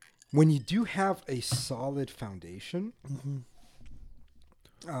do have a solid foundation,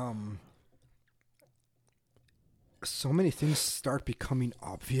 so many things start becoming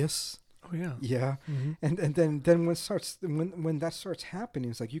obvious. oh yeah, Yeah, and then when that starts happening,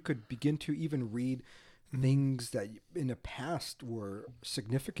 it's like you could begin to even read things that in the past were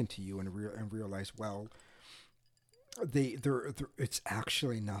significant to you and realize, well, they're it's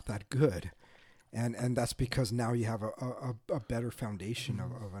actually not that good. And that's because now you have a better foundation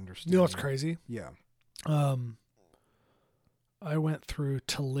of understanding. You know what's crazy? Yeah. I went through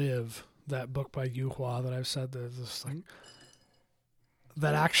To Live, that book by Yu Hua that I've said that this like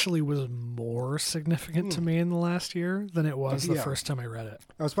that actually was more significant to me in the last year than it was the Yeah. first time I read it.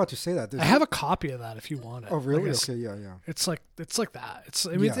 I was about to say that. I have a copy of that if you want it. Oh, really? Like, Okay, yeah. it's like that.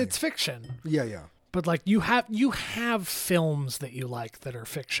 I mean, Yeah, it's fiction, Yeah. but like you have films that you like that are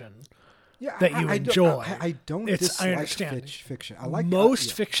fiction. Yeah, That you I enjoy. I don't I dislike understand. fiction. I like Most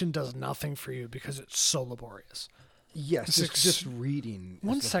yeah. fiction does nothing for you because it's so laborious. Yes, it's just reading. is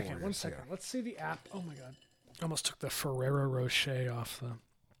One second. laborious, yeah. Let's see the app. Oh my god, I almost took the Ferrero Rocher off the.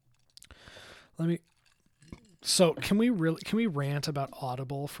 Let me. So can we rant about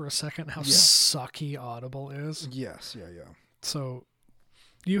Audible for a second? How sucky Audible is. Yes, yeah. So,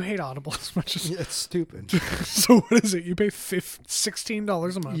 you hate Audible as much as. It's stupid. So what is it? You pay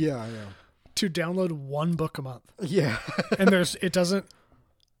 $16 a month yeah. to download one book a month, Yeah. and it doesn't.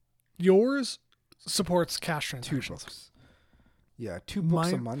 Yours supports cash 2 transactions. books. Yeah, 2 books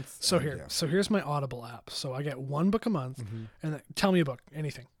a Mine- month. So and here, yeah. so here's my Audible app. So I get one book a month, Mhm. and tell me a book,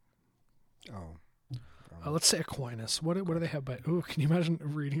 anything. Oh. Let's say Aquinas. What do they have by? Ooh, can you imagine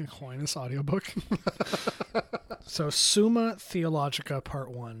reading Aquinas audiobook? So Summa Theologica Part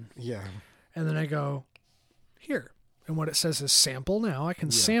 1, Yeah. and then I go here, and what it says is sample now. I can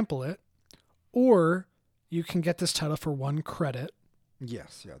Yeah. sample it, or you can get this title for 1 credit.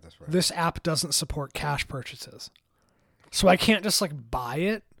 Yes, yeah, that's right. This app doesn't support cash purchases, so I can't just like buy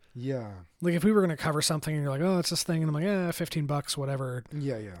it. Yeah. Like if we were going to cover something and you're like, oh, it's this thing, and I'm like, $15, whatever.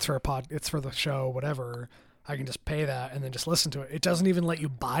 Yeah. It's for it's for the show, whatever. I can just pay that and then just listen to it. It doesn't even let you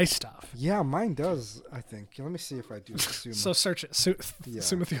buy stuff. Yeah, mine does, I think. Let me see if I do Summa. So search it. Yeah.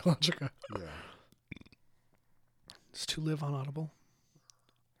 Summa Theologica. Yeah. It's to live on Audible.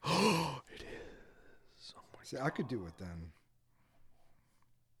 Oh, it is. Oh my See, I could do it then.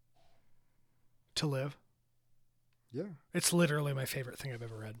 To live. Yeah. It's literally my favorite thing I've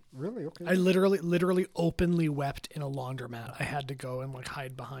ever read. Really? Okay. I literally openly wept in a laundromat. I had to go and like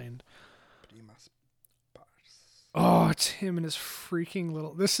hide behind. Primas pars. Oh, it's him and his freaking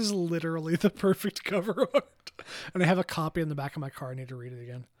little. This is literally the perfect cover art. And I have a copy in the back of my car. I need to read it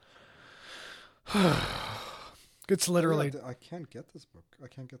again. It's literally. I can't get this book. I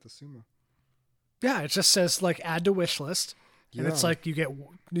can't get the Summa. Yeah, it just says like add to wish list. And it's Yeah. like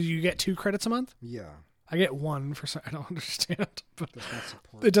you get 2 credits a month? Yeah. I get 1 for some. I don't understand. But Does not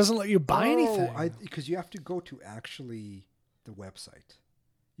support. it doesn't let you buy anything. Because you have to go to actually the website.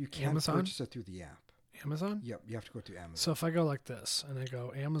 You can't Amazon? purchase it through the app. Amazon? Yep, you have to go to Amazon. So if I go like this and I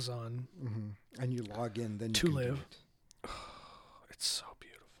go Amazon, And you log in, then you To can live. do it. it's so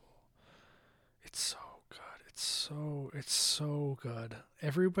beautiful. It's so good. It's so good.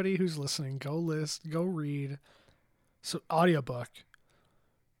 Everybody who's listening, go read. So audiobook.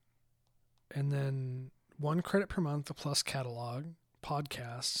 And then 1 credit per month plus catalog,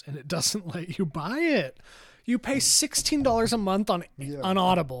 podcasts, and it doesn't let you buy it. You pay $16 a month on Yeah.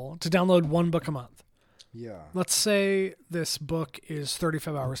 Audible to download 1 book a month. Yeah. Let's say this book is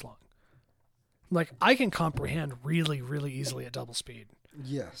 35 hours long. Like I can comprehend really, really easily at double speed.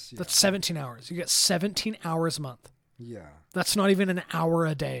 Yes. Yeah. That's 17 hours. You get 17 hours a month. Yeah. That's not even an hour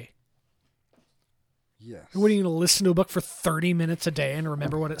a day. Yes. What are you going to listen to a book for 30 minutes a day and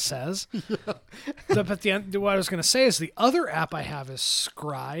remember what it says? But the end, what I was going to say is the other app I have is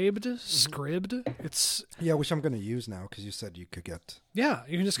Scribd. It's Yeah, which I'm going to use now because you said you could get. yeah,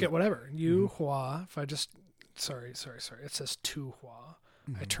 you can just get whatever. Hua. If I just sorry. It says Tu Hua.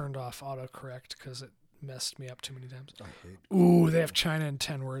 I turned off autocorrect because it messed me up too many times. I hate. Ooh, they have China in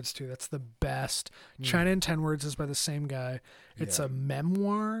 10 words too. That's the best. China in 10 words is by the same guy. It's Yeah. a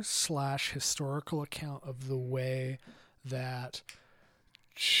memoir / historical account of the way that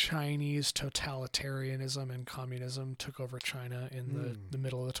Chinese totalitarianism and communism took over China in the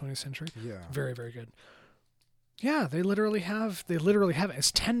middle of the 20th century. Yeah. Very, very good. Yeah, they literally have it.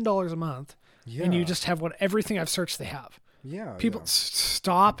 It's $10 a month, Yeah. and you just have everything I've searched they have. Yeah. People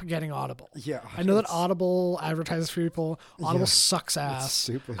stop getting Audible. Yeah. I know that it's- Audible advertises for people. Audible Yeah, sucks ass.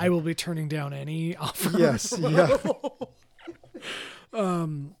 stupid. I will be turning down any offer. Yes. Yeah.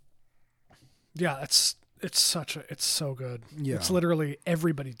 Yeah, it's so good. Yeah. It's literally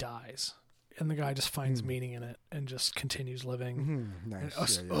everybody dies, and the guy just finds meaning in it and just continues living. Mhm,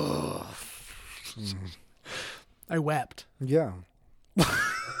 nice. And- Yeah. I wept. Yeah.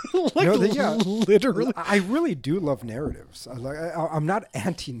 Like yeah. literally. I really do love narratives. I'm not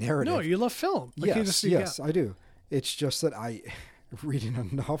anti-narrative. No, you love film. Like you yes, just, yes, I do. It's just that reading a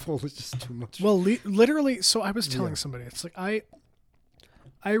novel is just too much. Well, literally. So I was telling Yeah. somebody, it's like I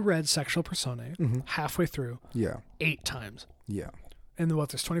read Sexual Personae halfway through yeah, 8 times. yeah, And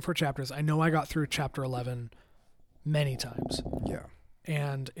there's 24 chapters. I know I got through chapter 11 many times, yeah.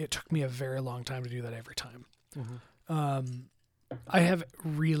 and it took me a very long time to do that every time. I have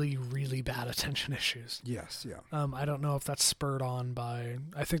really, really bad attention issues. Yes, yeah. I don't know if that's spurred on by.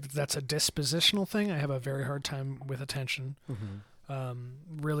 I think that's a dispositional thing. I have a very hard time with attention.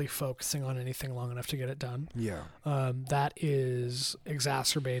 Really focusing on anything long enough to get it done. Yeah. That is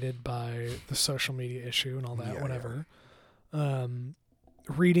exacerbated by the social media issue and all that. Yeah, whatever.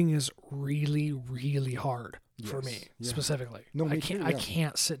 Reading is really, really hard for Yes, me yeah. specifically. No, me I can't. too, I yeah.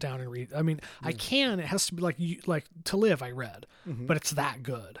 can't sit down and read. I mean, I can. It has to be like To Live. I read, but it's that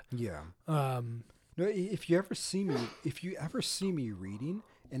good. Yeah. No, if you ever see me reading,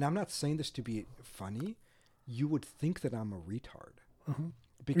 and I'm not saying this to be funny, you would think that I'm a retard.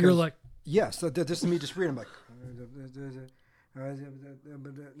 Because You're like, yes, so this is me just reading. I'm like,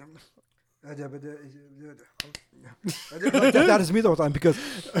 that is me the whole time because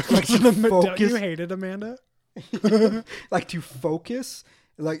like to don't you focus, hate it, Amanda? like to focus.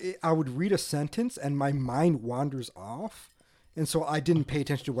 Like I would read a sentence and my mind wanders off. And so I didn't pay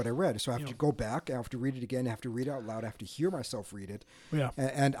attention to what I read. So I have to go back. I have to read it again. I have to read it out loud. I have to hear myself read it. Yeah.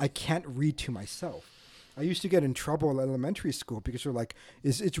 And I can't read to myself. I used to get in trouble in elementary school because they're like,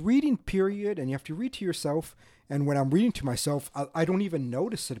 it's reading period. And you have to read to yourself. And when I'm reading to myself, I don't even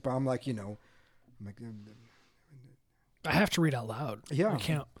notice it. But I'm like, I'm like, I have to read out loud. Yeah. I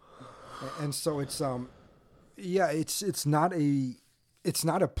can't. and so it's it's not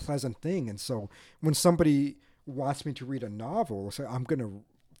a pleasant thing. And so when somebody wants me to read a novel, so I'm gonna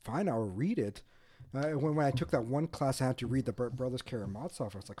I'll read it. When I took that one class, I had to read the Brothers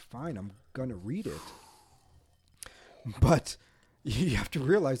Karamazov. I was like, fine, I'm gonna read it. But you have to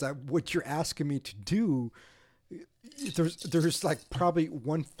realize that what you're asking me to do, there's like probably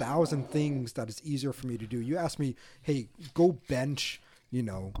 1,000 things that is easier for me to do. You ask me, hey, go bench,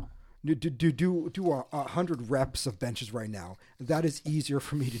 do 100 reps of benches right now. That is easier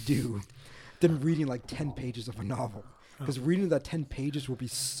for me to do than reading like 10 pages of a novel. Because reading that 10 pages will be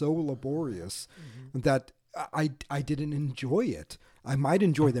so laborious that I didn't enjoy it. I might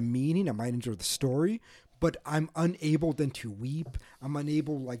enjoy the meaning, I might enjoy the story, but I'm unable then to weep. I'm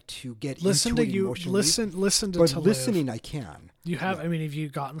unable like to get Listen into to it you. emotionally. Listen to. But To listening, Live. I can. You have. I mean, have you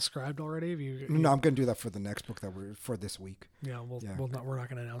gotten scribed already? Have you? No, I'm going to do that for the next book that we're for this week. Yeah. We're not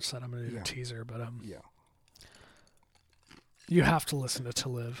going to announce that. I'm going to do Yeah. a teaser, but Yeah. you have to listen to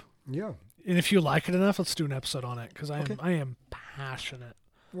Live. Yeah. And if you like it enough, let's do an episode on it because Okay. I am passionate.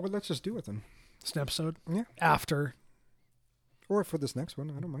 Well, let's just do it then. It's an episode Yeah. after. Or for this next one,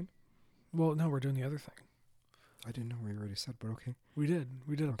 I don't mind. Well, no, we're doing the other thing. I didn't know we already said, but okay. We did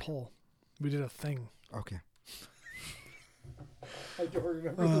a poll. We did a thing. Okay. I don't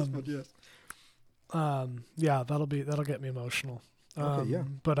remember this, but yes. Yeah, that'll get me emotional. Okay, yeah.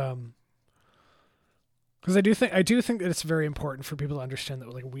 But because I do think that it's very important for people to understand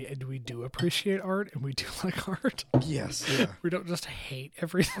that like we do appreciate art and we do like art. Yes. Yeah. We don't just hate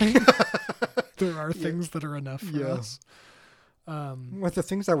everything. There are things that are enough for Yeah. us. With the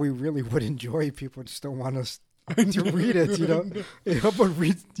things that we really would enjoy, people just don't want us to read it, How about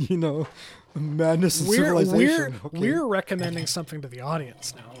read, Madness and Civilization? Okay. We're recommending something to the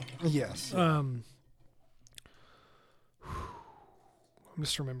audience now. Yes. I'm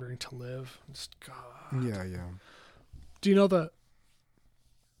just remembering To Live. Just God. Yeah. Do you know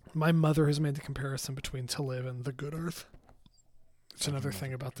my mother has made the comparison between To Live and The Good Earth? It's another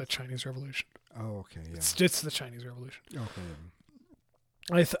thing about the Chinese Revolution. Oh, okay. Yeah. It's the Chinese Revolution. Okay.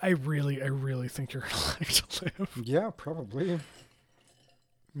 I really think you're gonna like To Live. Yeah, probably.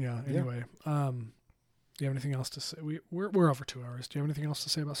 Yeah. Anyway, do you have anything else to say? We're over 2 hours. Do you have anything else to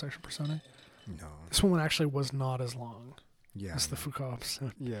say about Sexual Personae? No. This one actually was not as long Yeah. as the Foucault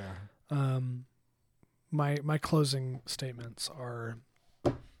episode. Yeah. My closing statements are: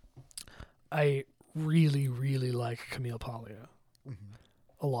 I really, really like Camille Paglia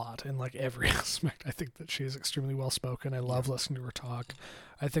a lot in like every aspect. I think that she is extremely well spoken. I love listening to her talk.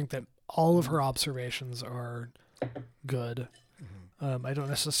 I think that all of her observations are good. I don't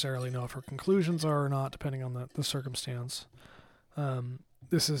necessarily know if her conclusions are or not, depending on the circumstance.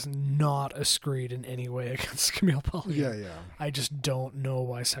 This is not a screed in any way against Camille Paglia. Yeah. I just don't know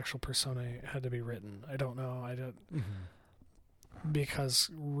why Sexual Personae had to be written. I don't know. Because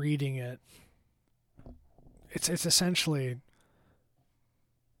reading it, it's essentially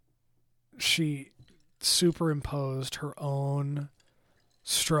she superimposed her own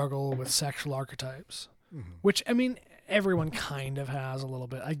struggle with sexual archetypes, which I mean everyone kind of has a little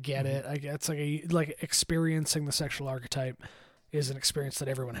bit. I get it. It's like experiencing the sexual archetype is an experience that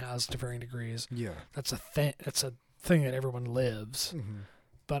everyone has to varying degrees. Yeah. That's a thing. It's a thing that everyone lives.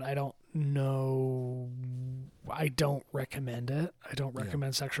 But I don't know. I don't recommend it. I don't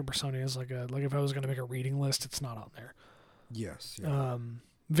recommend Sexual Personae as like if I was going to make a reading list, it's not on there. Yes. Yeah.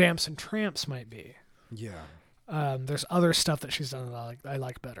 Vamps and Tramps might be. yeah. There's other stuff that she's done that I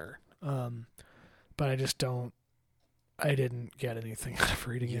like better. But I just don't. I didn't get anything out of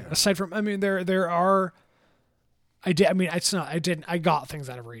reading it. Yeah. Aside from, I mean, there are. I did. I mean, it's not. I didn't. I got things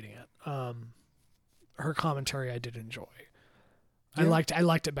out of reading it. Her commentary I did enjoy. Yeah. I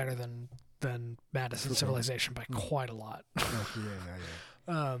liked it better than Madison For sure. Civilization by quite a lot.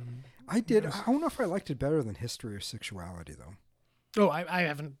 Yeah. I did. I don't know if I liked it better than History of Sexuality though. Oh, I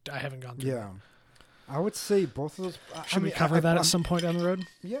haven't gone through. Yeah. I would say both of those. Should we cover that at some point down the road?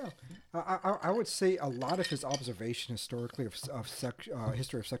 Yeah, I would say a lot of his observation historically of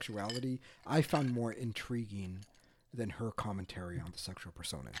history of sexuality I found more intriguing than her commentary on the sexual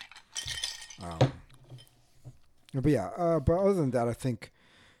persona. But yeah, but other than that, I think,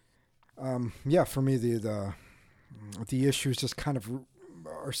 yeah, for me the issues just kind of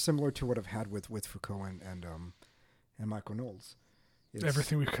are similar to what I've had with Foucault and Michael Knowles. It's,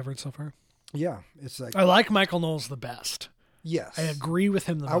 Everything we've covered so far. Yeah, it's like I like Michael Knowles the best. yes, I agree with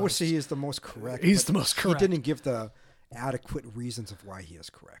him the most. I would say he is the most correct. He's but the most correct. He didn't give the adequate reasons of why he is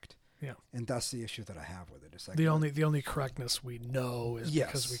correct. Yeah. And that's the issue that I have with it. It's like The only correctness we know is Yes.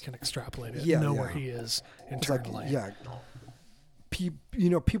 because we can extrapolate it, Yeah, know yeah. where he is it's like internally. yeah,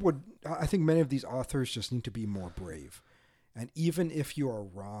 people. I think many of these authors just need to be more brave, and even if you are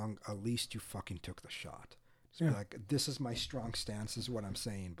wrong, at least you fucking took the shot. So Yeah. like, this is my strong stance, is what I'm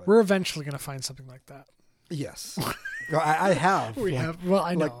saying. But We're eventually going to find something like that. yes, Well, I have. We like- have. Well,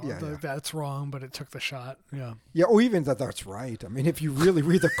 I know like, yeah. that's wrong, but it took the shot. Yeah. Yeah, or even that's right. I mean, if you really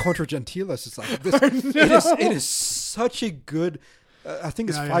read the Contra Gentiles, it's like this. It is such a good. I think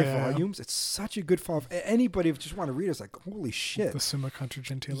it's Yeah, 5 yeah. volumes. It's such a good file. Anybody if you just want to read it, it's like holy shit. The Summa Contra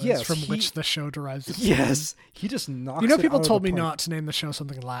Gentiles, Yes, from he- which the show derives its Yes, he just knocks. You know, it people out of told the me park. not to name the show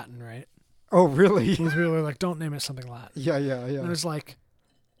something Latin, right? Oh, really? People were like, "Don't name it something Latin." Yeah. And I was like,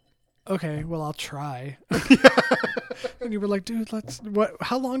 "Okay, well, I'll try." And you were like, "Dude, let's." What?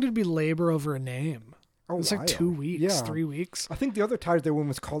 How long did we labor over a name? Oh, It's like wow. 2 weeks, Yeah. 3 weeks. I think the other title they one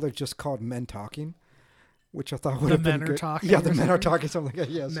was called Men Talking, which I thought would The have been Men Are good. Talking Yeah, or the Men Are something? Talking, something like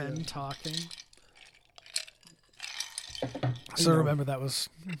that. Yes. Men yeah. talking. I So know. remember that was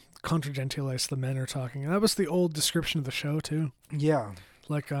Contra Gentiles. The men are talking, and that was the old description of the show too. Yeah.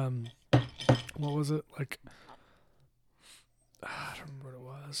 Like what was it like? I don't remember what it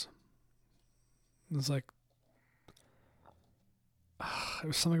was. It was like it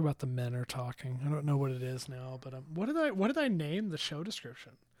was something about the men are talking. I don't know what it is now, but what did I name the show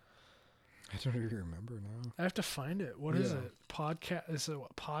description? I don't even remember now. I have to find it. What is Yeah. it? Podcast? Is it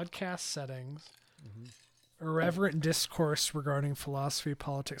what? Podcast settings. Irreverent discourse regarding philosophy,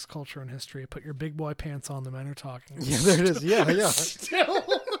 politics, culture, and history. Put your big boy pants on. The men are talking. Yeah, there it is. Yeah, yeah. Still.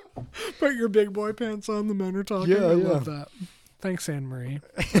 Put your big boy pants on. The men are talking. Yeah, I yeah. love that. Thanks, Anne Marie.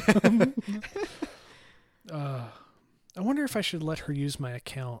 I wonder if I should let her use my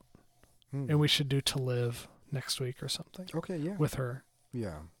account, and we should do To Live next week or something Okay, yeah. with her.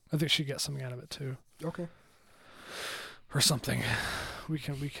 Yeah. I think she'd get something out of it too, Okay. or something. We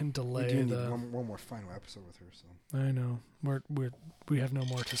can We delay do need the. one more final episode with her, so I know we have no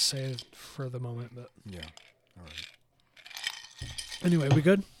more to say for the moment, but yeah. All right. anyway, we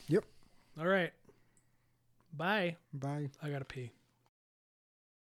good? Yep. All right. Bye. Bye. I gotta pee.